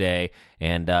 subscribe today.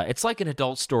 And it's like an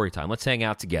adult story time. Let's hang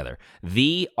out together.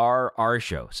 The RR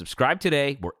Show. Subscribe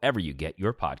today wherever you get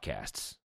your podcasts.